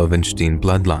eliminate the Loewenstein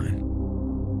bloodline.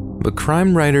 But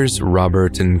crime writers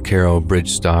Robert and Carol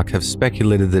Bridgestock have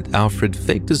speculated that Alfred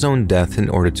faked his own death in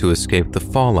order to escape the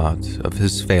fallout of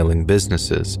his failing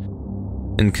businesses.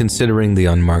 And considering the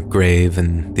unmarked grave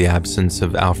and the absence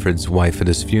of Alfred's wife at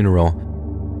his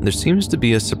funeral, there seems to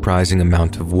be a surprising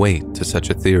amount of weight to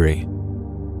such a theory.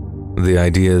 The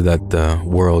idea that the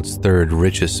world's third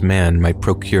richest man might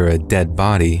procure a dead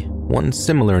body, one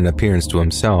similar in appearance to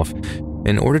himself,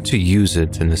 in order to use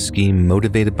it in a scheme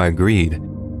motivated by greed,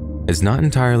 is not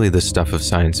entirely the stuff of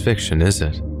science fiction, is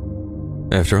it?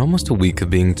 After almost a week of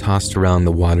being tossed around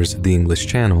the waters of the English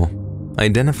Channel,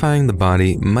 identifying the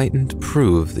body mightn't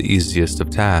prove the easiest of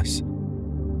tasks.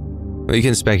 We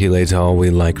can speculate all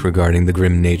we like regarding the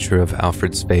grim nature of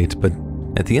Alfred's fate, but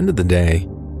at the end of the day,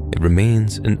 it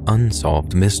remains an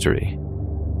unsolved mystery.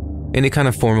 Any kind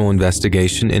of formal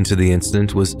investigation into the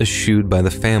incident was eschewed by the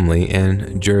family,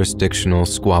 and jurisdictional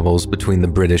squabbles between the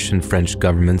British and French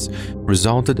governments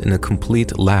resulted in a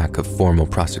complete lack of formal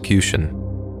prosecution.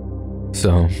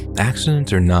 So,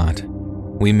 accident or not,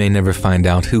 we may never find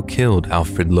out who killed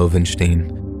Alfred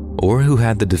Loewenstein, or who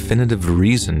had the definitive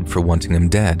reason for wanting him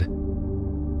dead.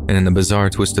 And in a bizarre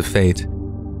twist of fate,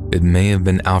 it may have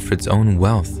been Alfred's own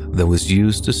wealth that was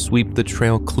used to sweep the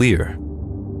trail clear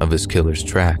of his killer's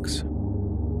tracks.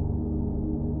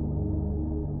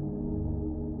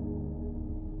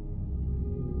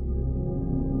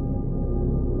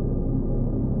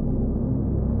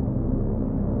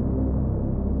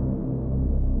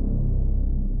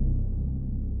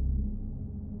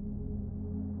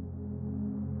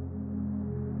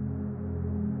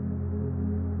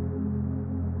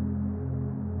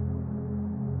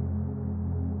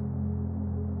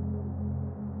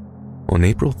 On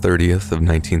April 30th of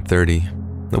 1930,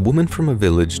 a woman from a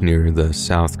village near the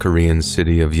South Korean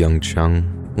city of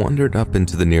Yeongcheon wandered up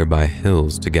into the nearby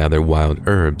hills to gather wild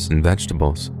herbs and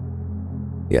vegetables.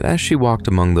 Yet as she walked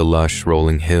among the lush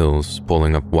rolling hills,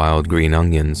 pulling up wild green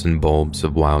onions and bulbs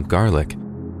of wild garlic,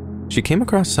 she came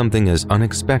across something as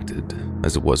unexpected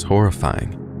as it was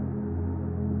horrifying.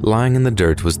 Lying in the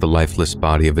dirt was the lifeless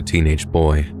body of a teenage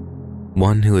boy,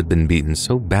 one who had been beaten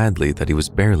so badly that he was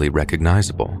barely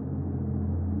recognizable.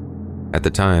 At the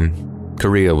time,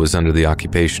 Korea was under the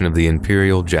occupation of the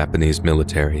Imperial Japanese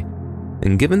military,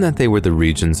 and given that they were the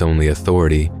region's only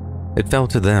authority, it fell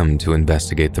to them to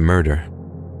investigate the murder.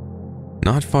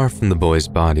 Not far from the boy's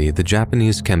body, the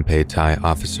Japanese Kempeitai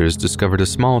officers discovered a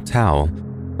small towel,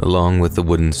 along with the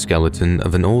wooden skeleton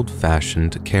of an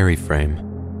old-fashioned carry frame.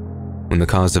 When the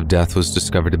cause of death was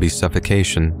discovered to be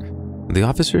suffocation, the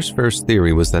officers' first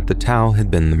theory was that the towel had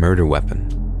been the murder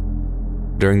weapon.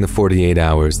 During the 48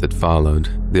 hours that followed,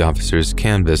 the officers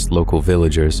canvassed local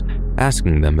villagers,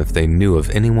 asking them if they knew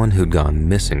of anyone who'd gone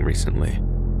missing recently.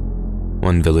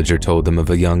 One villager told them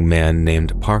of a young man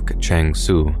named Park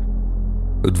Chang-soo,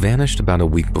 who'd vanished about a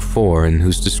week before and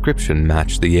whose description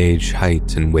matched the age,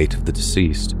 height, and weight of the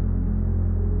deceased.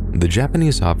 The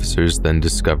Japanese officers then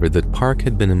discovered that Park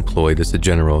had been employed as a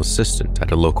general assistant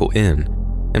at a local inn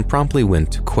and promptly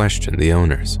went to question the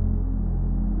owners.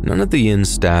 None of the inn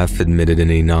staff admitted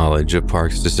any knowledge of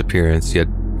Park's disappearance, yet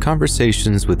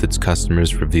conversations with its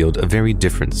customers revealed a very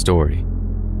different story.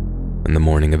 In the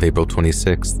morning of April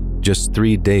 26th, just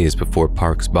 3 days before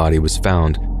Park's body was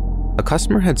found, a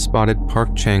customer had spotted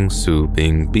Park Chang-soo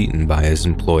being beaten by his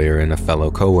employer and a fellow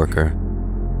coworker.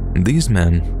 These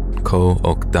men, Ko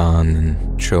Ok-dan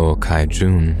and Cho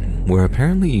Kai-jun, were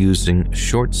apparently using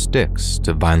short sticks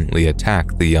to violently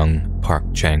attack the young Park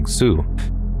Chang-soo,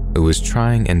 who was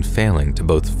trying and failing to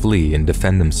both flee and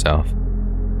defend himself.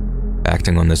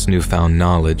 Acting on this newfound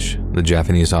knowledge, the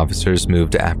Japanese officers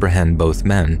moved to apprehend both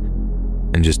men,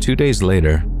 and just 2 days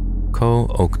later, Ko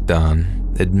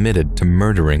Ok-dan admitted to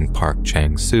murdering Park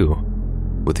Chang-soo,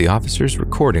 with the officers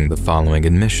recording the following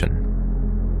admission.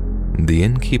 The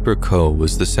innkeeper Ko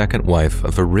was the second wife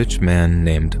of a rich man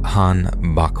named Han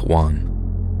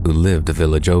Bak-won, who lived a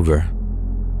village over.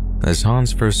 As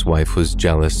Han's first wife was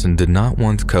jealous and did not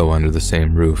want Ko under the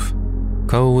same roof,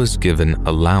 Ko was given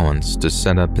allowance to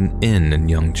set up an inn in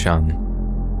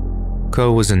Yeongcheon.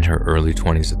 Ko was in her early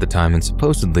 20s at the time, and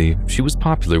supposedly she was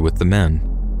popular with the men.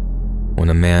 When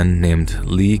a man named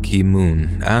Lee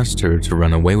Ki-moon asked her to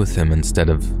run away with him instead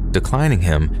of declining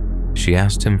him, she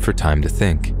asked him for time to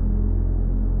think.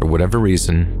 For whatever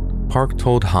reason, Park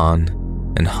told Han,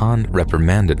 and Han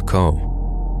reprimanded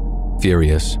Ko.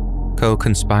 Furious, Ko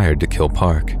conspired to kill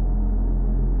Park.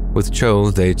 With Cho,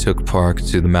 they took Park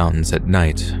to the mountains at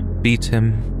night, beat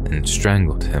him, and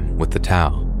strangled him with the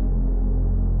towel.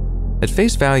 At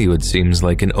face value, it seems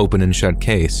like an open and shut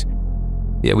case,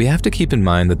 yet we have to keep in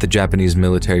mind that the Japanese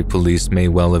military police may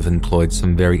well have employed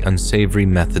some very unsavory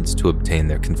methods to obtain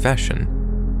their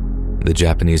confession. The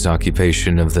Japanese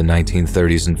occupation of the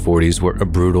 1930s and 40s were a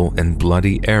brutal and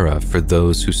bloody era for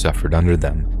those who suffered under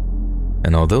them.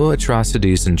 And although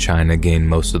atrocities in China gained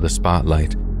most of the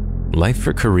spotlight, life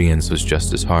for Koreans was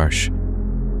just as harsh.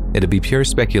 It'd be pure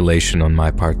speculation on my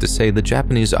part to say the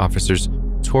Japanese officers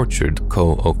tortured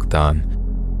Ko Ok-dan,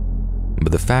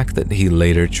 but the fact that he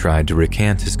later tried to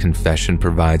recant his confession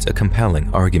provides a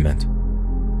compelling argument.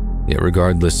 Yet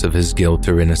regardless of his guilt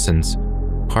or innocence,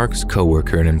 Park's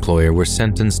coworker and employer were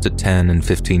sentenced to 10 and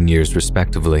 15 years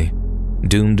respectively,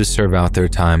 doomed to serve out their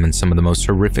time in some of the most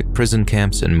horrific prison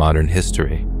camps in modern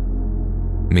history.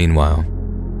 Meanwhile,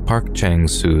 Park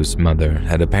Chang-soo's mother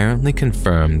had apparently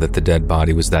confirmed that the dead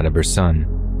body was that of her son,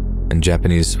 and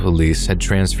Japanese police had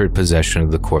transferred possession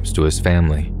of the corpse to his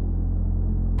family.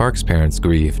 Park's parents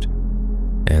grieved,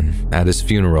 and at his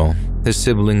funeral, his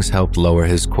siblings helped lower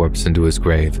his corpse into his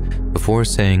grave before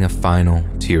saying a final,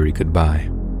 teary goodbye.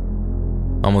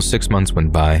 Almost 6 months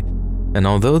went by, and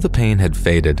although the pain had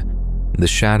faded, the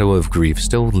shadow of grief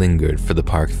still lingered for the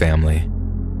Park family.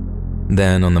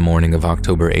 Then, on the morning of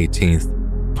October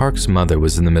 18th, Park's mother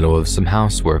was in the middle of some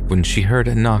housework when she heard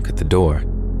a knock at the door.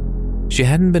 She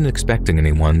hadn't been expecting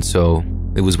anyone, so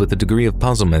it was with a degree of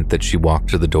puzzlement that she walked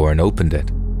to the door and opened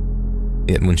it.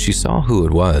 Yet when she saw who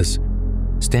it was,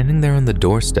 standing there on the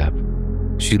doorstep,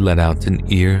 she let out an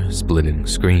ear-splitting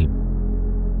scream.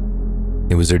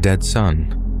 It was her dead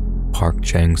son, Park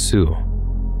Chang-soo.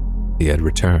 He had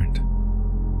returned.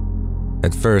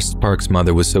 At first, Park's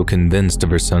mother was so convinced of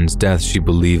her son's death she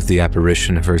believed the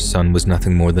apparition of her son was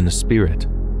nothing more than a spirit.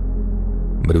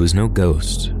 But it was no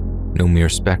ghost, no mere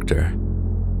specter.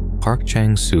 Park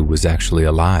Chang-soo was actually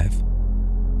alive.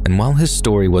 And while his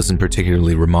story wasn't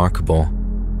particularly remarkable,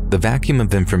 the vacuum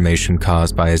of information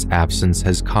caused by his absence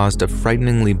has caused a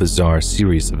frighteningly bizarre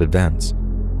series of events.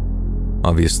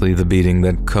 Obviously, the beating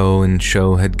that Ko and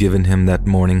Cho had given him that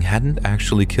morning hadn't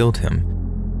actually killed him.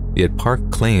 Yet Park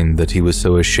claimed that he was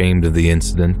so ashamed of the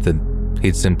incident that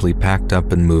he'd simply packed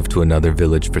up and moved to another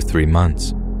village for 3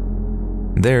 months.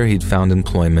 There, he'd found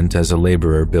employment as a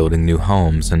laborer building new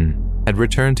homes and had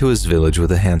returned to his village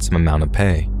with a handsome amount of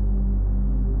pay.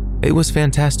 It was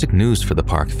fantastic news for the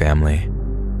Park family,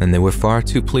 and they were far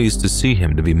too pleased to see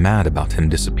him to be mad about him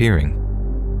disappearing.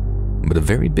 But a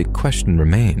very big question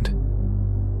remained.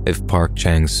 If Park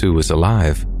Chang-soo was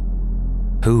alive,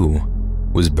 who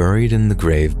was buried in the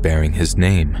grave bearing his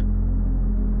name?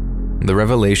 The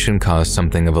revelation caused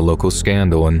something of a local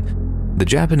scandal, and the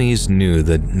Japanese knew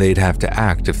that they'd have to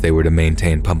act if they were to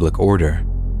maintain public order.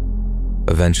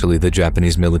 Eventually, the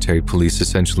Japanese military police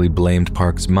essentially blamed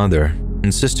Park's mother,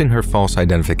 insisting her false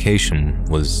identification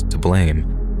was to blame.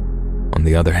 On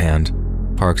the other hand,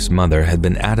 Park's mother had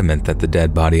been adamant that the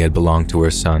dead body had belonged to her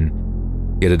son,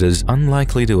 yet it is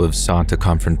unlikely to have sought a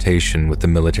confrontation with the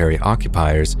military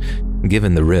occupiers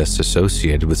given the risks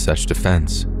associated with such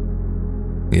defense.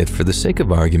 Yet for the sake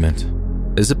of argument,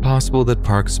 is it possible that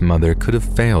Park's mother could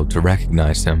have failed to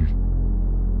recognize him?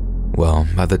 Well,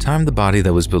 by the time the body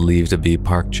that was believed to be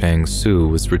Park Chang-soo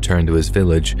was returned to his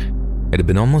village, it had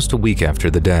been almost a week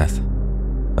after the death.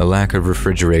 A lack of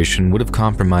refrigeration would have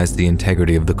compromised the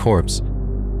integrity of the corpse,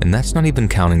 and that's not even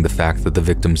counting the fact that the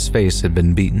victim's face had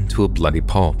been beaten to a bloody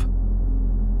pulp.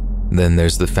 Then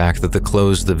there's the fact that the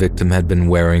clothes the victim had been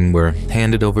wearing were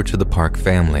handed over to the Park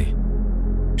family.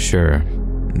 Sure,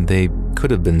 they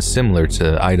could have been similar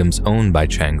to items owned by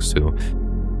Chang-soo,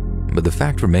 but the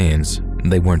fact remains,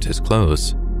 they weren't his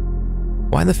clothes.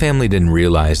 Why the family didn't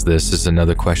realize this is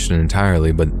another question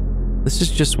entirely, but this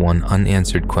is just one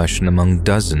unanswered question among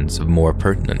dozens of more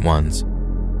pertinent ones.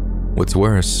 What's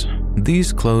worse,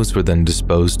 these clothes were then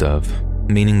disposed of,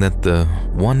 meaning that the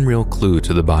one real clue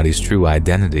to the body's true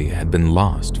identity had been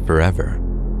lost forever.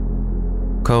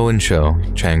 Ko and Cho,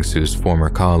 Chang-soo's former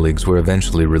colleagues, were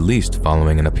eventually released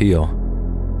following an appeal.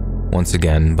 Once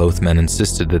again, both men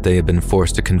insisted that they had been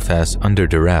forced to confess under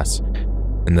duress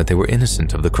and that they were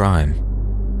innocent of the crime.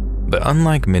 But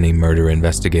unlike many murder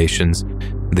investigations,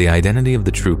 the identity of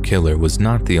the true killer was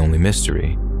not the only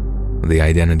mystery. The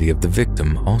identity of the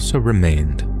victim also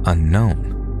remained unknown.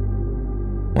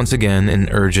 Once again, an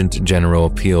urgent general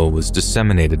appeal was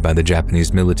disseminated by the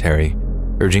Japanese military,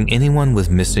 urging anyone with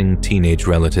missing teenage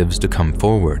relatives to come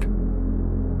forward.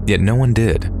 Yet no one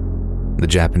did. The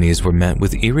Japanese were met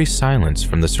with eerie silence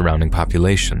from the surrounding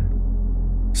population.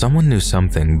 Someone knew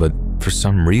something, but for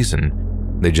some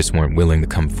reason, they just weren't willing to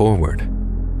come forward.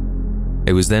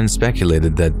 It was then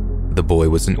speculated that the boy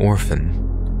was an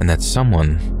orphan, and that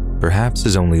someone, perhaps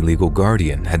his only legal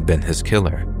guardian, had been his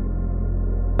killer.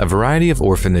 A variety of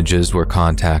orphanages were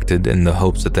contacted in the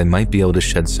hopes that they might be able to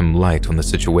shed some light on the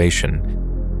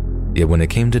situation. Yet when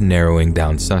it came to narrowing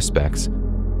down suspects,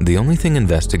 the only thing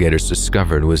investigators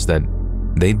discovered was that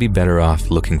they'd be better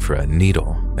off looking for a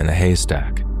needle in a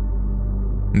haystack.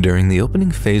 During the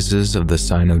opening phases of the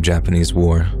Sino-Japanese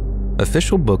War,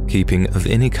 official bookkeeping of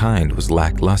any kind was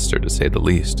lackluster, to say the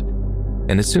least,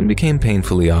 and it soon became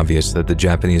painfully obvious that the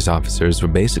Japanese officers were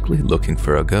basically looking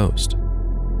for a ghost.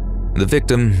 The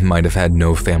victim might have had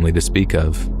no family to speak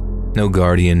of, no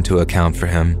guardian to account for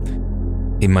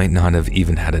him. He might not have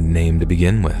even had a name to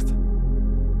begin with.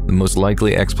 The most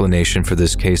likely explanation for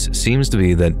this case seems to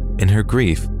be that, in her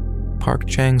grief, Park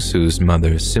Chang-soo's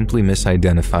mother simply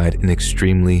misidentified an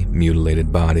extremely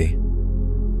mutilated body.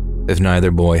 If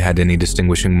neither boy had any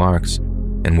distinguishing marks,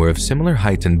 and were of similar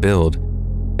height and build,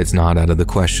 it's not out of the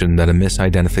question that a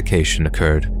misidentification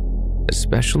occurred,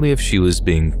 especially if she was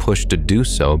being pushed to do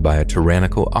so by a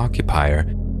tyrannical occupier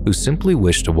who simply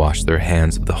wished to wash their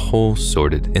hands of the whole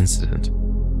sordid incident.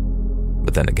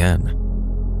 But then again,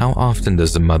 how often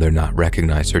does a mother not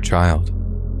recognize her child?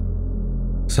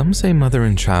 Some say mother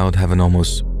and child have an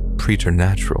almost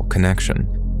preternatural connection,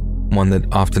 one that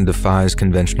often defies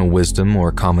conventional wisdom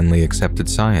or commonly accepted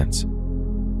science.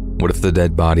 What if the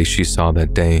dead body she saw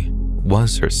that day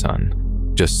was her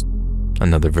son, just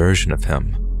another version of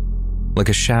him? Like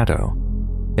a shadow,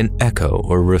 an echo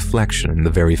or reflection in the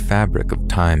very fabric of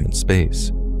time and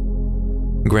space.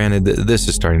 Granted, this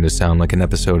is starting to sound like an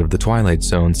episode of The Twilight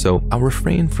Zone, so I'll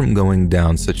refrain from going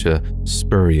down such a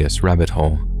spurious rabbit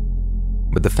hole.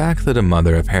 But the fact that a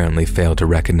mother apparently failed to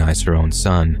recognize her own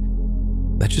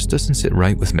son, that just doesn't sit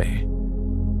right with me.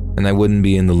 And I wouldn't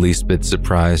be in the least bit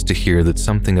surprised to hear that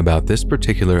something about this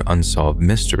particular unsolved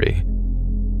mystery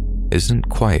isn't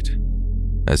quite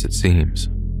as it seems.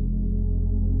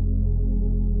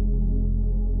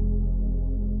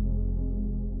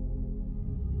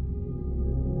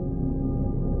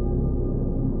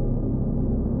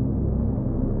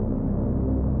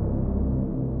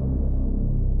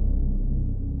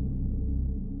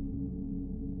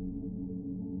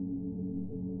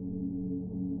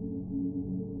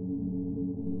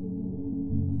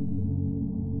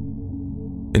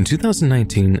 In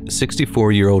 2019,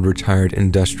 64-year-old retired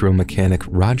industrial mechanic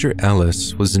Roger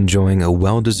Ellis was enjoying a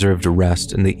well-deserved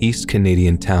rest in the East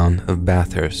Canadian town of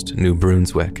Bathurst, New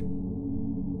Brunswick.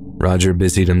 Roger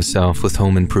busied himself with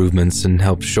home improvements and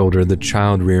helped shoulder the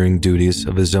child-rearing duties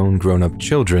of his own grown-up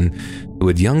children who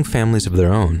had young families of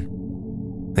their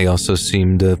own. He also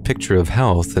seemed a picture of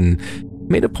health and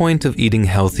made a point of eating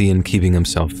healthy and keeping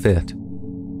himself fit.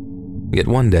 Yet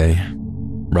one day,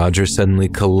 Roger suddenly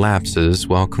collapses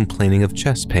while complaining of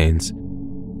chest pains.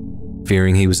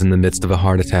 Fearing he was in the midst of a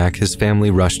heart attack, his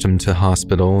family rushed him to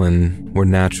hospital and were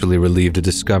naturally relieved to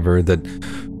discover that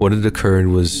what had occurred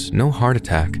was no heart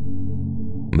attack.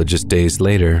 But just days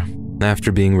later,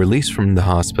 after being released from the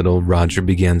hospital, Roger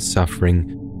began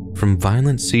suffering from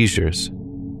violent seizures.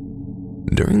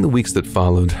 During the weeks that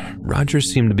followed, Roger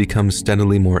seemed to become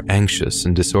steadily more anxious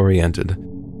and disoriented,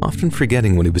 often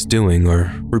forgetting what he was doing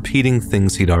or repeating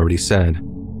things he'd already said.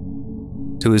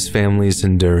 To his family's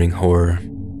enduring horror,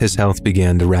 his health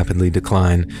began to rapidly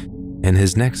decline, and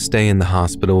his next stay in the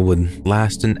hospital would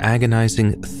last an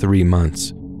agonizing 3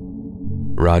 months.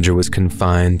 Roger was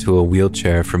confined to a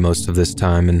wheelchair for most of this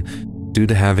time, and due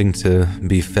to having to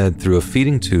be fed through a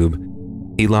feeding tube,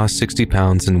 he lost 60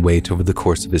 pounds in weight over the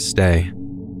course of his stay.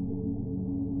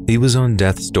 He was on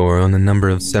death's door on a number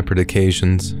of separate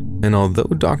occasions, and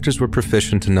although doctors were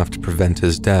proficient enough to prevent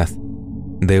his death,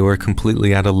 they were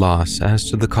completely at a loss as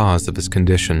to the cause of his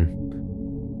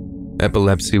condition.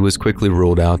 Epilepsy was quickly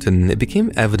ruled out, and it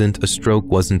became evident a stroke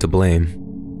wasn't to blame.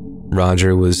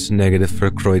 Roger was negative for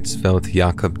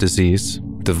Creutzfeldt-Jakob disease,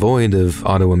 devoid of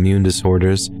autoimmune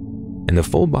disorders, and a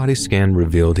full body scan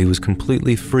revealed he was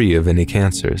completely free of any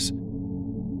cancers.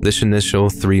 This initial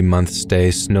 3-month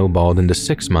stay snowballed into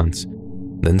 6 months,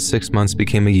 then 6 months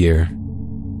became a year.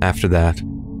 After that,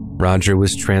 Roger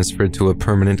was transferred to a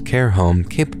permanent care home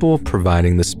capable of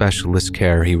providing the specialist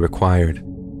care he required.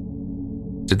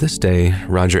 To this day,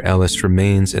 Roger Ellis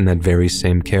remains in that very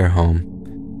same care home,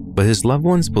 but his loved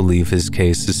ones believe his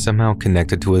case is somehow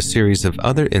connected to a series of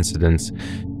other incidents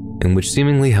in which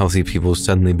seemingly healthy people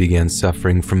suddenly began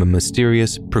suffering from a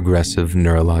mysterious, progressive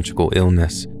neurological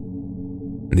illness.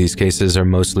 These cases are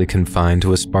mostly confined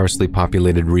to a sparsely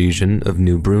populated region of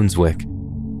New Brunswick,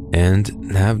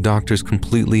 and have doctors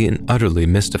completely and utterly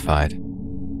mystified.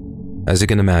 As you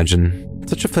can imagine,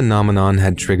 such a phenomenon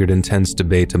had triggered intense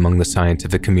debate among the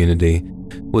scientific community,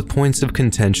 with points of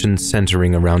contention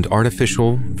centering around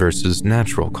artificial versus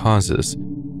natural causes.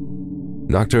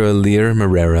 Dr. Alir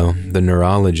Marrero, the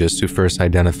neurologist who first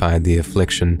identified the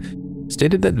affliction,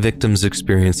 stated that victims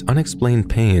experience unexplained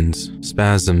pains,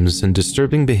 spasms, and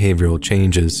disturbing behavioral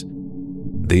changes.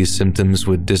 These symptoms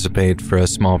would dissipate for a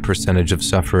small percentage of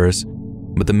sufferers,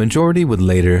 but the majority would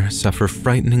later suffer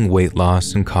frightening weight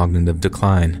loss and cognitive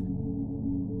decline.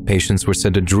 Patients were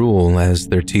said to drool as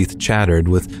their teeth chattered,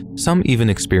 with some even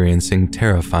experiencing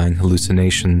terrifying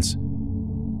hallucinations.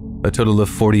 A total of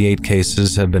 48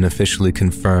 cases have been officially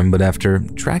confirmed, but after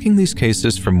tracking these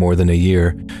cases for more than a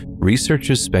year,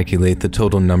 researchers speculate the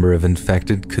total number of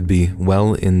infected could be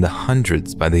well in the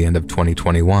hundreds by the end of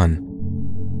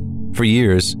 2021. For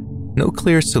years, no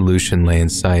clear solution lay in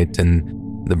sight,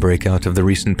 and the breakout of the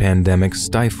recent pandemic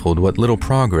stifled what little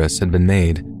progress had been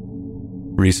made.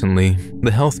 Recently,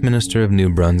 the health minister of New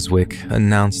Brunswick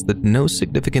announced that no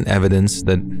significant evidence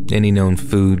that any known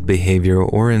food, behavior,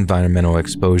 or environmental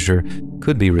exposure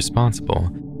could be responsible,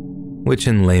 which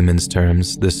in layman's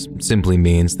terms, this simply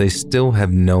means they still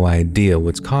have no idea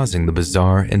what's causing the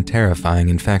bizarre and terrifying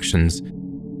infections.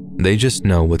 They just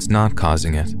know what's not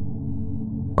causing it.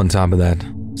 On top of that,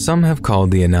 some have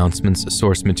called the announcement's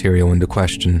source material into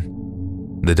question.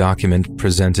 The document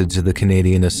presented to the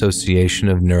Canadian Association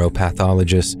of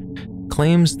Neuropathologists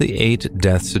claims the 8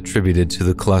 deaths attributed to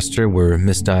the cluster were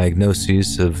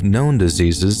misdiagnoses of known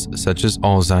diseases such as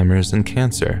Alzheimer's and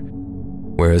cancer,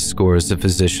 whereas scores of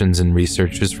physicians and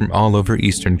researchers from all over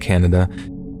Eastern Canada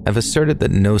have asserted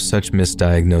that no such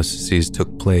misdiagnoses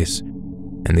took place,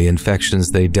 and the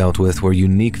infections they dealt with were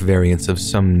unique variants of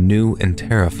some new and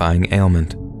terrifying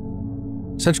ailment.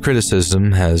 Such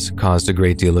criticism has caused a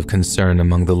great deal of concern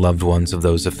among the loved ones of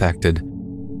those affected.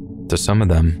 To some of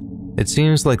them, it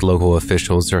seems like local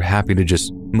officials are happy to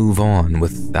just move on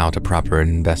without a proper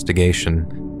investigation,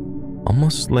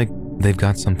 almost like they've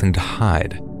got something to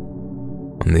hide.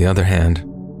 On the other hand,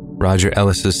 Roger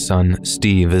Ellis's son,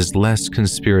 Steve, is less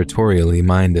conspiratorially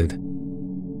minded.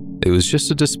 It was just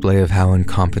a display of how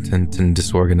incompetent and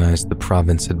disorganized the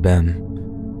province had been,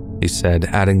 he said,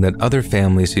 adding that other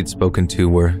families he'd spoken to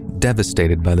were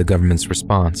devastated by the government's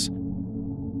response.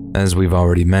 As we've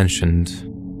already mentioned,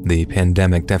 the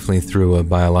pandemic definitely threw a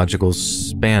biological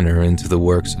spanner into the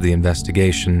works of the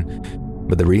investigation,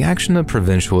 but the reaction of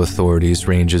provincial authorities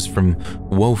ranges from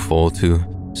woeful to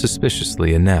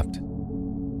suspiciously inept.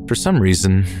 For some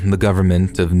reason, the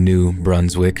government of New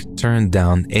Brunswick turned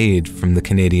down aid from the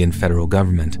Canadian federal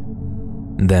government.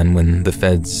 Then, when the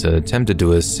feds attempted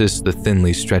to assist the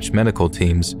thinly stretched medical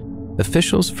teams,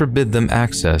 officials forbid them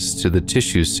access to the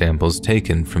tissue samples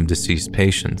taken from deceased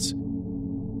patients.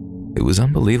 It was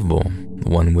unbelievable,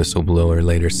 one whistleblower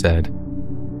later said.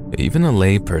 Even a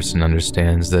layperson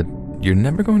understands that you're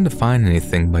never going to find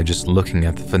anything by just looking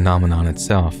at the phenomenon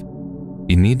itself.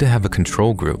 You need to have a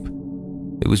control group.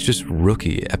 It was just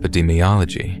rookie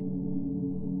epidemiology.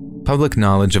 Public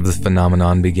knowledge of the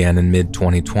phenomenon began in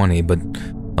mid-2020, but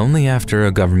only after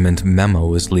a government memo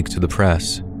was leaked to the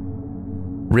press.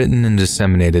 Written and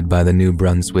disseminated by the New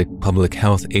Brunswick Public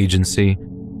Health Agency,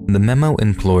 the memo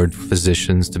implored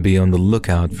physicians to be on the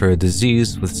lookout for a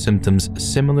disease with symptoms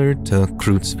similar to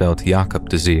Creutzfeldt-Jakob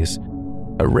disease,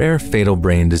 a rare fatal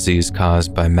brain disease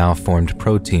caused by malformed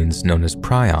proteins known as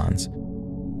prions.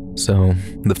 So,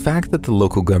 the fact that the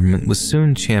local government was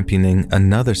soon championing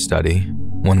another study,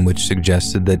 one which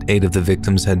suggested that 8 of the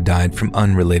victims had died from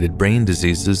unrelated brain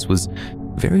diseases, was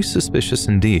very suspicious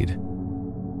indeed.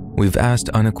 We've asked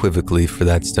unequivocally for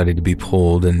that study to be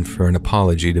pulled and for an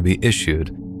apology to be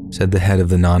issued, said the head of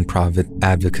the nonprofit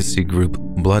advocacy group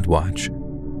Bloodwatch.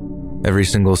 Every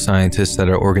single scientist that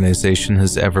our organization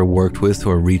has ever worked with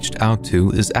or reached out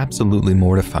to is absolutely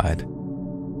mortified.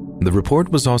 The report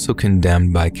was also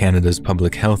condemned by Canada's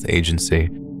Public Health Agency,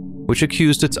 which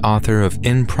accused its author of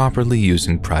improperly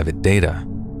using private data.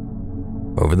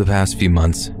 Over the past few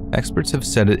months, experts have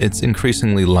said it's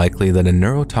increasingly likely that a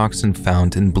neurotoxin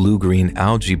found in blue-green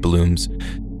algae blooms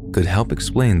could help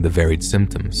explain the varied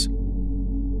symptoms.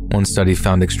 One study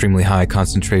found extremely high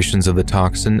concentrations of the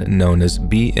toxin known as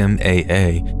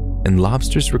BMAA in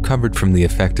lobsters recovered from the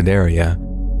affected area,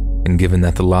 and given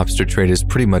that the lobster trade is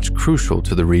pretty much crucial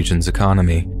to the region's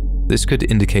economy, this could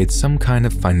indicate some kind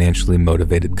of financially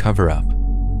motivated cover-up.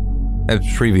 As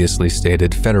previously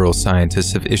stated, federal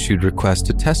scientists have issued requests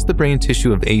to test the brain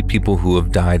tissue of 8 people who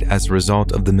have died as a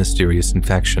result of the mysterious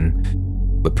infection,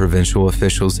 but provincial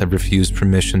officials have refused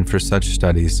permission for such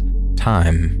studies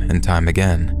time and time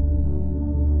again.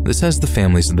 This has the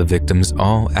families of the victims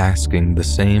all asking the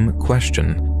same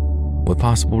question. What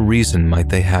possible reason might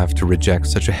they have to reject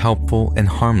such a helpful and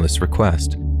harmless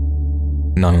request?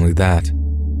 Not only that,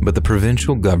 but the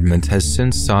provincial government has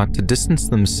since sought to distance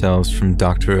themselves from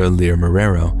Dr. Alir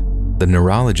Marrero, the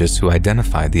neurologist who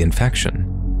identified the infection.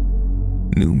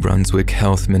 New Brunswick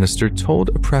health minister told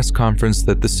a press conference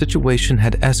that the situation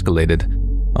had escalated,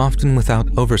 often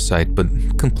without oversight, but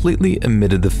completely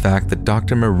omitted the fact that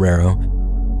Dr. Marrero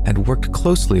had worked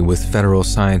closely with federal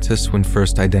scientists when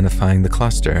first identifying the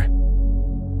cluster.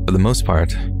 For the most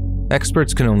part,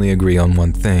 experts can only agree on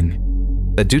one thing,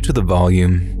 that due to the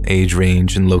volume, age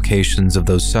range, and locations of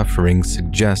those suffering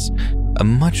suggests a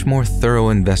much more thorough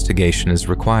investigation is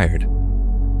required.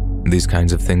 These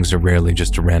kinds of things are rarely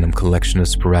just a random collection of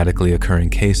sporadically occurring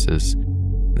cases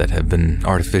that have been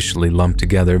artificially lumped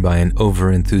together by an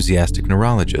over-enthusiastic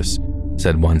neurologist,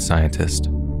 said one scientist.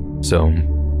 So,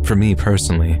 for me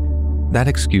personally, that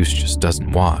excuse just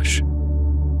doesn't wash.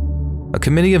 A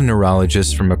committee of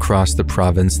neurologists from across the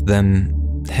province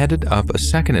then headed up a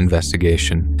second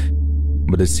investigation,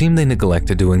 but it seemed they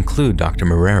neglected to include Dr.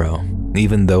 Marrero,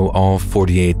 even though all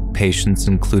 48 patients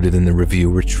included in the review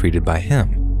were treated by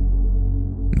him.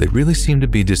 They really seem to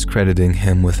be discrediting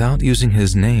him without using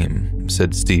his name,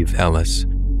 said Steve Ellis.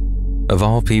 Of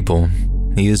all people,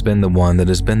 he has been the one that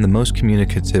has been the most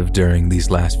communicative during these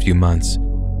last few months.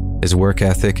 His work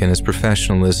ethic and his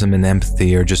professionalism and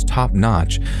empathy are just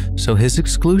top-notch, so his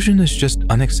exclusion is just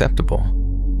unacceptable.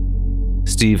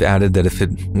 Steve added that if it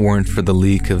weren't for the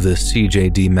leak of the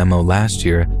CJD memo last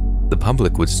year, the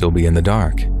public would still be in the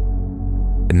dark.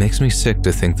 It makes me sick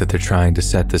to think that they're trying to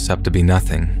set this up to be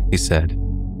nothing, he said.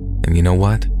 And you know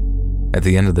what? At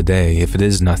the end of the day, if it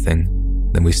is nothing,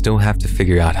 then we still have to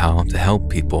figure out how to help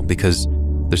people because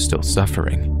they're still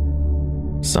suffering.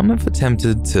 Some have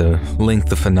attempted to link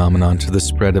the phenomenon to the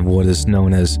spread of what is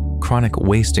known as chronic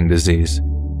wasting disease.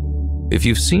 If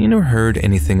you've seen or heard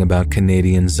anything about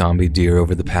Canadian zombie deer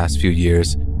over the past few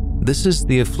years, this is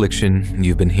the affliction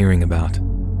you've been hearing about.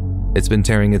 It's been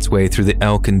tearing its way through the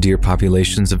elk and deer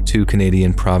populations of 2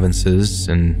 Canadian provinces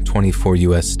and 24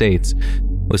 US states,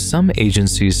 with some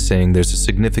agencies saying there's a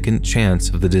significant chance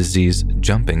of the disease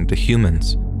jumping to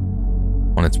humans.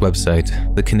 On its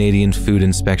website, the Canadian Food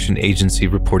Inspection Agency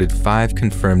reported 5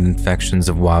 confirmed infections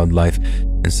of wildlife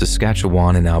in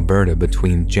Saskatchewan and Alberta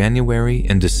between January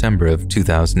and December of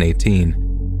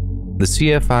 2018. The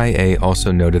CFIA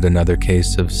also noted another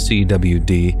case of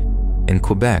CWD in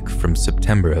Quebec from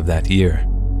September of that year.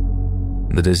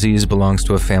 The disease belongs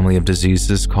to a family of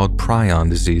diseases called prion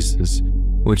diseases,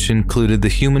 which included the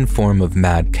human form of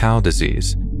mad cow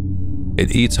disease.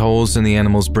 It eats holes in the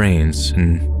animal's brains,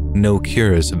 and no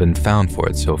cures have been found for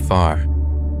it so far.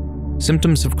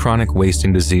 Symptoms of chronic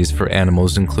wasting disease for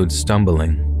animals include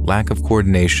stumbling, lack of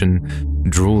coordination,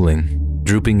 drooling,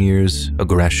 drooping ears,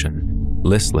 aggression,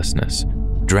 listlessness,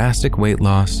 drastic weight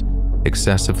loss,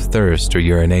 excessive thirst or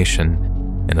urination,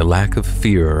 and a lack of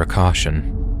fear or caution.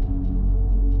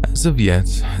 As of yet,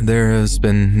 there has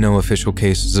been no official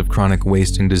cases of chronic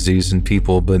wasting disease in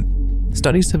people, but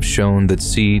studies have shown that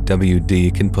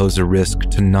CWD can pose a risk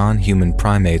to non-human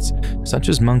primates, such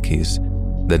as monkeys,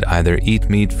 that either eat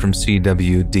meat from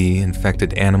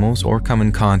CWD-infected animals or come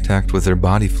in contact with their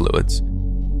body fluids.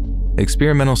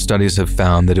 Experimental studies have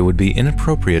found that it would be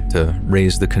inappropriate to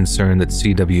raise the concern that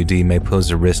CWD may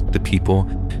pose a risk to people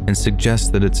and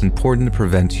suggest that it's important to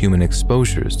prevent human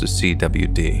exposures to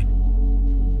CWD.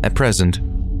 At present,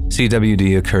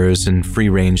 CWD occurs in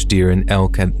free-range deer and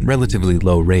elk at relatively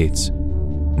low rates,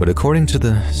 but according to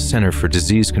the Center for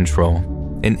Disease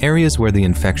Control, in areas where the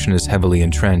infection is heavily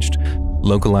entrenched,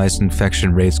 localized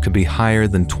infection rates could be higher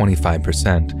than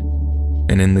 25%,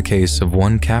 and in the case of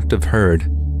one captive herd,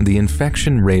 the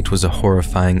infection rate was a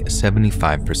horrifying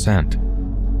 75%.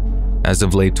 As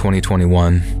of late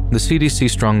 2021, the CDC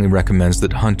strongly recommends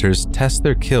that hunters test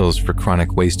their kills for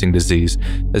chronic wasting disease,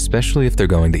 especially if they're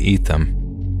going to eat them.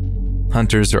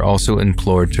 Hunters are also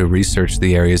implored to research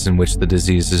the areas in which the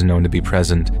disease is known to be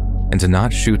present and to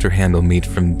not shoot or handle meat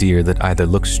from deer that either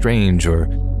look strange or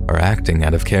are acting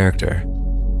out of character.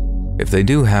 If they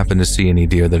do happen to see any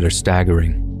deer that are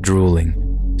staggering, drooling,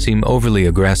 seem overly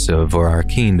aggressive, or are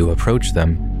keen to approach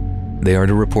them, they are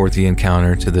to report the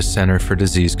encounter to the Center for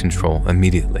Disease Control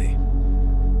immediately.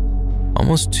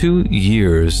 Almost 2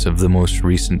 years of the most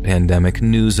recent pandemic,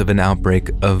 news of an outbreak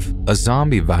of a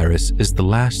zombie virus is the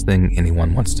last thing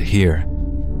anyone wants to hear.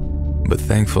 But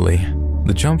thankfully,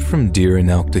 the jump from deer and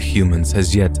elk to humans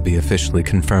has yet to be officially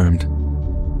confirmed.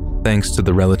 Thanks to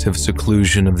the relative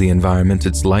seclusion of the environment,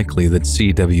 it's likely that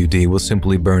CWD will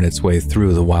simply burn its way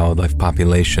through the wildlife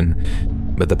population,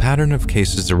 but the pattern of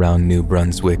cases around New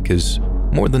Brunswick is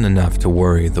more than enough to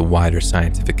worry the wider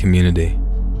scientific community.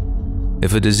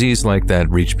 If a disease like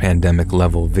that reached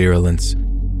pandemic-level virulence,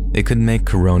 it could make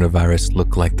coronavirus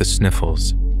look like the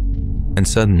sniffles. And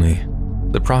suddenly,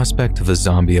 the prospect of a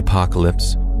zombie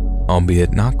apocalypse,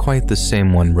 albeit not quite the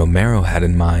same one Romero had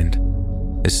in mind,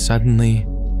 is suddenly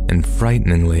and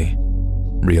frighteningly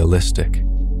realistic.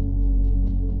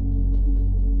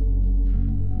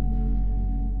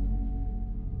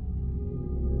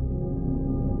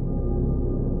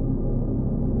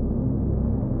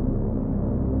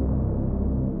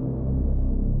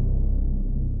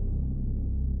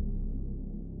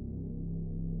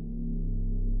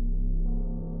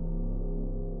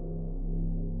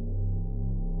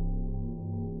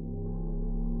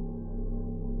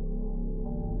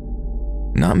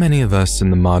 Not many of us in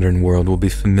the modern world will be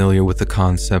familiar with the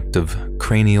concept of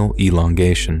cranial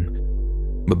elongation,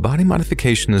 but body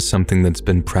modification is something that's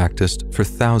been practiced for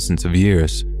thousands of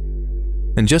years.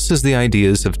 And just as the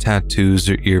ideas of tattoos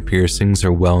or ear piercings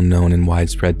are well known and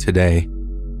widespread today,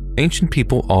 ancient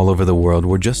people all over the world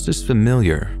were just as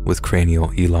familiar with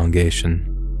cranial elongation.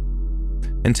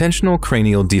 Intentional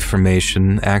cranial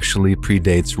deformation actually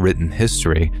predates written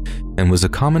history and was a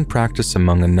common practice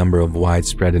among a number of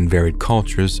widespread and varied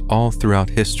cultures all throughout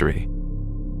history.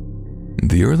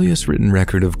 The earliest written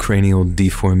record of cranial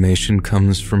deformation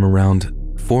comes from around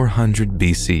 400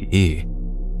 BCE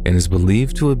and is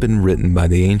believed to have been written by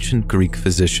the ancient Greek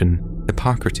physician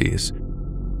Hippocrates,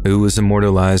 who was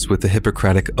immortalized with the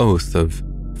Hippocratic oath of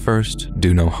 "First,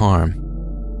 do no harm."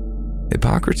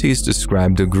 Hippocrates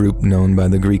described a group known by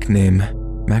the Greek name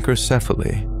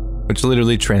macrocephaly, which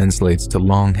literally translates to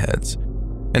longheads,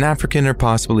 an African or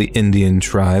possibly Indian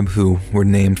tribe who were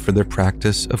named for their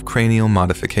practice of cranial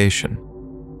modification.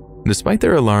 Despite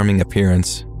their alarming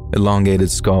appearance, elongated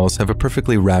skulls have a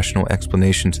perfectly rational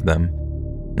explanation to them,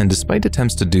 and despite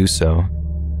attempts to do so,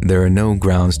 there are no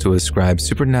grounds to ascribe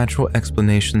supernatural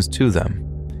explanations to them.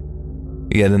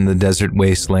 Yet in the desert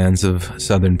wastelands of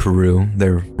southern Peru,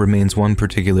 there remains one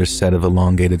particular set of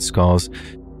elongated skulls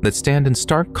that stand in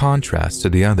stark contrast to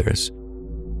the others,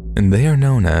 and they are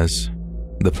known as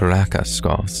the Paracas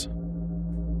skulls.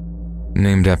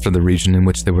 Named after the region in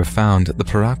which they were found, the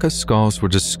Paracas skulls were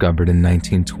discovered in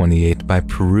 1928 by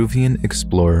Peruvian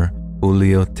explorer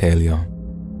Julio Tello.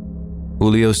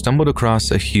 Julio stumbled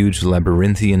across a huge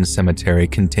labyrinthian cemetery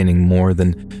containing more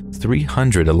than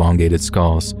 300 elongated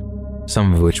skulls,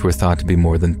 some of which were thought to be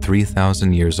more than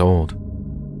 3,000 years old.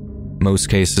 Most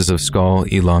cases of skull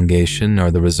elongation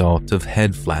are the result of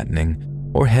head flattening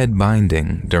or head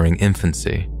binding during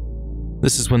infancy.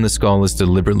 This is when the skull is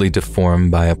deliberately deformed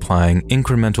by applying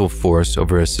incremental force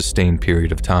over a sustained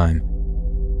period of time.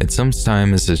 It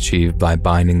sometimes is achieved by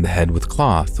binding the head with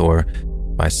cloth, or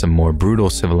by some more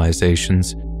brutal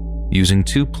civilizations, using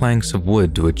 2 planks of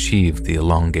wood to achieve the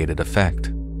elongated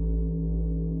effect.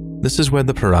 This is where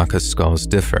the Paracas skulls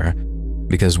differ,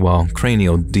 because while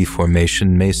cranial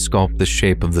deformation may sculpt the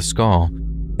shape of the skull,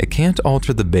 it can't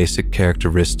alter the basic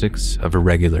characteristics of a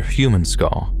regular human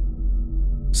skull.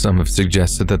 Some have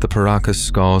suggested that the Paracas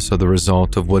skulls are the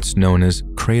result of what's known as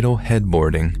cradle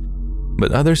headboarding,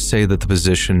 but others say that the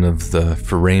position of the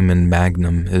foramen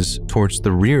magnum is towards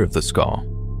the rear of the skull.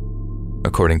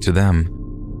 According to them,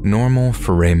 normal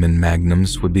foramen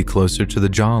magnums would be closer to the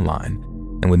jawline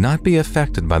and would not be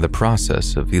affected by the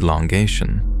process of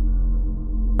elongation.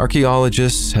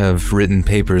 Archaeologists have written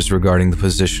papers regarding the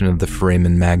position of the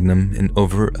foramen magnum in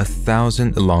over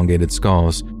 1,000 elongated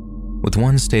skulls, with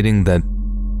one stating that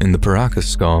in the Paracas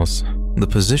skulls, the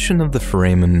position of the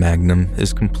foramen magnum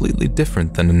is completely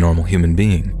different than a normal human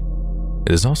being.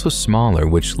 It is also smaller,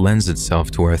 which lends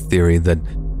itself to our theory that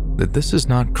this is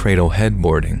not cradle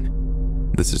headboarding.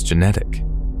 This is genetic.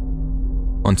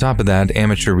 On top of that,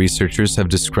 amateur researchers have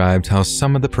described how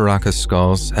some of the Paracas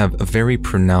skulls have a very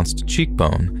pronounced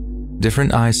cheekbone,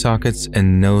 different eye sockets,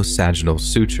 and no sagittal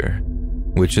suture,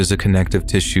 which is a connective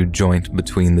tissue joint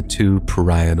between the 2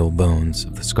 parietal bones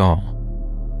of the skull.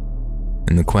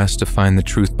 In the quest to find the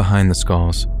truth behind the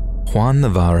skulls, Juan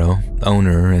Navarro,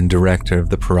 owner and director of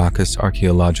the Paracas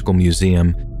Archaeological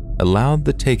Museum, allowed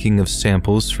the taking of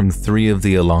samples from 3 of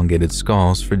the elongated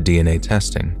skulls for DNA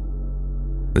testing.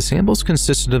 The samples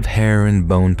consisted of hair and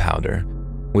bone powder,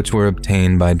 which were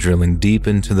obtained by drilling deep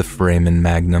into the foramen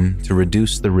magnum to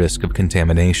reduce the risk of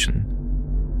contamination.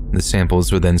 The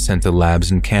samples were then sent to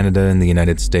labs in Canada and the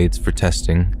United States for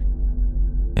testing,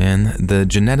 and the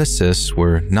geneticists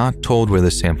were not told where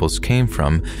the samples came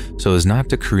from so as not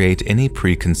to create any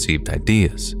preconceived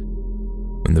ideas.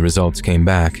 When the results came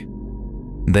back,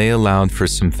 they allowed for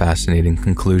some fascinating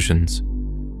conclusions.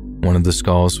 One of the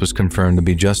skulls was confirmed to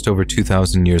be just over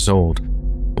 2,000 years old,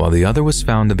 while the other was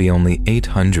found to be only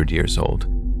 800 years old,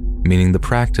 meaning the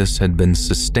practice had been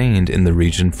sustained in the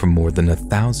region for more than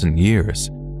 1,000 years.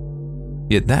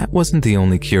 Yet that wasn't the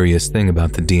only curious thing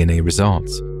about the DNA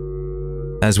results.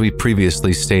 As we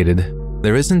previously stated,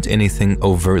 there isn't anything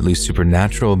overtly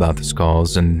supernatural about the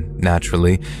skulls, and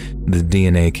naturally, the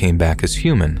DNA came back as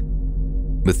human.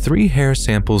 But 3 hair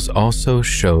samples also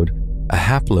showed a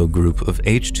haplogroup of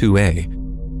H2A,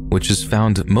 which is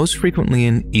found most frequently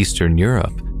in Eastern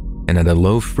Europe and at a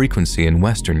low frequency in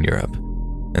Western Europe,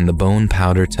 and the bone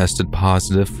powder tested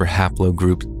positive for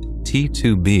haplogroup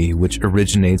T2B, which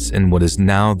originates in what is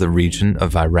now the region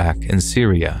of Iraq and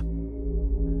Syria.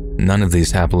 None of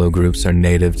these haplogroups are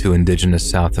native to indigenous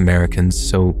South Americans,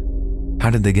 so how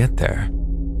did they get there?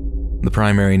 The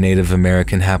primary Native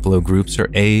American haplogroups are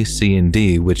A, C, and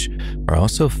D, which are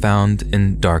also found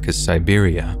in darkest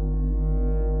Siberia.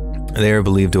 They are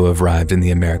believed to have arrived in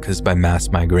the Americas by mass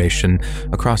migration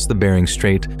across the Bering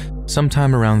Strait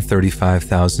sometime around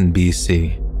 35,000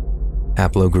 BC.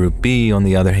 Haplogroup B, on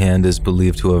the other hand, is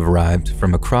believed to have arrived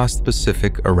from across the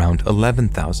Pacific around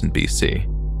 11,000 BC.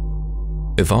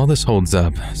 If all this holds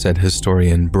up, said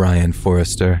historian Brian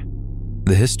Forrester,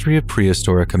 the history of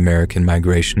prehistoric American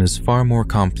migration is far more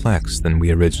complex than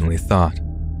we originally thought.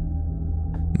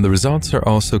 The results are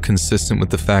also consistent with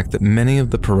the fact that many of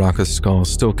the Paracas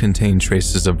skulls still contain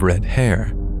traces of red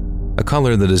hair, a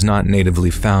color that is not natively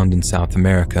found in South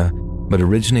America, but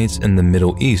originates in the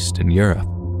Middle East and Europe.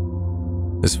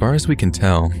 As far as we can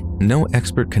tell, no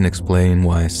expert can explain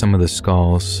why some of the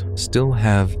skulls still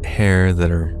have hair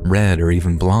that are red or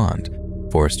even blonde,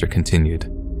 Forrester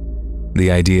continued.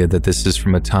 The idea that this is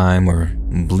from a time where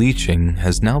bleaching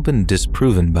has now been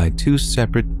disproven by two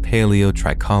separate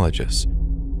paleotrichologists.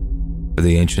 For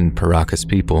the ancient Paracas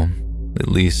people, at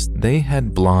least, they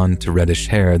had blonde to reddish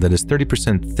hair that is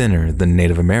 30% thinner than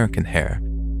Native American hair.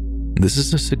 This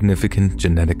is a significant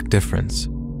genetic difference.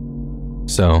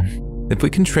 So, if we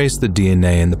can trace the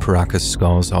DNA in the Paracas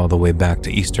skulls all the way back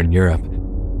to Eastern Europe,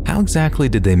 how exactly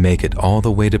did they make it all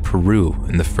the way to Peru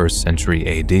in the 1st century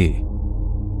AD?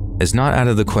 It's not out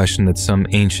of the question that some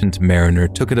ancient mariner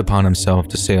took it upon himself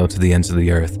to sail to the ends of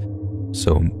the earth.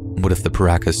 So, what if the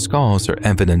Paracas skulls are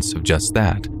evidence of just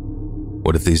that?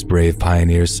 What if these brave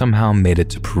pioneers somehow made it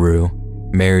to Peru,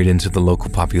 married into the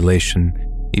local population,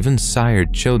 even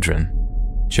sired children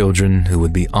who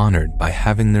would be honored by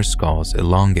having their skulls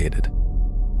elongated?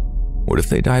 What if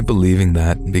they died believing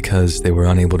that, because they were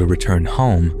unable to return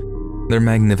home, their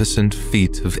magnificent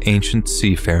feat of ancient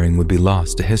seafaring would be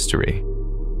lost to history?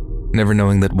 Never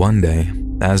knowing that one day,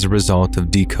 as a result of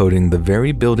decoding the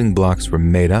very building blocks were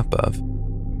made up of,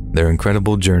 their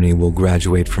incredible journey will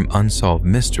graduate from unsolved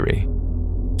mystery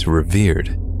to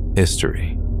revered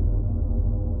history.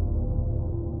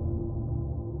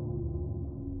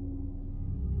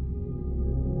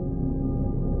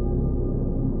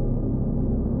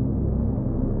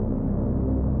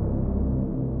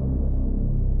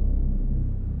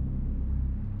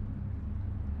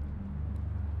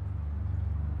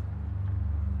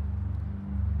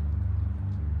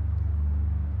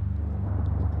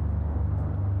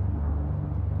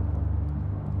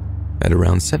 At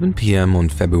around 7 p.m. on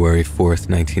February 4th,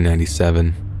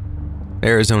 1997,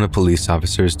 Arizona police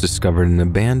officers discovered an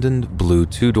abandoned blue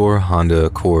two-door Honda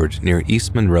Accord near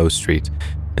East Monroe Street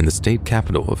in the state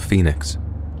capital of Phoenix.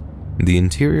 The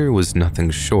interior was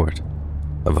nothing short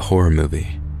of a horror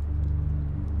movie.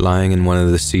 Lying in one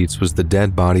of the seats was the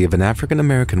dead body of an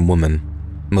African-American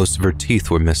woman. Most of her teeth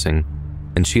were missing,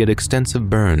 and she had extensive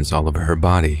burns all over her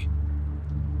body.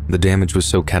 The damage was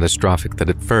so catastrophic that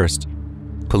at first,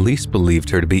 police believed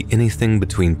her to be anything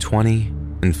between 20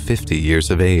 and 50 years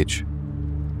of age.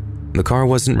 The car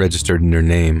wasn't registered in her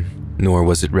name, nor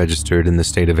was it registered in the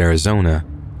state of Arizona,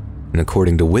 and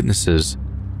according to witnesses,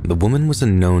 the woman was a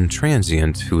known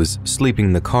transient who was sleeping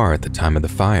in the car at the time of the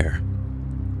fire.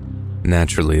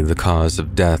 Naturally, the cause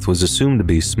of death was assumed to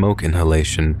be smoke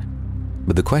inhalation,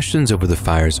 but the questions over the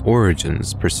fire's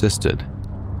origins persisted.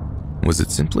 Was it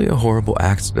simply a horrible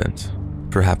accident,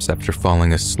 perhaps after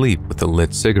falling asleep with a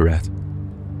lit cigarette?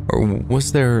 Or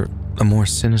was there a more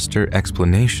sinister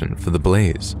explanation for the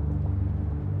blaze?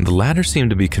 The latter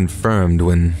seemed to be confirmed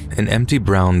when an empty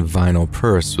brown vinyl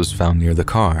purse was found near the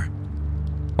car.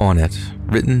 On it,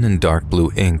 written in dark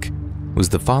blue ink, was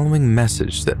the following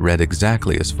message that read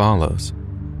exactly as follows: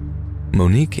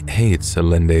 Monique hates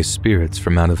Allende's spirits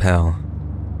from out of hell.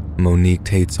 Monique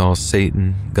hates all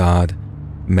Satan, God,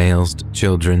 males,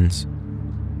 children's,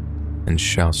 and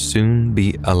shall soon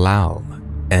be Alal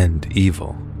and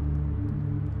evil.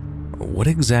 What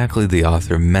exactly the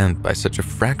author meant by such a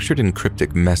fractured and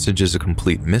cryptic message is a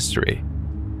complete mystery,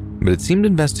 but it seemed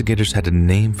investigators had a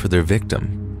name for their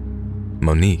victim: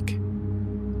 Monique.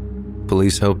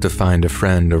 Police hoped to find a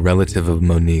friend or relative of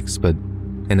Monique's, but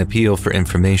an appeal for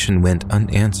information went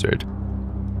unanswered.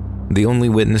 The only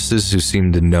witnesses who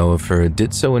seemed to know of her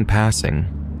did so in passing,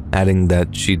 adding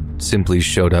that she'd simply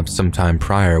showed up sometime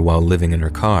prior while living in her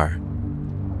car.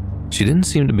 She didn't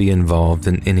seem to be involved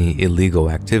in any illegal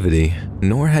activity,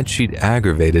 nor had she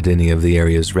aggravated any of the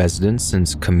area's residents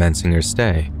since commencing her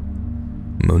stay.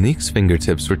 Monique's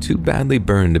fingertips were too badly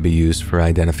burned to be used for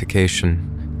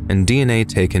identification, and DNA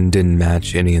taken didn't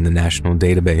match any in the national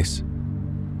database.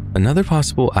 Another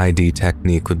possible ID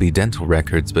technique would be dental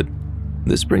records, but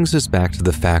this brings us back to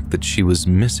the fact that she was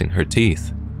missing her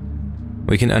teeth.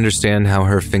 We can understand how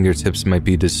her fingertips might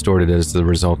be distorted as the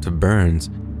result of burns,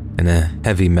 and a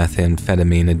heavy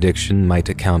methamphetamine addiction might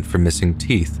account for missing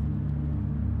teeth.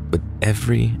 But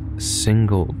every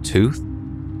single tooth?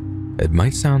 It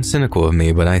might sound cynical of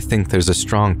me, but I think there's a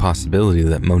strong possibility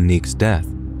that Monique's death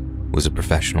was a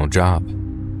professional job.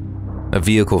 A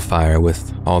vehicle fire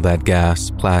with all that gas,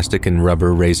 plastic, and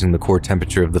rubber raising the core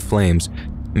temperature of the flames,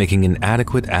 making an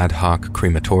adequate ad hoc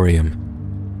crematorium.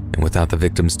 And without the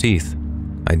victim's teeth,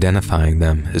 identifying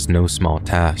them is no small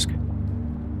task.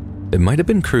 It might have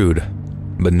been crude,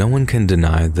 but no one can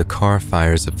deny the car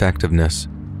fire's effectiveness.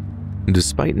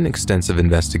 Despite an extensive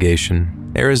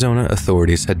investigation, Arizona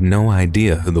authorities had no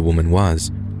idea who the woman was,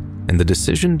 and the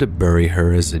decision to bury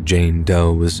her as a Jane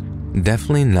Doe was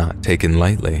definitely not taken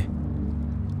lightly.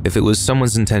 If it was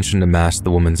someone's intention to mask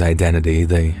the woman's identity,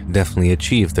 they definitely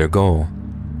achieved their goal.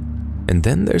 And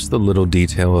then there's the little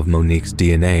detail of Monique's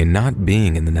DNA not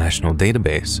being in the national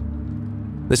database.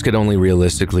 This could only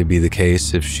realistically be the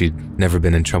case if she'd never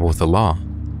been in trouble with the law.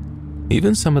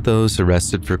 Even some of those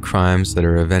arrested for crimes that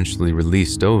are eventually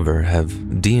released over have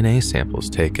DNA samples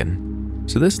taken,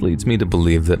 so this leads me to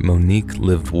believe that Monique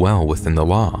lived well within the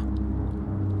law.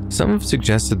 Some have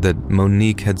suggested that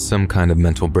Monique had some kind of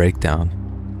mental breakdown,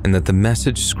 and that the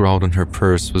message scrawled on her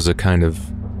purse was a kind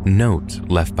of note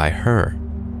left by her,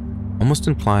 almost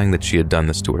implying that she had done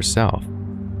this to herself.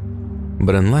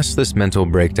 But unless this mental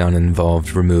breakdown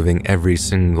involved removing every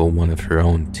single one of her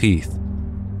own teeth,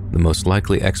 the most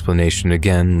likely explanation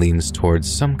again leans towards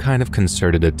some kind of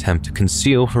concerted attempt to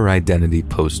conceal her identity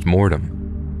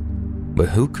post-mortem. But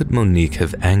who could Monique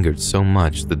have angered so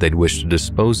much that they'd wish to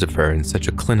dispose of her in such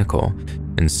a clinical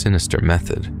and sinister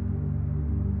method?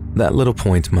 That little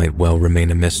point might well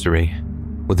remain a mystery.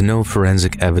 With no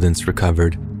forensic evidence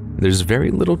recovered, there's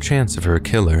very little chance of her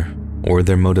killer or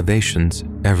their motivations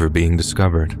ever being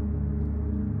discovered.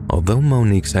 Although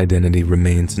Monique's identity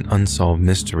remains an unsolved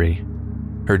mystery,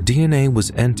 her DNA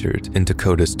was entered into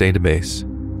CODIS database.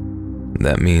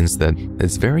 That means that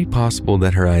it's very possible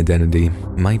that her identity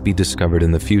might be discovered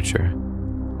in the future,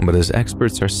 but as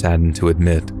experts are saddened to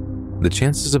admit, the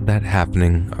chances of that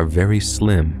happening are very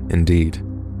slim indeed.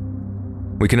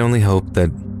 We can only hope that,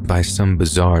 by some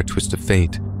bizarre twist of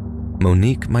fate,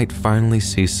 Monique might finally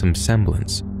see some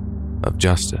semblance of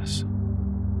justice.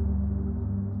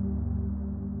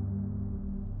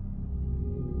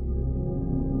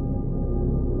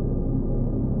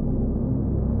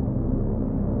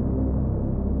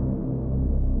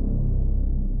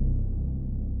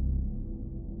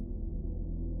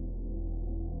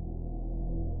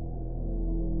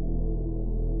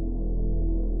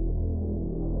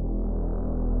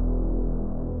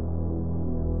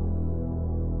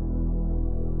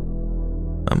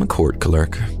 I'm a court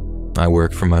clerk. I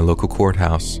work for my local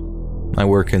courthouse. I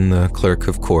work in the clerk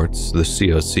of courts, the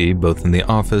COC, both in the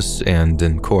office and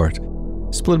in court,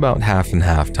 split about half and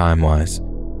half time-wise.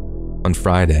 On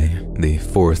Friday, the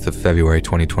 4th of February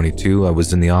 2022, I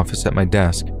was in the office at my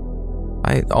desk.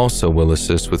 I also will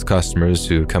assist with customers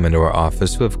who come into our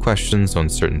office who have questions on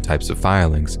certain types of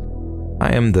filings.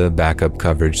 I am the backup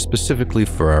coverage specifically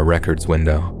for our records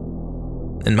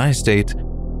window. In my state,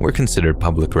 we're considered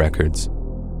public records.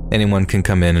 Anyone can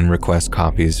come in and request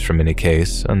copies from any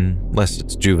case, unless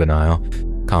it's juvenile,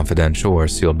 confidential, or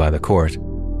sealed by the court.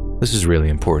 This is really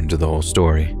important to the whole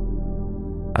story.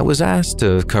 I was asked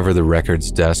to cover the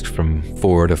records desk from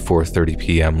 4 to 4:30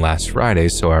 p.m. last Friday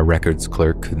so our records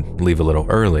clerk could leave a little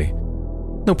early.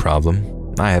 No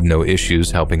problem. I have no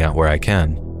issues helping out where I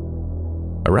can.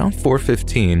 Around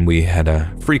 4:15, we had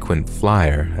a frequent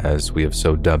flyer, as we have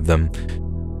so dubbed them,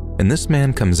 and this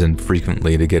man comes in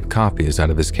frequently to get copies out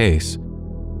of his case.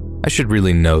 I should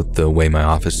really note the way my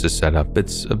office is set up.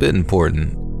 It's a bit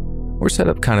important. We're set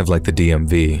up kind of like the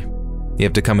DMV. You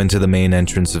have to come into the main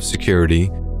entrance of security,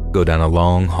 go down a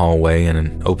long hallway, and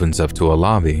it opens up to a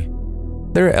lobby.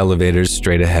 There are elevators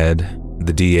straight ahead.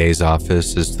 The DA's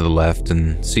office is to the left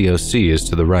and COC is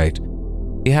to the right.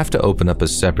 You have to open up a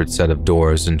separate set of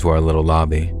doors into our little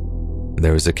lobby.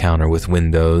 There is a counter with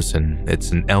windows and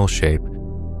it's an L shape.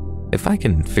 If I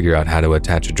can figure out how to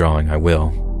attach a drawing, I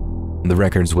will. The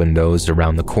records window is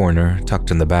around the corner,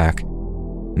 tucked in the back.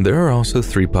 There are also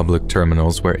 3 public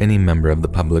terminals where any member of the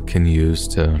public can use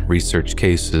to research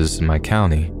cases in my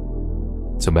county.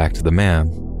 So back to the man,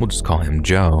 we'll just call him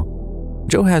Joe.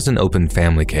 Joe has an open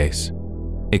family case.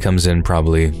 He comes in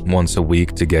probably once a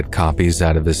week to get copies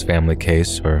out of his family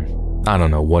case, or I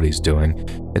don't know what he's doing.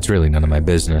 It's really none of my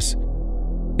business.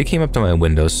 He came up to my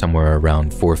window somewhere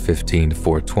around 4:15 to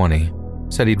 4:20,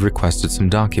 said he'd requested some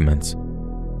documents.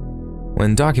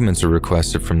 When documents are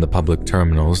requested from the public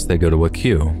terminals, they go to a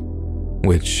queue,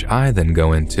 which I then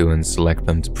go into and select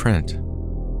them to print.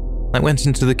 I went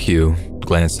into the queue,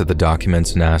 glanced at the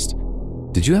documents and asked,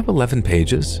 "Did you have 11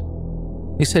 pages?"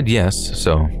 He said yes,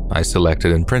 so I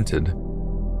selected and printed.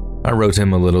 I wrote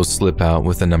him a little slip out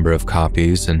with a number of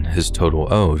copies and his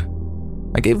total owed.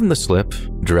 I gave him the slip,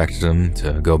 directed him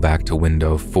to go back to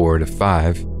window 4 to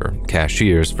 5 for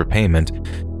cashiers for payment,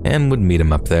 and would meet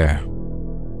him up there.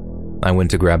 I went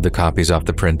to grab the copies off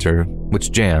the printer,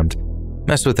 which jammed,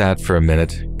 messed with that for a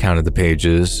minute, counted the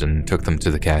pages, and took them to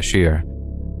the cashier.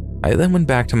 I then went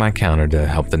back to my counter to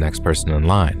help the next person in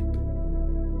line.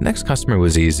 The next customer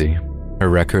was easy. Her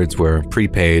records were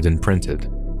prepaid and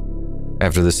printed.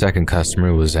 After the second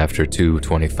customer was after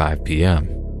 2:25 p.m.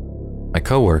 My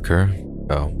coworker,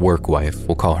 a work wife,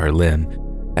 we'll call her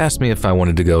Lynn, asked me if I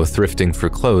wanted to go thrifting for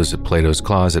clothes at Plato's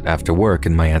Closet after work,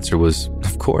 and my answer was,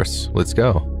 of course, let's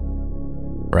go.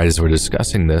 Right as we're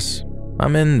discussing this,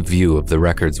 I'm in view of the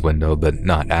records window, but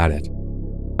not at it.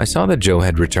 I saw that Joe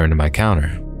had returned to my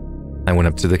counter. I went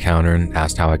up to the counter and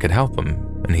asked how I could help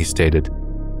him, and he stated,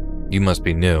 "You must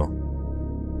be new."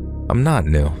 I'm not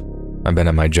new. I've been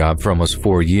at my job for almost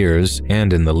 4 years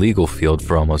and in the legal field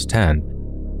for almost 10.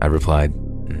 I replied,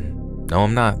 "No,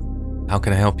 I'm not. How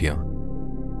can I help you?"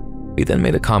 He then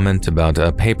made a comment about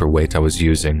a paperweight I was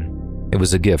using. It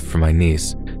was a gift from my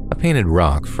niece, a painted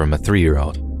rock from a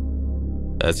 3-year-old.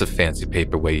 "That's a fancy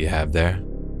paperweight you have there."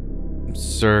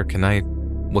 "Sir,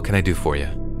 what can I do for you?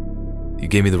 You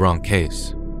gave me the wrong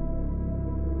case."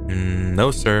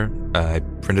 "No, sir. I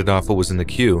printed off what was in the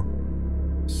queue.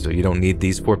 So you don't need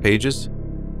these 4 pages?"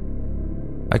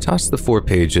 I tossed the 4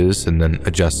 pages and then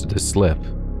adjusted his slip,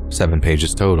 7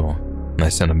 pages total, and I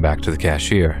sent him back to the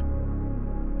cashier.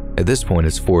 At this point,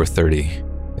 it's 4:30.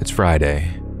 It's Friday,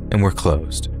 and we're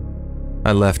closed.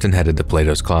 I left and headed to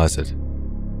Plato's Closet.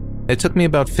 It took me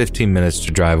about 15 minutes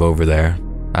to drive over there.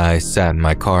 I sat in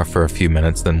my car for a few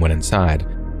minutes, then went inside,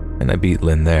 and I beat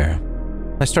Lynn there.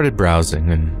 I started browsing,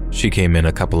 and she came in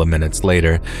a couple of minutes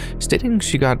later, stating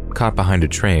she got caught behind a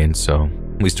train, so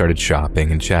we started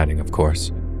shopping and chatting, of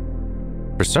course.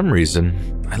 For some reason,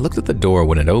 I looked at the door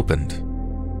when it opened.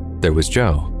 There was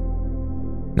Joe.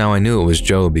 Now I knew it was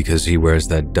Joe because he wears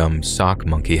that dumb sock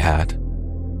monkey hat.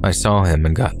 I saw him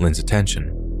and got Lynn's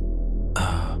attention.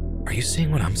 Are you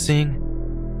seeing what I'm seeing?"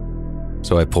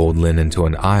 So I pulled Lynn into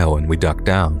an aisle and we ducked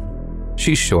down.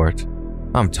 She's short.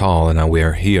 I'm tall and I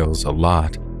wear heels a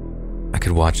lot. I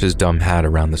could watch his dumb hat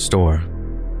around the store.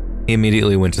 He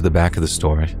immediately went to the back of the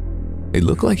store. It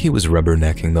looked like he was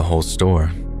rubbernecking the whole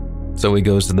store. So he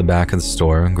goes to the back of the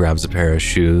store, grabs a pair of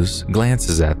shoes,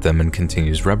 glances at them, and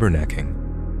continues rubbernecking.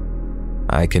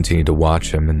 I continued to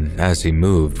watch him, and as he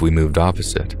moved, we moved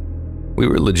opposite. We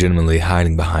were legitimately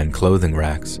hiding behind clothing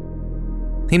racks.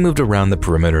 He moved around the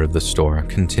perimeter of the store,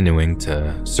 continuing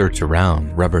to search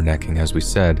around, rubbernecking as we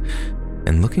said,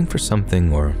 and looking for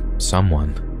something or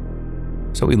someone.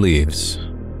 So he leaves,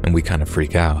 and we kind of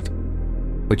freak out.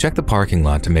 We check the parking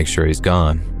lot to make sure he's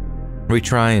gone. We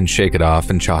try and shake it off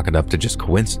and chalk it up to just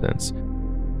coincidence.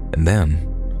 And then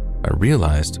I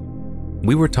realized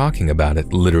we were talking about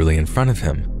it literally in front of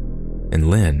him. And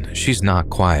Lynn, she's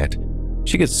not quiet.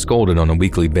 She gets scolded on a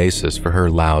weekly basis for her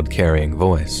loud, carrying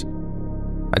voice.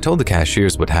 I told the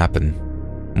cashiers what happened.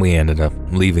 We ended up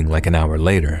leaving like an hour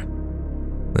later.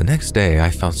 The next day, I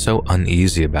felt so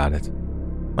uneasy about it.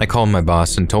 I called my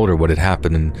boss and told her what had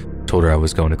happened and told her I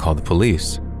was going to call the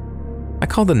police. I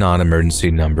called the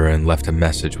non-emergency number and left a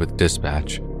message with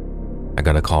dispatch. I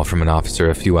got a call from an officer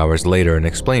a few hours later and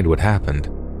explained what happened.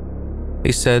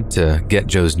 He said to get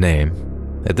Joe's name.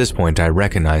 At this point, I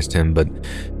recognized him but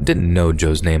didn't know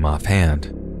Joe's name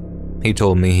offhand. He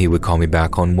told me he would call me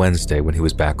back on Wednesday when he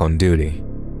was back on duty.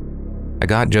 I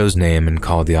got Joe's name and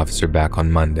called the officer back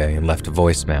on Monday and left a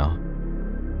voicemail.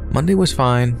 Monday was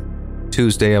fine.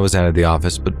 Tuesday, I was out of the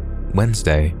office, but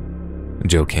Wednesday,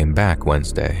 Joe came back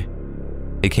Wednesday.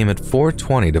 He came at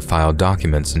 4:20 to file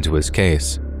documents into his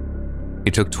case.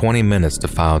 He took 20 minutes to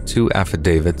file 2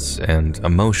 affidavits and a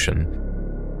motion.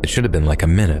 It should have been like a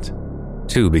minute.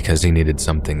 2 because he needed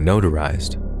something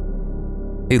notarized.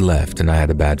 He left and I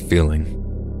had a bad feeling.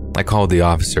 I called the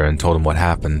officer and told him what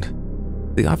happened.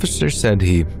 The officer said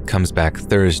he comes back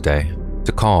Thursday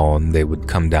to call and they would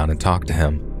come down and talk to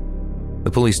him.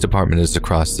 The police department is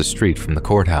across the street from the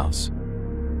courthouse.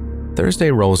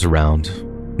 Thursday rolls around,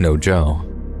 no Joe.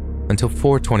 Until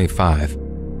 4:25,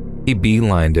 he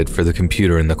beelined it for the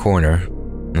computer in the corner,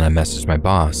 and I messaged my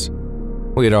boss.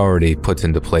 We had already put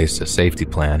into place a safety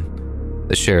plan.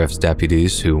 The sheriff's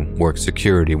deputies who work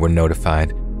security were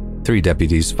notified. 3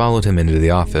 deputies followed him into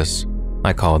the office.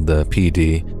 I called the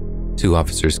PD. 2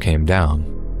 officers came down,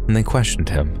 and they questioned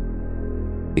him.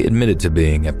 He admitted to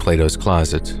being at Plato's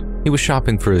Closet. He was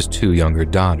shopping for his 2 younger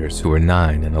daughters who were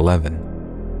 9 and 11.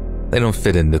 They don't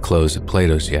fit into clothes at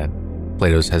Plato's yet.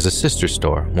 Plato's has a sister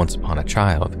store, Once Upon a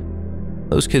Child.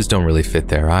 Those kids don't really fit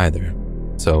there either.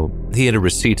 So he had a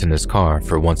receipt in his car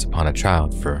for Once Upon a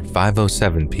Child for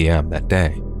 5:07 p.m. that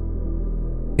day.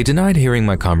 He denied hearing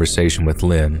my conversation with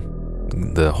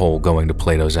Lynn, the whole going to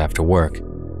Plato's after work.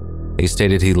 He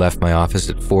stated he left my office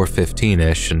at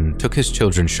 4:15-ish and took his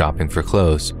children shopping for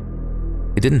clothes.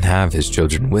 He didn't have his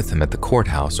children with him at the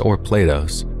courthouse or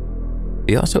Plato's.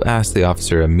 He also asked the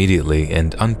officer immediately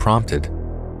and unprompted,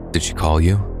 "Did she call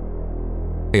you?"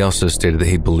 He also stated that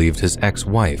he believed his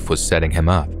ex-wife was setting him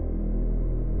up.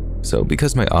 So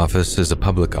because my office is a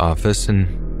public office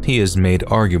and he has made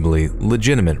arguably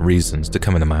legitimate reasons to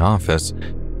come into my office,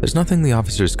 there's nothing the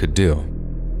officers could do.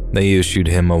 They issued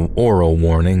him an oral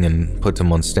warning and put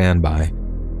him on standby.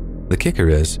 The kicker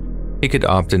is, he could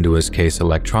opt into his case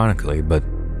electronically, but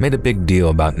made a big deal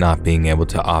about not being able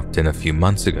to opt in a few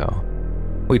months ago.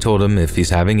 We told him if he's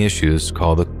having issues,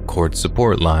 call the court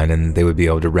support line and they would be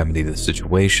able to remedy the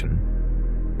situation.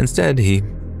 Instead, he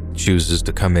chooses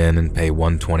to come in and pay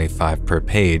 $125 per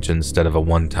page instead of a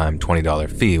one-time $20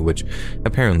 fee, which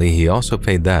apparently he also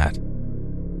paid that.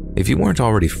 If you weren't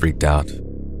already freaked out,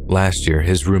 last year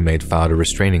his roommate filed a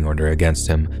restraining order against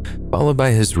him, followed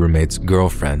by his roommate's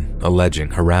girlfriend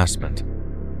alleging harassment.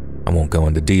 I won't go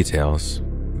into details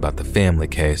about the family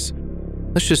case.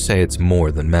 Let's just say it's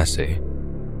more than messy.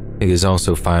 He is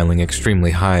also filing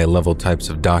extremely high-level types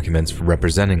of documents for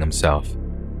representing himself.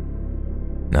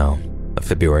 Now, a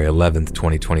February 11th,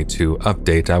 2022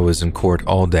 update. I was in court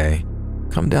all day.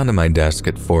 Come down to my desk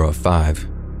at 4:05.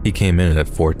 He came in at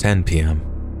 4:10 p.m.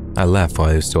 I left while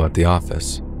he was still at the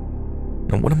office.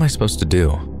 Now what am I supposed to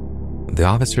do? The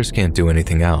officers can't do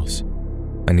anything else.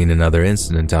 I need another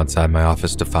incident outside my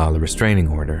office to file a restraining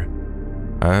order.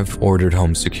 I've ordered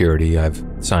home security, I've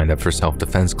signed up for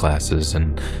self-defense classes,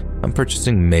 and I'm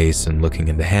purchasing mace and looking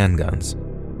into handguns.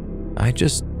 I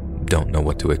just don't know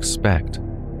what to expect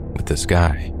with this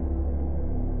guy.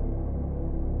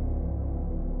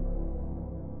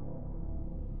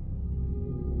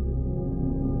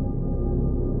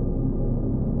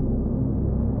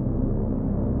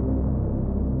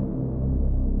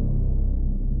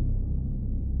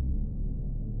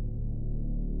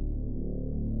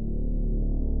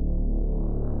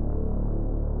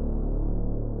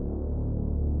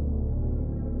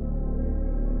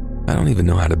 I don't even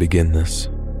know how to begin this.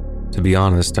 To be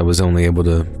honest, I was only able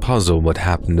to puzzle what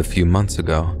happened a few months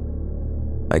ago.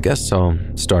 I guess I'll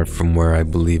start from where I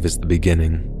believe is the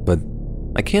beginning, but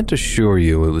I can't assure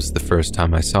you it was the first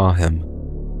time I saw him.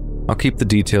 I'll keep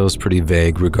the details pretty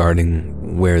vague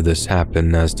regarding where this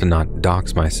happened as to not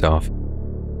dox myself.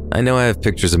 I know I have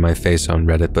pictures of my face on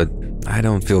Reddit, but I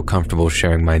don't feel comfortable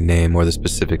sharing my name or the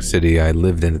specific city I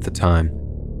lived in at the time.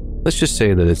 Let's just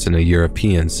say that it's in a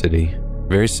European city,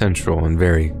 very central and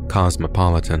very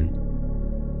cosmopolitan.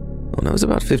 When I was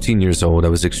about 15 years old, I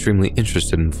was extremely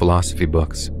interested in philosophy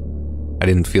books. I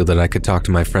didn't feel that I could talk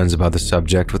to my friends about the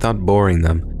subject without boring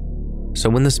them. So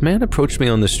when this man approached me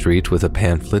on the street with a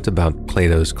pamphlet about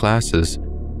Plato's classes,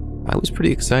 I was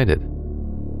pretty excited.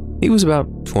 He was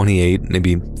about 28,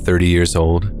 maybe 30 years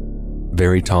old,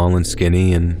 very tall and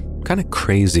skinny and kind of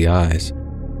crazy eyes.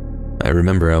 I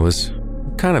remember I was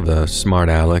kind of a smart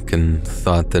aleck and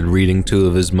thought that reading two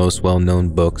of his most well-known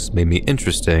books made me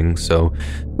interesting, so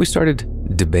we started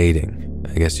debating,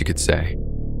 I guess you could say.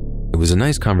 It was a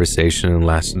nice conversation and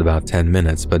lasted about 10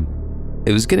 minutes, but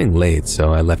it was getting late,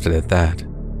 so I left it at that.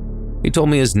 He told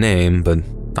me his name, but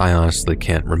I honestly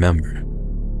can't remember.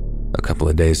 A couple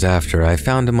of days after, I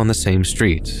found him on the same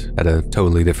street at a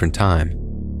totally different time.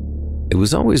 It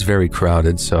was always very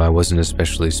crowded, so I wasn't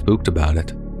especially spooked about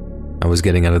it. I was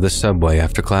getting out of the subway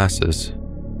after classes.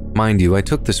 Mind you, I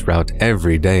took this route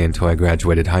every day until I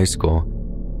graduated high school.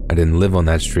 I didn't live on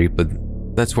that street, but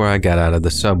that's where I got out of the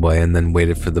subway and then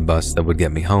waited for the bus that would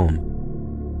get me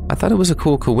home. I thought it was a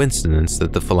cool coincidence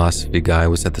that the philosophy guy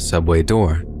was at the subway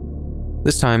door.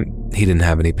 This time, he didn't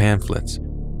have any pamphlets.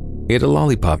 He had a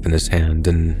lollipop in his hand,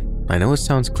 and I know it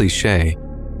sounds cliche,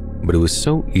 but it was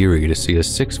so eerie to see a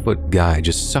 6-foot guy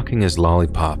just sucking his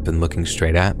lollipop and looking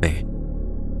straight at me.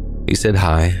 He said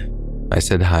hi. I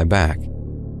said hi back.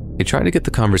 He tried to get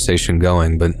the conversation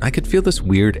going, but I could feel this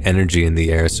weird energy in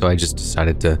the air, so I just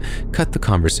decided to cut the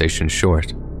conversation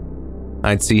short.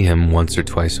 I'd see him once or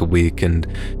twice a week, and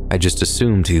I just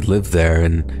assumed he lived there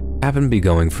and happened to be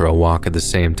going for a walk at the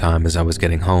same time as I was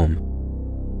getting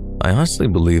home. I honestly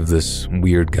believe this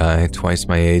weird guy, twice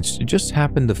my age, just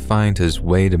happened to find his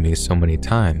way to me so many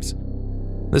times.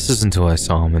 This is until I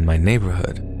saw him in my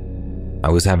neighborhood. I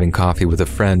was having coffee with a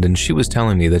friend and she was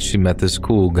telling me that she met this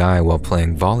cool guy while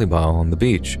playing volleyball on the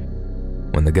beach.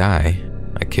 When the guy,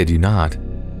 I kid you not,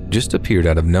 just appeared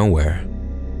out of nowhere.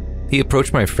 He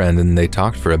approached my friend and they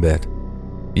talked for a bit.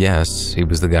 Yes, he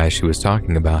was the guy she was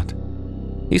talking about.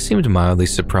 He seemed mildly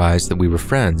surprised that we were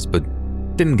friends, but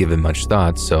didn't give it much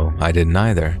thought, so I didn't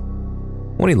either.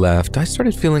 When he left, I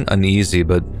started feeling uneasy,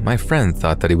 but my friend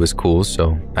thought that he was cool,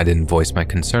 so I didn't voice my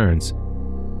concerns.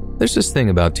 There's this thing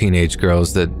about teenage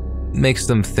girls that makes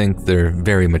them think they're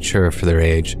very mature for their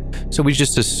age, so we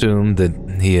just assumed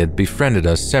that he had befriended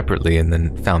us separately and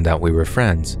then found out we were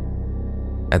friends.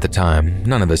 At the time,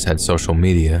 none of us had social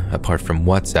media apart from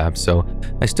WhatsApp, so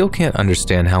I still can't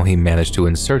understand how he managed to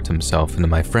insert himself into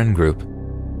my friend group.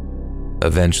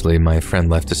 Eventually, my friend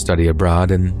left to study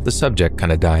abroad and the subject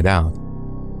kind of died out.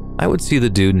 I would see the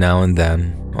dude now and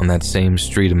then on that same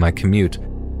street in my commute,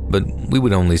 but we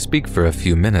would only speak for a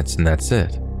few minutes and that's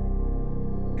it.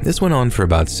 This went on for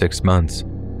about 6 months.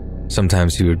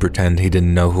 Sometimes he would pretend he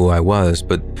didn't know who I was,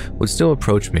 but would still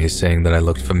approach me saying that I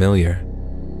looked familiar.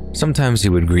 Sometimes he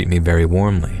would greet me very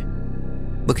warmly.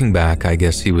 Looking back, I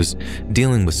guess he was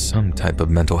dealing with some type of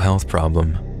mental health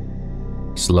problem.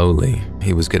 Slowly,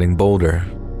 he was getting bolder.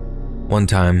 One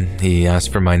time, he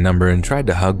asked for my number and tried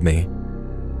to hug me.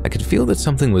 I could feel that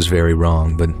something was very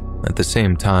wrong, but at the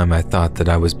same time, I thought that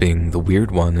I was being the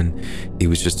weird one and he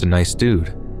was just a nice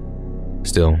dude.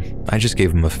 Still, I just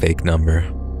gave him a fake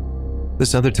number.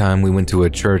 This other time, we went to a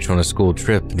church on a school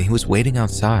trip and he was waiting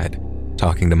outside,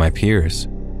 talking to my peers.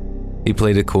 He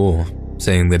played it cool,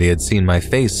 saying that he had seen my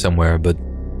face somewhere but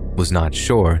was not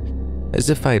sure, as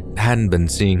if I hadn't been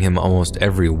seeing him almost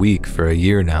every week for a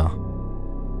year now.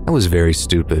 I was very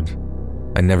stupid.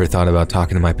 I never thought about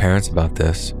talking to my parents about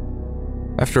this.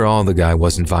 After all, the guy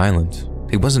wasn't violent.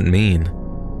 He wasn't mean.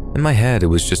 In my head, it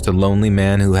was just a lonely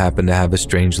man who happened to have a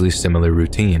strangely similar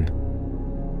routine.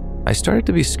 I started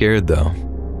to be scared though.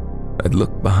 I'd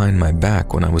look behind my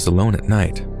back when I was alone at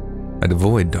night. I'd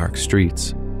avoid dark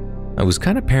streets. I was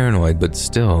kind of paranoid, but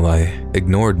still, I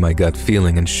ignored my gut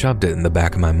feeling and shoved it in the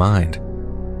back of my mind.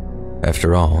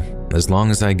 After all, as long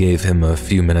as I gave him a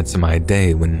few minutes of my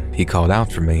day when he called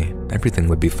out for me, everything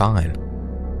would be fine.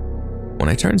 When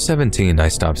I turned 17, I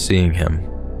stopped seeing him.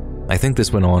 I think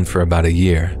this went on for about a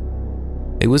year.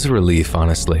 It was a relief,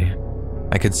 honestly.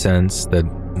 I could sense that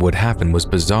what happened was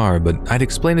bizarre, but I'd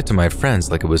explain it to my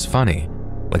friends like it was funny,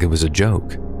 like it was a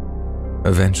joke.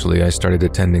 Eventually, I started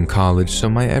attending college, so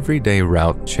my everyday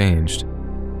route changed.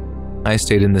 I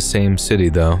stayed in the same city,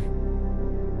 though.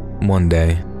 One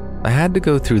day, I had to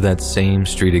go through that same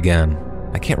street again.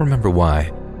 I can't remember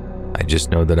why. I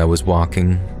just know that I was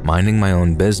walking, minding my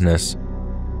own business.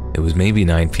 It was maybe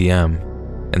 9 p.m.,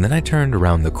 and then I turned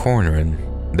around the corner and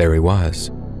there he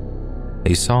was.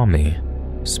 He saw me,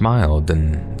 smiled,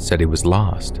 and said he was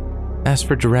lost, asked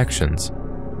for directions.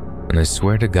 And I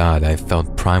swear to God, I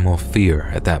felt primal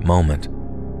fear at that moment.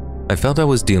 I felt I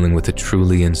was dealing with a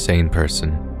truly insane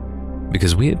person,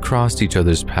 because we had crossed each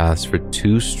other's paths for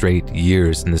 2 straight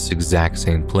years in this exact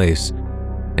same place,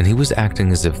 and he was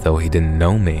acting as if though he didn't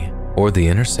know me or the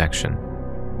intersection.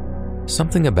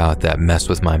 Something about that messed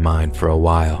with my mind for a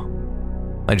while.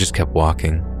 I just kept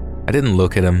walking. I didn't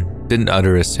look at him, didn't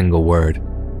utter a single word.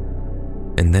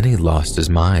 And then he lost his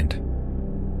mind.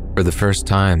 For the first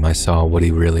time, I saw what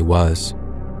he really was.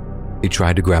 He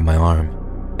tried to grab my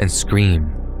arm and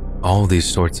scream all these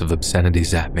sorts of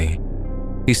obscenities at me.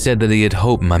 He said that he had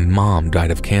hoped my mom died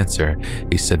of cancer.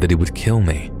 He said that he would kill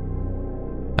me.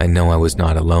 I know I was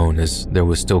not alone, as there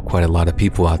was still quite a lot of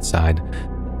people outside,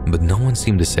 but no one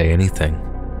seemed to say anything.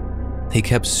 He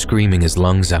kept screaming his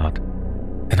lungs out,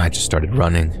 and I just started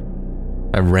running.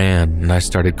 I ran and I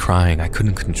started crying. I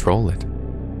couldn't control it.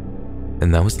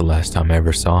 And that was the last time I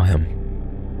ever saw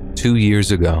him. 2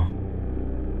 years ago.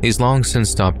 He's long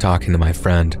since stopped talking to my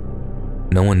friend.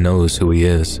 No one knows who he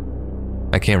is.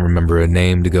 I can't remember a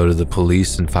name to go to the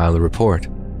police and file a report.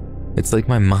 It's like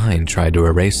my mind tried to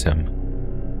erase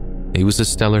him. He was a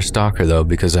stellar stalker though,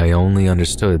 because I only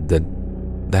understood that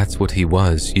that's what he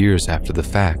was years after the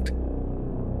fact.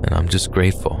 And I'm just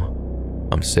grateful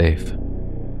I'm safe.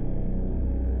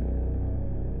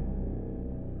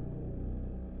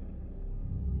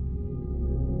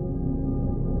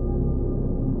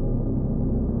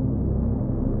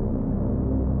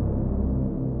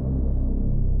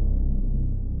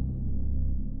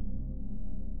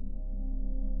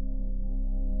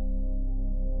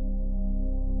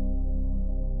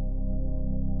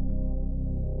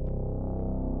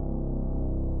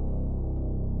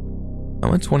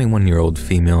 I'm a 21-year-old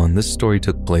female, and this story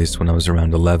took place when I was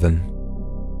around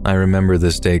 11. I remember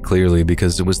this day clearly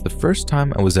because it was the first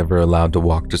time I was ever allowed to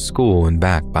walk to school and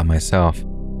back by myself.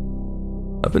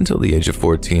 Up until the age of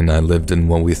 14, I lived in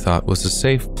what we thought was a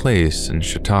safe place in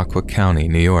Chautauqua County,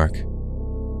 New York.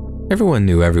 Everyone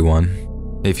knew everyone.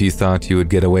 If you thought you would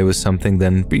get away with something,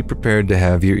 then be prepared to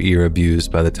have your ear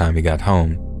abused by the time you got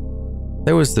home.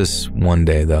 There was this one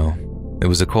day, though. It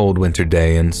was a cold winter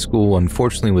day, and school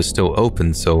unfortunately was still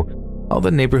open, so all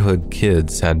the neighborhood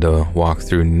kids had to walk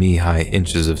through knee-high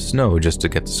inches of snow just to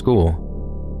get to school.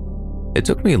 It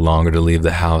took me longer to leave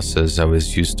the house as I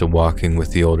was used to walking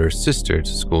with the older sister to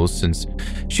school since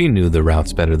she knew the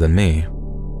routes better than me.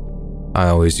 I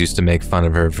always used to make fun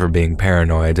of her for being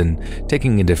paranoid and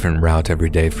taking a different route every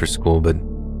day for school, but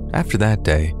after that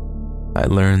day, I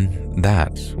learned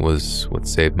that was what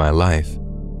saved my life.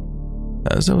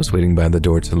 As I was waiting by the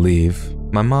door to leave,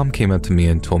 my mom came up to me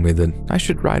and told me that I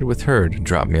should ride with her to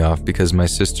drop me off because my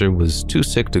sister was too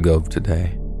sick to go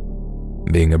today.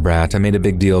 Being a brat, I made a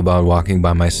big deal about walking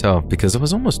by myself because I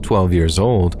was almost 12 years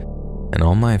old and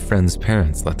all my friends'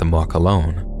 parents let them walk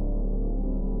alone.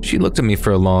 She looked at me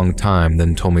for a long time,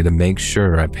 then told me to make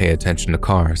sure I pay attention to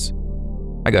cars.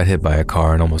 I got hit by a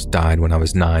car and almost died when I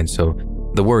was 9, so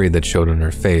the worry that showed on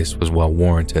her face was well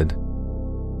warranted.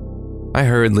 I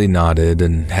hurriedly nodded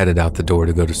and headed out the door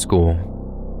to go to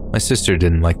school. My sister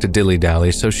didn't like to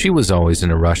dilly-dally, so she was always in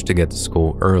a rush to get to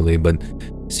school early, but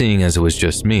seeing as it was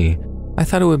just me, I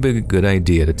thought it would be a good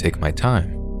idea to take my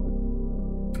time.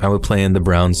 I would play in the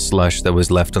brown slush that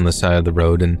was left on the side of the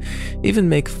road and even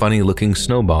make funny-looking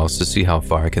snowballs to see how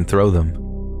far I can throw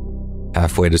them.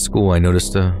 Halfway to school, I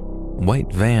noticed a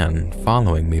white van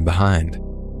following me behind.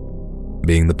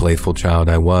 Being the playful child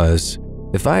I was,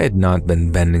 if I had not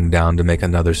been bending down to make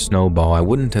another snowball, I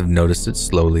wouldn't have noticed it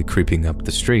slowly creeping up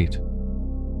the street.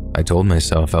 I told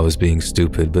myself I was being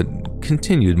stupid, but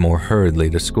continued more hurriedly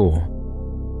to school.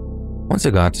 Once I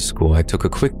got to school, I took a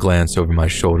quick glance over my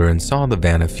shoulder and saw the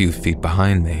van a few feet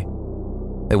behind me.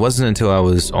 It wasn't until I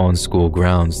was on school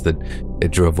grounds that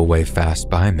it drove away fast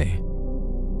by me.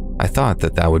 I thought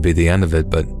that would be the end of it,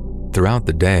 but throughout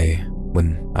the day,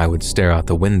 when I would stare out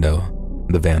the window,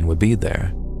 the van would be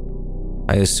there.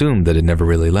 I assumed that it never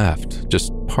really left,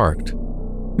 just parked.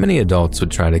 Many adults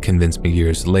would try to convince me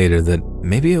years later that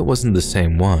maybe it wasn't the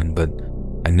same one, but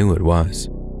I knew it was.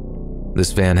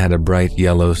 This van had a bright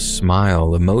yellow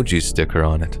smile emoji sticker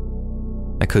on it.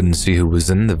 I couldn't see who was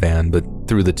in the van, but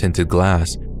through the tinted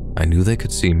glass, I knew they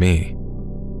could see me.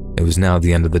 It was now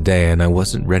the end of the day and I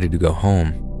wasn't ready to go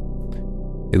home.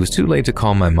 It was too late to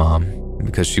call my mom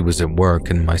because she was at work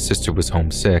and my sister was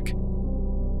homesick.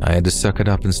 I had to suck it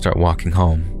up and start walking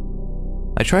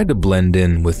home. I tried to blend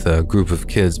in with a group of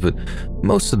kids, but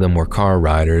most of them were car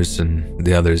riders and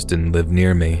the others didn't live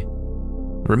near me.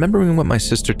 Remembering what my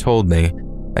sister told me,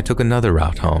 I took another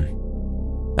route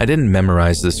home. I didn't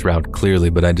memorize this route clearly,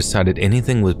 but I decided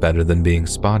anything was better than being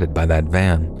spotted by that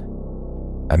van.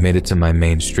 I made it to my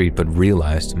main street, but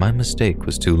realized my mistake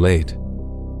was too late.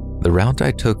 The route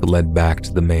I took led back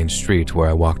to the main street where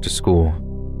I walked to school.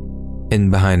 Hidden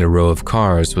behind a row of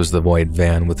cars was the white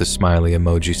van with the smiley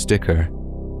emoji sticker.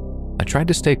 I tried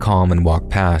to stay calm and walk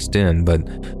past in, but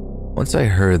once I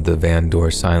heard the van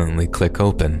door silently click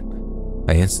open,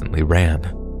 I instantly ran.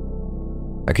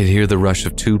 I could hear the rush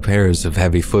of 2 pairs of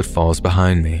heavy footfalls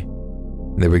behind me.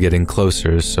 They were getting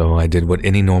closer, so I did what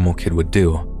any normal kid would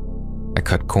do. I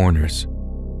cut corners.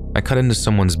 I cut into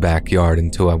someone's backyard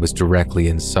until I was directly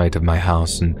in sight of my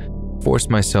house and forced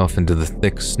myself into the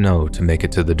thick snow to make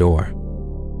it to the door.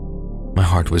 My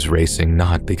heart was racing,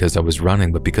 not because I was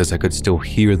running, but because I could still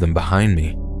hear them behind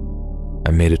me.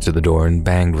 I made it to the door and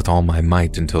banged with all my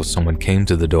might until someone came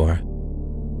to the door.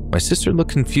 My sister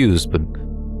looked confused, but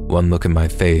one look at my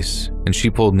face, and she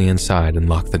pulled me inside and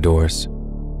locked the doors.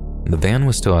 The van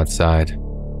was still outside.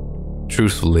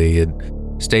 Truthfully, it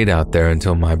stayed out there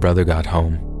until my brother got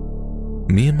home.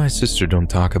 Me and my sister don't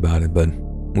talk about it, but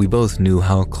we both knew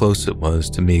how close it was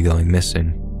to me going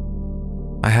missing.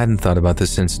 I hadn't thought about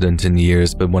this incident in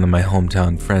years, but one of my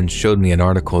hometown friends showed me an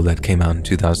article that came out in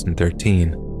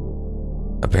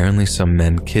 2013. Apparently, some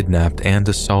men kidnapped and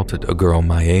assaulted a girl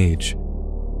my age.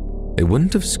 It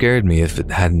wouldn't have scared me if it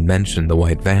hadn't mentioned the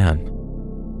white van.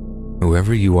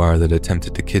 Whoever you are that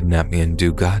attempted to kidnap me and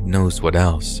do God knows what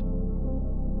else,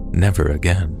 never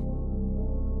again.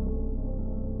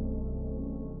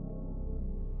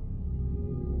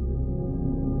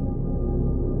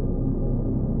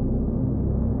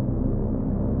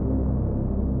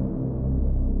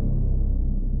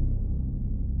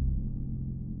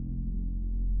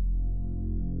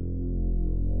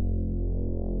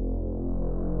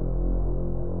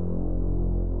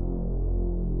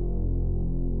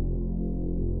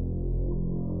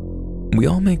 We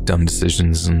all make dumb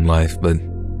decisions in life, but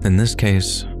in this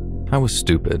case, I was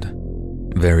stupid.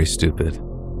 Very stupid.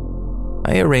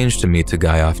 I arranged to meet a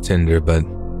guy off Tinder, but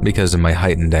because of my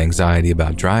heightened anxiety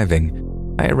about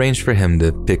driving, I arranged for him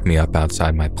to pick me up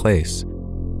outside my place.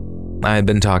 I had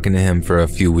been talking to him for a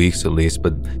few weeks at least,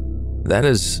 but that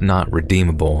is not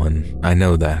redeemable, and I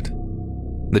know that.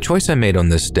 The choice I made on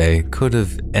this day could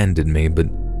have ended me, but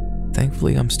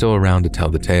thankfully I'm still around to tell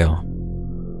the tale.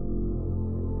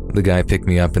 The guy picked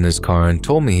me up in his car and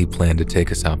told me he planned to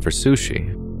take us out for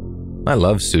sushi. I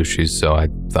love sushi, so I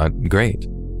thought, great.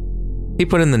 He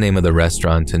put in the name of the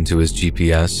restaurant into his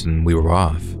GPS and we were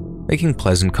off, making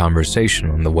pleasant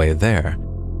conversation on the way there.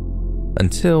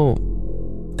 Until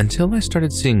I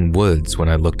started seeing woods when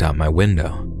I looked out my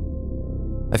window.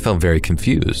 I felt very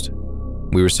confused.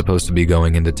 We were supposed to be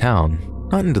going into town,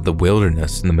 not into the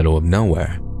wilderness in the middle of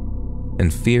nowhere.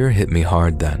 And fear hit me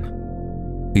hard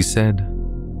then. He said,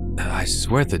 "I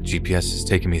swear the GPS is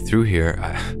taking me through here.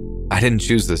 I didn't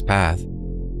choose this path.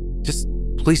 Just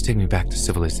please take me back to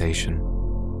civilization,"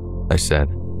 I said.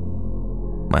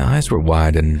 My eyes were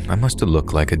wide and I must have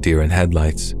looked like a deer in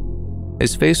headlights.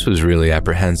 His face was really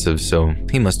apprehensive, so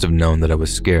he must have known that I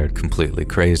was scared completely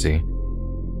crazy.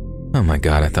 Oh my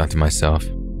God, I thought to myself.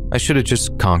 I should have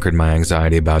just conquered my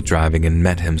anxiety about driving and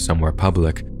met him somewhere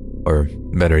public. Or,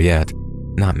 better yet,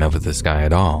 not met with this guy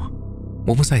at all.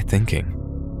 What was I thinking?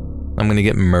 I'm gonna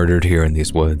get murdered here in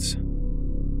these woods.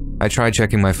 I tried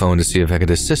checking my phone to see if I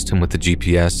could assist him with the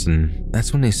GPS, and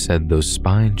that's when he said those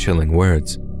spine-chilling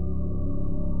words.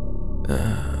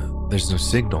 There's no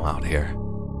signal out here."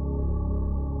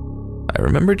 I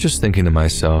remember just thinking to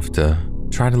myself to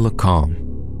try to look calm.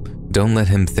 Don't let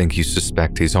him think you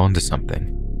suspect he's onto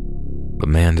something. But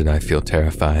man, did I feel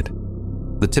terrified.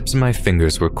 The tips of my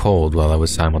fingers were cold while I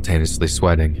was simultaneously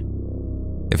sweating.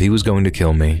 If he was going to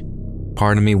kill me,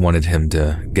 part of me wanted him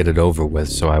to get it over with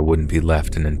so I wouldn't be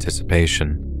left in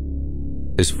anticipation.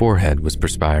 His forehead was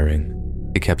perspiring.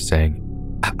 He kept saying,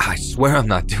 I swear I'm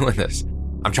not doing this.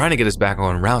 I'm trying to get us back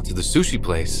on route to the sushi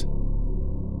place."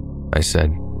 I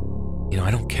said, I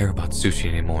don't care about sushi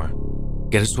anymore.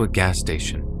 Get us to a gas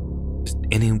station. Just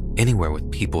anywhere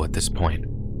with people at this point."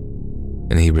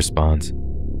 And he responds,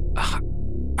 "I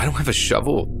don't have a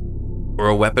shovel or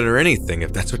a weapon or anything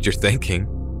if that's what you're thinking."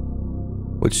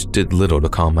 Which did little to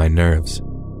calm my nerves.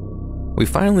 We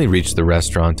finally reached the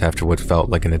restaurant after what felt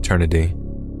like an eternity.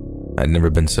 I'd never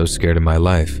been so scared in my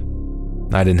life.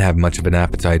 I didn't have much of an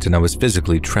appetite and I was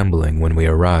physically trembling when we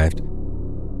arrived.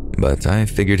 But I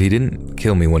figured he didn't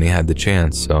kill me when he had the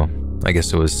chance, so I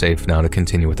guess it was safe now to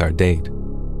continue with our date.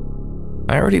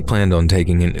 I already planned on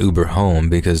taking an Uber home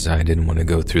because I didn't want to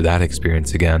go through that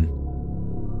experience again.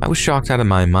 I was shocked out of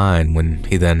my mind when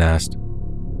he then asked,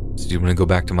 "Do you want to go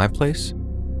back to my place?"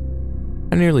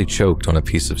 I nearly choked on a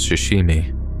piece of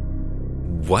sashimi.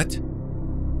 What?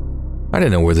 I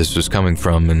didn't know where this was coming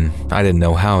from, and I didn't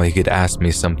know how he could ask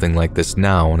me something like this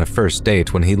now on a first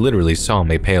date when he literally saw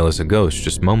me pale as a ghost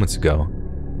just moments ago.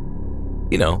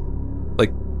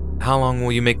 Like, how long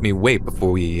will you make me wait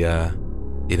before we,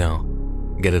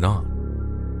 get it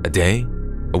on? A day?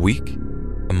 A week?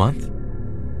 A month?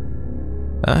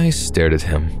 I stared at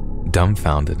him,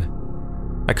 dumbfounded.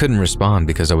 I couldn't respond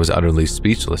because I was utterly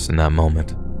speechless in that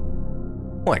moment.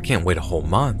 "Well, I can't wait a whole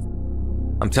month.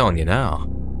 I'm telling you now,"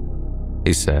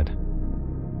 he said.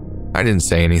 I didn't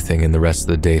say anything and the rest of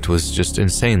the date was just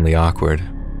insanely awkward.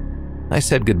 I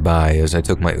said goodbye as I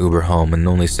took my Uber home, and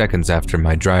only seconds after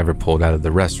my driver pulled out of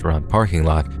the restaurant parking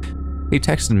lot, he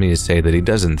texted me to say that he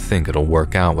doesn't think it'll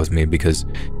work out with me because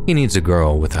he needs a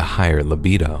girl with a higher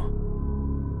libido.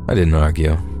 I didn't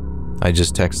argue. I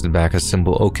just texted back a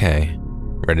simple okay,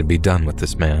 ready to be done with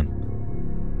this man.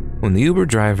 When the Uber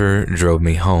driver drove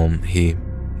me home, he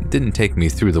didn't take me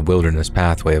through the wilderness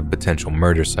pathway of a potential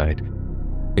murder site.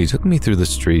 He took me through the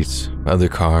streets, other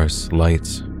cars,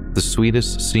 lights, the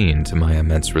sweetest scene to my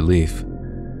immense relief.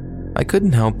 I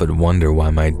couldn't help but wonder why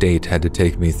my date had to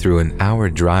take me through an hour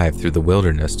drive through the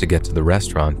wilderness to get to the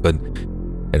restaurant, but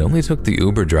it only took the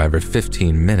Uber driver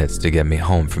 15 minutes to get me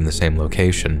home from the same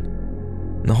location.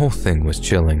 The whole thing was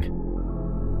chilling.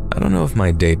 I don't know if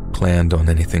my date planned on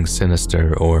anything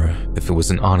sinister or if it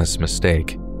was an honest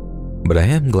mistake, but I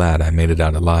am glad I made it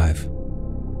out alive.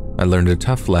 I learned a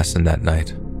tough lesson that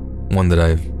night, one that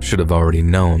I should have already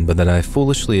known but that I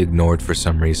foolishly ignored for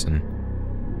some reason.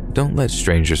 Don't let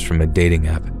strangers from a dating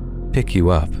app pick you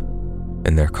up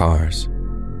in their cars.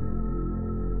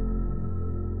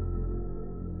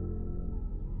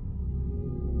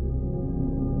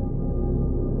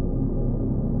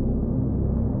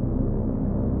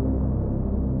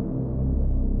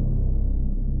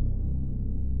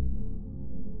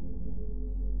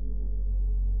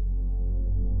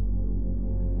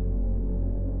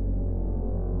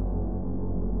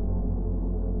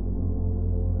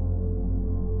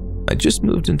 just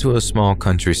moved into a small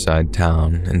countryside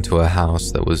town into a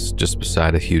house that was just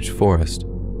beside a huge forest.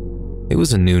 It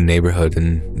was a new neighborhood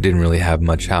and didn't really have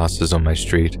much houses on my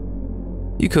street.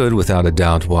 You could, without a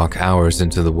doubt, walk hours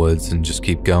into the woods and just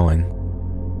keep going.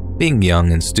 Being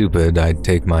young and stupid, I'd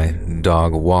take my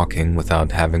dog walking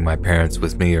without having my parents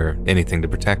with me or anything to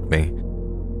protect me.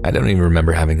 I don't even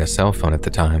remember having a cell phone at the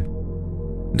time.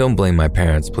 Don't blame my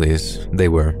parents, please. They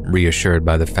were reassured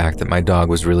by the fact that my dog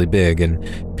was really big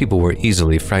and people were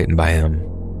easily frightened by him.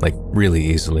 Like, really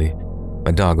easily.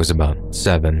 My dog was about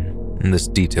 7, and this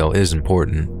detail is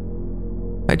important.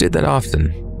 I did that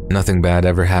often. Nothing bad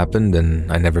ever happened, and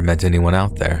I never met anyone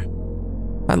out there.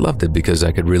 I loved it because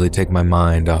I could really take my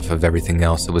mind off of everything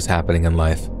else that was happening in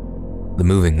life. The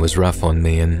moving was rough on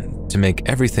me, and to make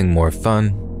everything more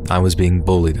fun, I was being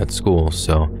bullied at school,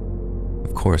 so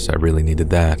of course I really needed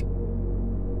that.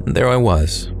 There I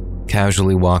was,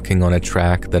 casually walking on a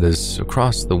track that is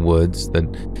across the woods that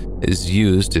is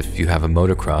used if you have a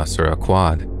motocross or a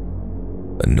quad.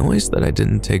 A noise that I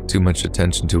didn't take too much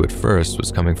attention to at first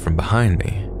was coming from behind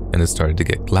me, and it started to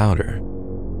get louder.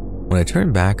 When I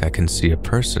turned back, I can see a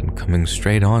person coming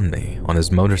straight on me on his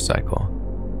motorcycle.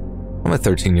 I'm a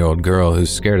 13-year-old girl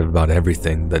who's scared of about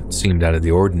everything that seemed out of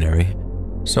the ordinary,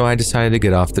 so I decided to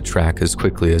get off the track as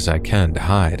quickly as I can to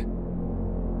hide.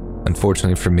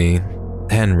 Unfortunately for me,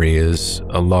 Henry is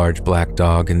a large black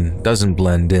dog and doesn't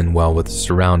blend in well with the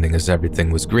surrounding as everything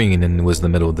was green and it was the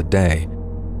middle of the day.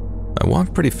 I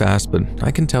walked pretty fast, but I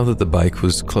can tell that the bike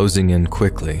was closing in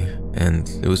quickly, and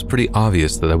it was pretty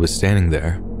obvious that I was standing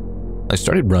there. I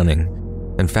started running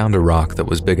and found a rock that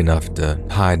was big enough to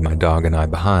hide my dog and I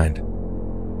behind.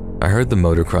 I heard the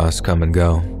motocross come and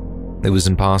go. It was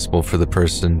impossible for the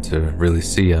person to really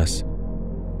see us.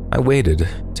 I waited,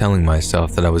 telling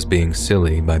myself that I was being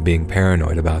silly by being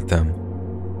paranoid about them.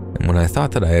 And when I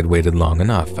thought that I had waited long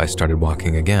enough, I started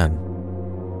walking again.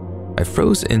 I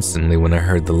froze instantly when I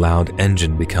heard the loud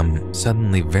engine become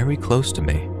suddenly very close to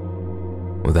me.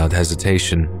 Without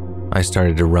hesitation, I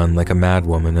started to run like a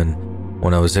madwoman, and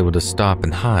when I was able to stop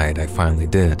and hide, I finally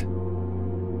did.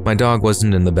 My dog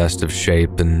wasn't in the best of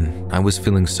shape, and I was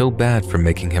feeling so bad for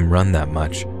making him run that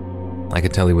much. I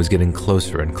could tell he was getting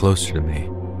closer and closer to me.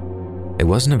 It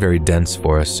wasn't a very dense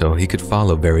forest, so he could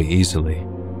follow very easily,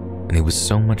 and he was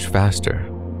so much faster.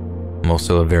 I'm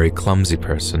also a very clumsy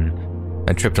person.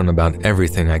 I tripped on about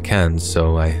everything I can,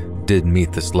 so I did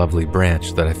meet this lovely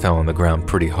branch that I fell on the ground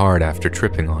pretty hard after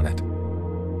tripping on it.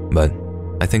 But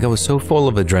I think I was so full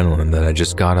of adrenaline that I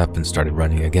just got up and started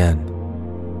running again.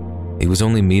 He was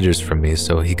only meters from me,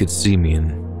 so he could see me,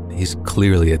 and he's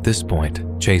clearly at this point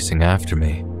chasing after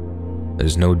me.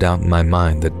 There's no doubt in my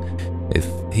mind that if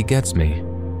he gets me,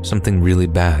 something really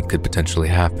bad could potentially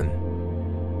happen.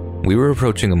 We were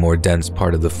approaching a more dense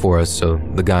part of the forest, so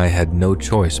the guy had no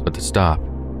choice but to stop.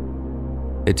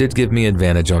 It did give me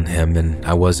advantage on him, and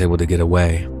I was able to get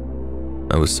away.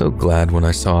 I was so glad when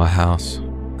I saw a house.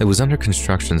 It was under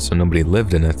construction, so nobody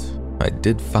lived in it. I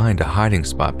did find a hiding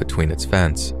spot between its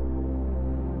fence.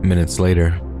 Minutes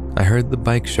later, I heard the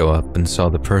bike show up and saw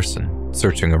the person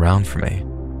searching around for me.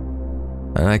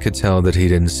 And I could tell that he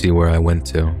didn't see where I went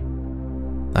to.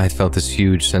 I felt this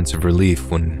huge sense of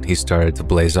relief when he started to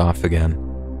blaze off again.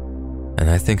 And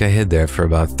I think I hid there for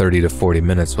about 30 to 40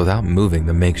 minutes without moving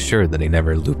to make sure that he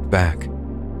never looped back.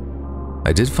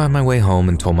 I did find my way home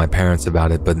and told my parents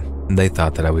about it, but they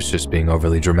thought that I was just being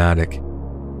overly dramatic.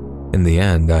 In the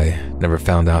end, I never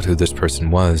found out who this person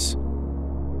was.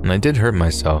 And I did hurt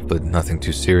myself, but nothing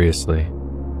too seriously.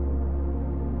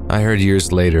 I heard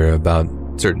years later about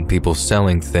certain people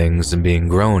selling things and being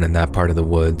grown in that part of the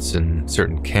woods, and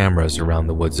certain cameras around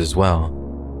the woods as well.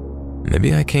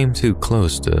 Maybe I came too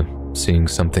close to seeing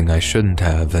something I shouldn't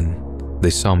have, and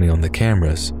they saw me on the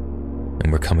cameras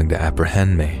and were coming to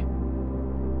apprehend me.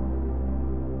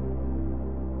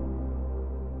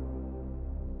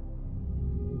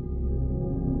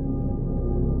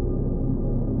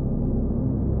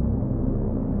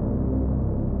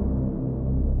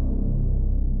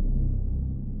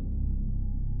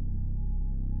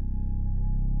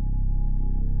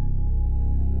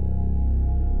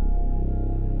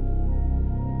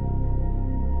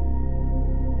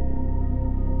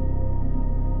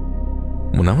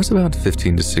 When I was about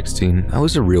 15 to 16, I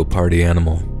was a real party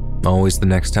animal, always the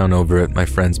next town over at my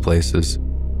friends' places.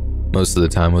 Most of the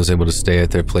time I was able to stay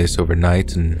at their place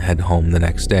overnight and head home the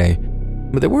next day,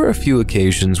 but there were a few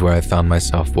occasions where I found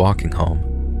myself walking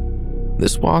home.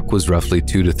 This walk was roughly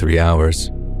 2 to 3 hours.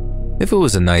 If it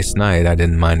was a nice night, I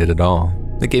didn't mind it at all.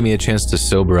 It gave me a chance to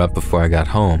sober up before I got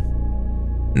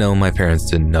home. No, my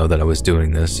parents didn't know that I was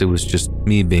doing this. It was just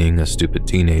me being a stupid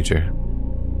teenager.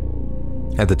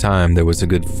 At the time, there was a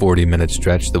good 40-minute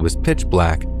stretch that was pitch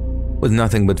black, with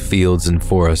nothing but fields and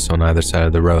forests on either side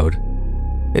of the road.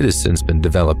 It has since been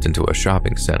developed into a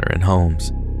shopping center and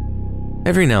homes.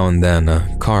 Every now and then,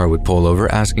 a car would pull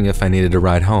over asking if I needed a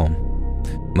ride home.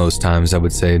 Most times I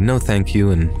would say no thank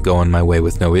you and go on my way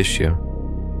with no issue.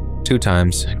 2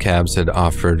 times, cabs had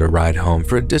offered a ride home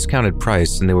for a discounted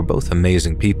price, and they were both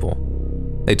amazing people.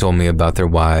 They told me about their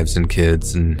wives and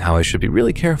kids and how I should be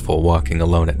really careful walking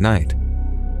alone at night.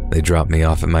 They dropped me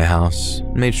off at my house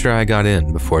and made sure I got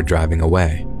in before driving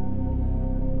away.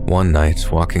 One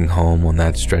night, walking home on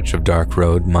that stretch of dark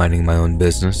road, minding my own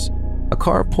business, a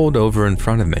car pulled over in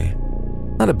front of me.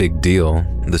 Not a big deal,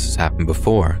 this has happened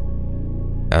before.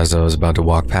 As I was about to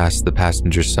walk past the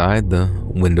passenger side, the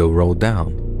window rolled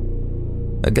down.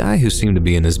 A guy who seemed to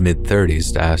be in his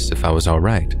mid-30s asked if I was all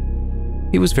right.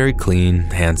 He was very clean,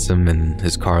 handsome, and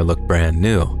his car looked brand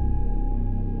new.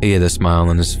 He had a smile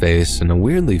on his face and a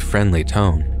weirdly friendly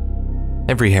tone.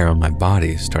 Every hair on my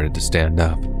body started to stand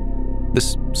up.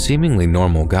 This seemingly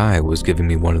normal guy was giving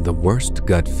me one of the worst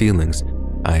gut feelings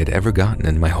I had ever gotten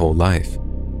in my whole life.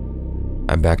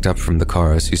 I backed up from the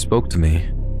car as he spoke to me.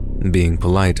 Being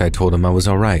polite, I told him I was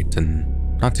all right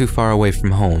and not too far away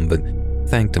from home, but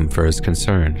thanked him for his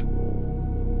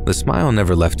concern. The smile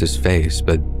never left his face,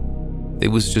 but it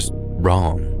was just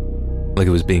wrong, like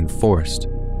it was being forced.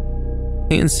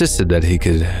 He insisted that he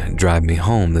could drive me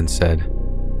home, then said,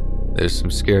 "There's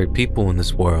some scary people in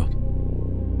this world,"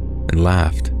 and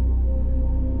laughed.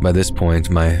 By this point,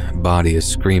 my body is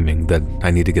screaming that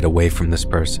I need to get away from this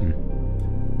person.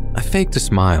 I faked a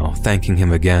smile, thanking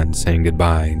him again, saying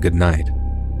goodbye and good night.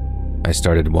 I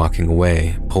started walking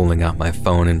away, pulling out my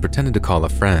phone and pretended to call a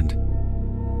friend.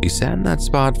 He sat in that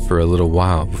spot for a little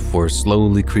while before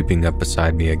slowly creeping up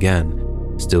beside me again,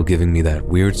 still giving me that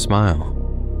weird smile.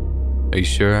 "Are you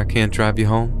sure I can't drive you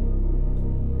home?"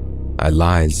 I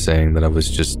lied, saying that I was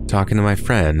just talking to my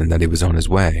friend and that he was on his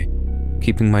way,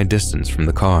 keeping my distance from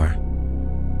the car.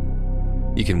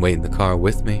 "You can wait in the car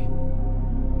with me,"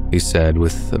 he said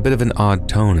with a bit of an odd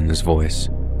tone in his voice.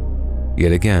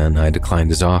 Yet again, I declined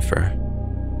his offer.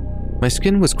 My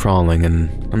skin was crawling, and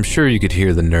I'm sure you could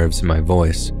hear the nerves in my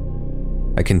voice.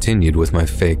 I continued with my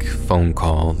fake phone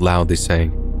call, loudly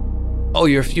saying, "Oh,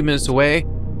 you're a few minutes away?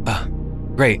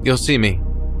 Great, you'll see me."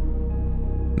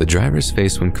 The driver's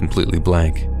face went completely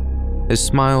blank. His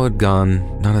smile had gone,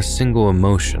 not a single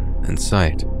emotion in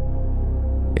sight.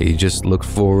 He just looked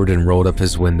forward and rolled up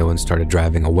his window and started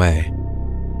driving away.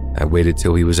 I waited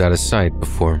till he was out of sight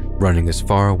before running as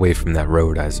far away from that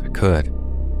road as I could.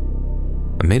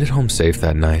 I made it home safe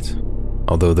that night,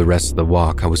 although the rest of the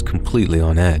walk I was completely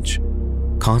on edge,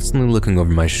 constantly looking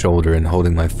over my shoulder and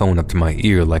holding my phone up to my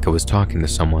ear like I was talking to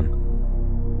someone.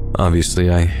 Obviously,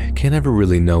 I can't ever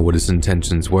really know what his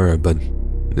intentions were, but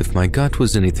if my gut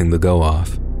was anything to go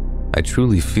off, I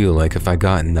truly feel like if I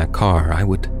got in that car, I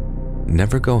would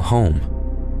never go home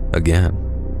again.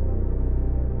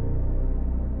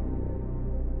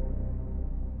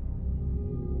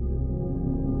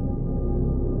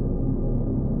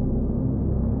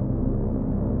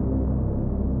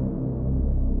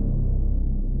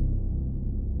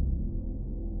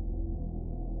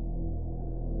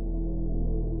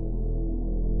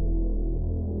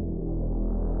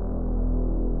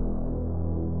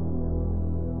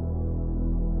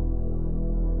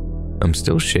 I'm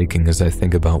still shaking as I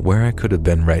think about where I could have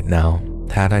been right now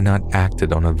had I not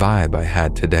acted on a vibe I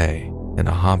had today in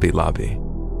a Hobby Lobby.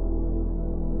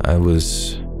 I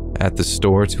was at the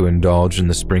store to indulge in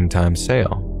the springtime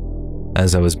sale.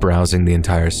 As I was browsing the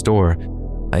entire store,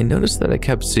 I noticed that I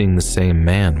kept seeing the same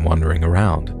man wandering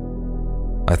around.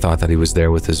 I thought that he was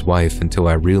there with his wife until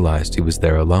I realized he was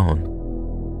there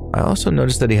alone. I also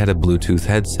noticed that he had a Bluetooth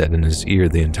headset in his ear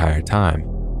the entire time.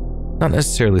 Not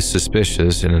necessarily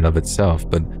suspicious in and of itself,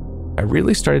 but I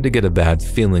really started to get a bad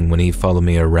feeling when he followed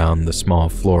me around the small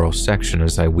floral section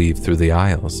as I weaved through the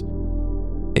aisles.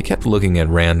 He kept looking at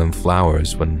random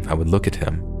flowers when I would look at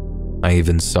him. I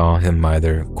even saw him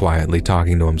either quietly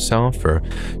talking to himself or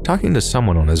talking to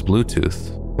someone on his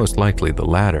Bluetooth, most likely the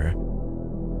latter.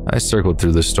 I circled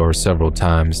through the store several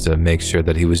times to make sure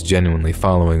that he was genuinely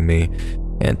following me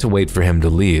and to wait for him to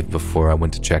leave before I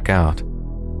went to check out.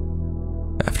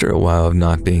 After a while of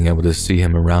not being able to see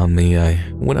him around me, I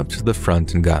went up to the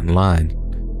front and got in line.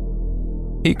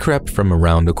 He crept from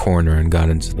around a corner and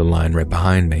got into the line right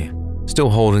behind me,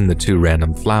 still holding the 2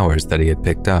 random flowers that he had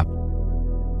picked up.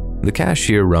 The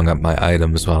cashier rung up my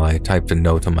items while I typed a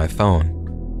note on my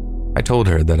phone. I told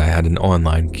her that I had an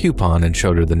online coupon and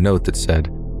showed her the note that said,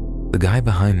 "The guy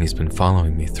behind me's been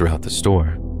following me throughout the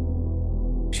store."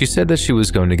 She said that she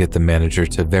was going to get the manager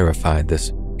to verify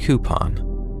this coupon.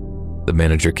 The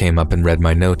manager came up and read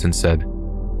my note and said,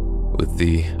 "With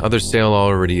the other sale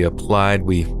already applied,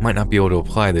 we might not be able to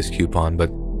apply this coupon,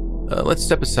 but let's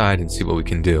step aside and see what we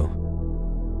can do."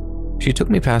 She took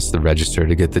me past the register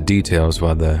to get the details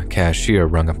while the cashier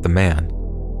rung up the man.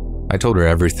 I told her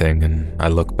everything, and I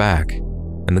look back,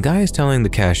 and the guy is telling the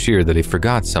cashier that he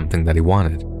forgot something that he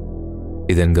wanted.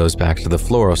 He then goes back to the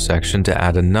floral section to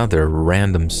add another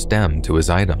random stem to his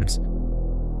items.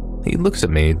 He looks at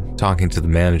me, talking to the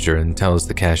manager, and tells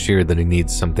the cashier that he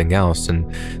needs something else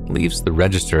and leaves the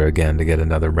register again to get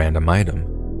another random item.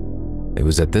 It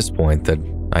was at this point that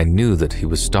I knew that he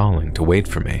was stalling to wait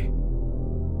for me.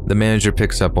 The manager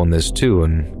picks up on this too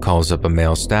and calls up a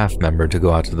male staff member to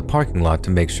go out to the parking lot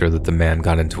to make sure that the man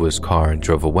got into his car and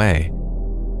drove away.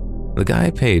 The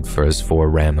guy paid for his 4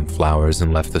 random flowers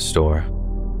and left the store.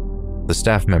 The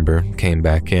staff member came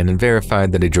back in and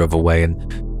verified that he drove away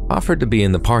and offered to be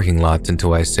in the parking lot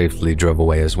until I safely drove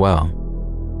away as well.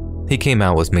 He came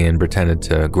out with me and pretended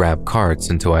to grab carts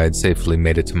until I had safely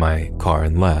made it to my car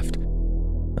and left.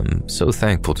 I'm so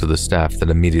thankful to the staff that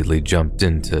immediately jumped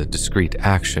into discreet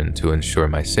action to ensure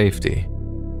my safety.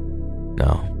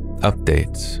 Now,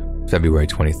 updates, February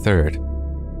 23rd.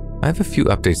 I have a few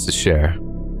updates to share.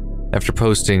 After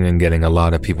posting and getting a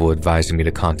lot of people advising me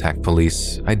to contact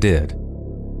police, I did.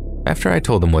 After I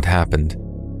told them what happened,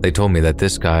 they told me that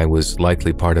this guy was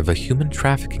likely part of a human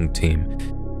trafficking team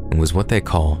and was what they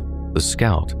call the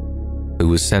Scout, who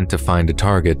was sent to find a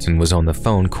target and was on the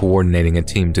phone coordinating a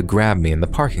team to grab me in the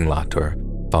parking lot or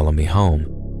follow me home.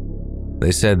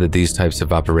 They said that these types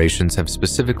of operations have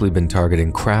specifically been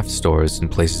targeting craft stores in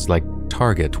places like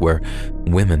Target, where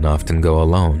women often go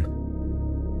alone.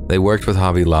 They worked with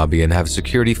Hobby Lobby and have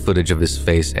security footage of his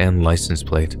face and license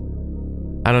plate.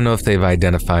 I don't know if they've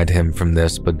identified him from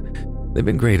this, but they've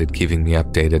been great at keeping me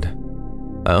updated.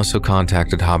 I also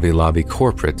contacted Hobby Lobby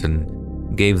corporate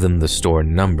and gave them the store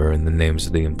number and the names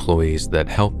of the employees that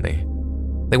helped me.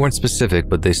 They weren't specific,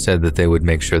 but they said that they would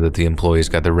make sure that the employees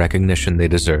got the recognition they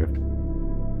deserved.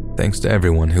 Thanks to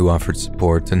everyone who offered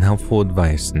support and helpful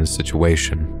advice in this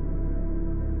situation.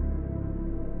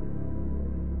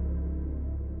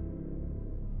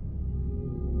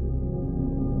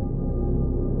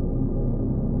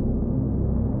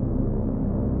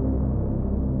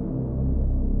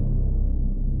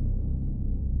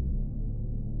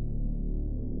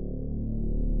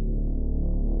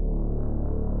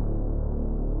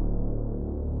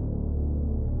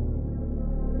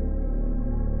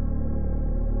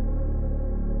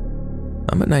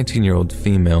 I'm a 19-year-old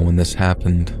female when this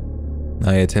happened.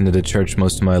 I attended a church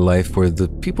most of my life where the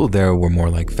people there were more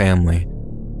like family.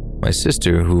 My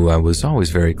sister, who I was always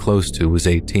very close to, was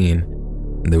 18,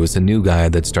 and there was a new guy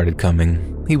that started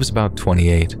coming. He was about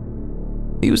 28.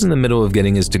 He was in the middle of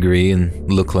getting his degree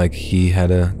and looked like he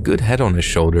had a good head on his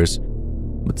shoulders,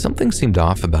 but something seemed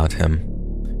off about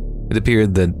him. It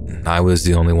appeared that I was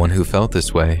the only one who felt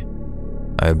this way.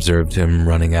 I observed him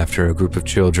running after a group of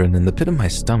children, and the pit of my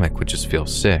stomach would just feel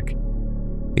sick.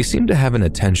 He seemed to have an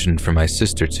attention for my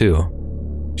sister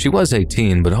too. She was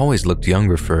 18, but always looked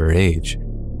younger for her age.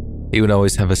 He would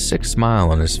always have a sick smile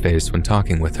on his face when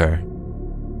talking with her.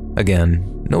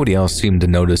 Again, nobody else seemed to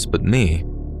notice but me.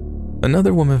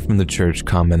 Another woman from the church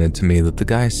commented to me that the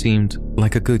guy seemed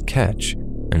like a good catch,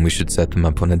 and we should set them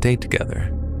up on a date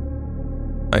together.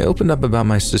 I opened up about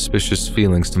my suspicious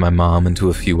feelings to my mom and to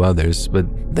a few others, but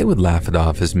they would laugh it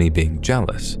off as me being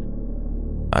jealous.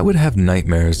 I would have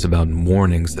nightmares about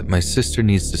warnings that my sister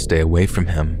needs to stay away from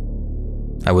him.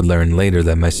 I would learn later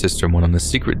that my sister went on a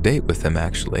secret date with him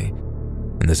actually,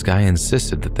 and this guy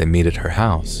insisted that they meet at her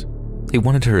house. He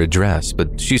wanted her address,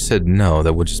 but she said no,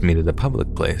 that we'll just meet at a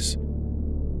public place.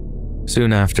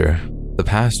 Soon after, the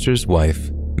pastor's wife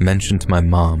mentioned to my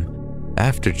mom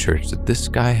after church that this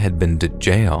guy had been to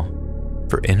jail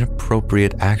for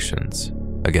inappropriate actions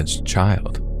against a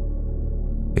child.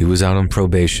 He was out on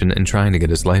probation and trying to get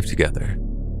his life together.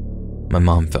 My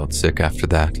mom felt sick after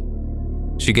that.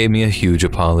 She gave me a huge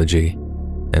apology,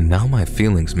 and now my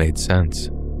feelings made sense.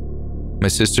 My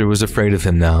sister was afraid of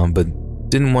him now, but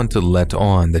didn't want to let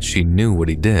on that she knew what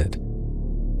he did.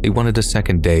 He wanted a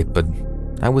second date, but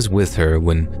I was with her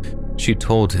when she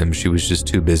told him she was just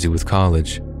too busy with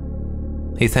college.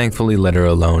 He thankfully let her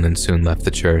alone and soon left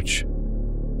the church.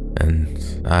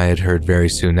 And I had heard very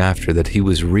soon after that he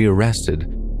was rearrested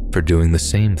for doing the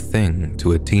same thing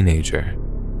to a teenager.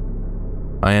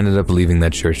 I ended up leaving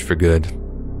that church for good.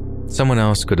 Someone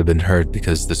else could have been hurt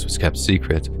because this was kept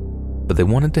secret, but they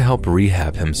wanted to help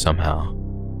rehab him somehow.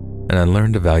 And I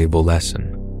learned a valuable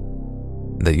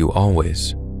lesson, that you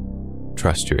always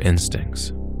trust your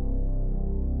instincts.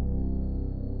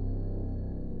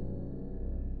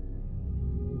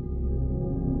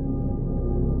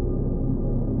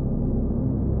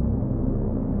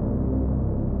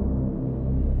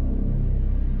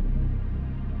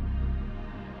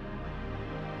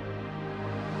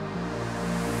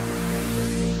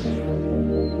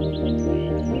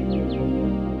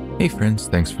 Hey friends,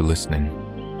 thanks for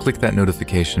listening. Click that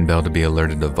notification bell to be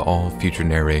alerted of all future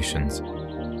narrations.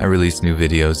 I release new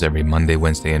videos every Monday,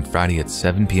 Wednesday, and Friday at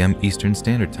 7 p.m. Eastern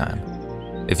Standard Time.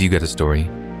 If you get a story,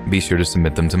 be sure to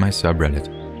submit them to my subreddit,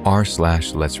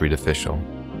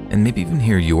 r/Let'sReadOfficial, and maybe even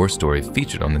hear your story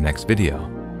featured on the next video.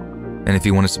 And if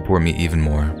you want to support me even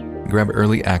more, grab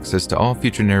early access to all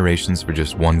future narrations for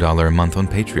just $1 a month on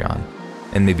Patreon,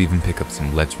 and maybe even pick up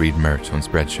some Let's Read merch on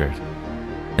Spreadshirt.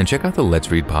 And check out the Let's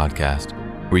Read podcast,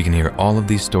 where you can hear all of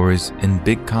these stories in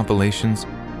big compilations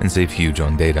and save huge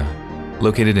on data.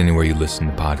 Located anywhere you listen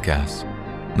to podcasts.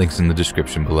 Links in the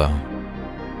description below.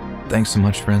 Thanks so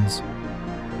much, friends,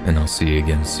 and I'll see you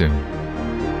again soon.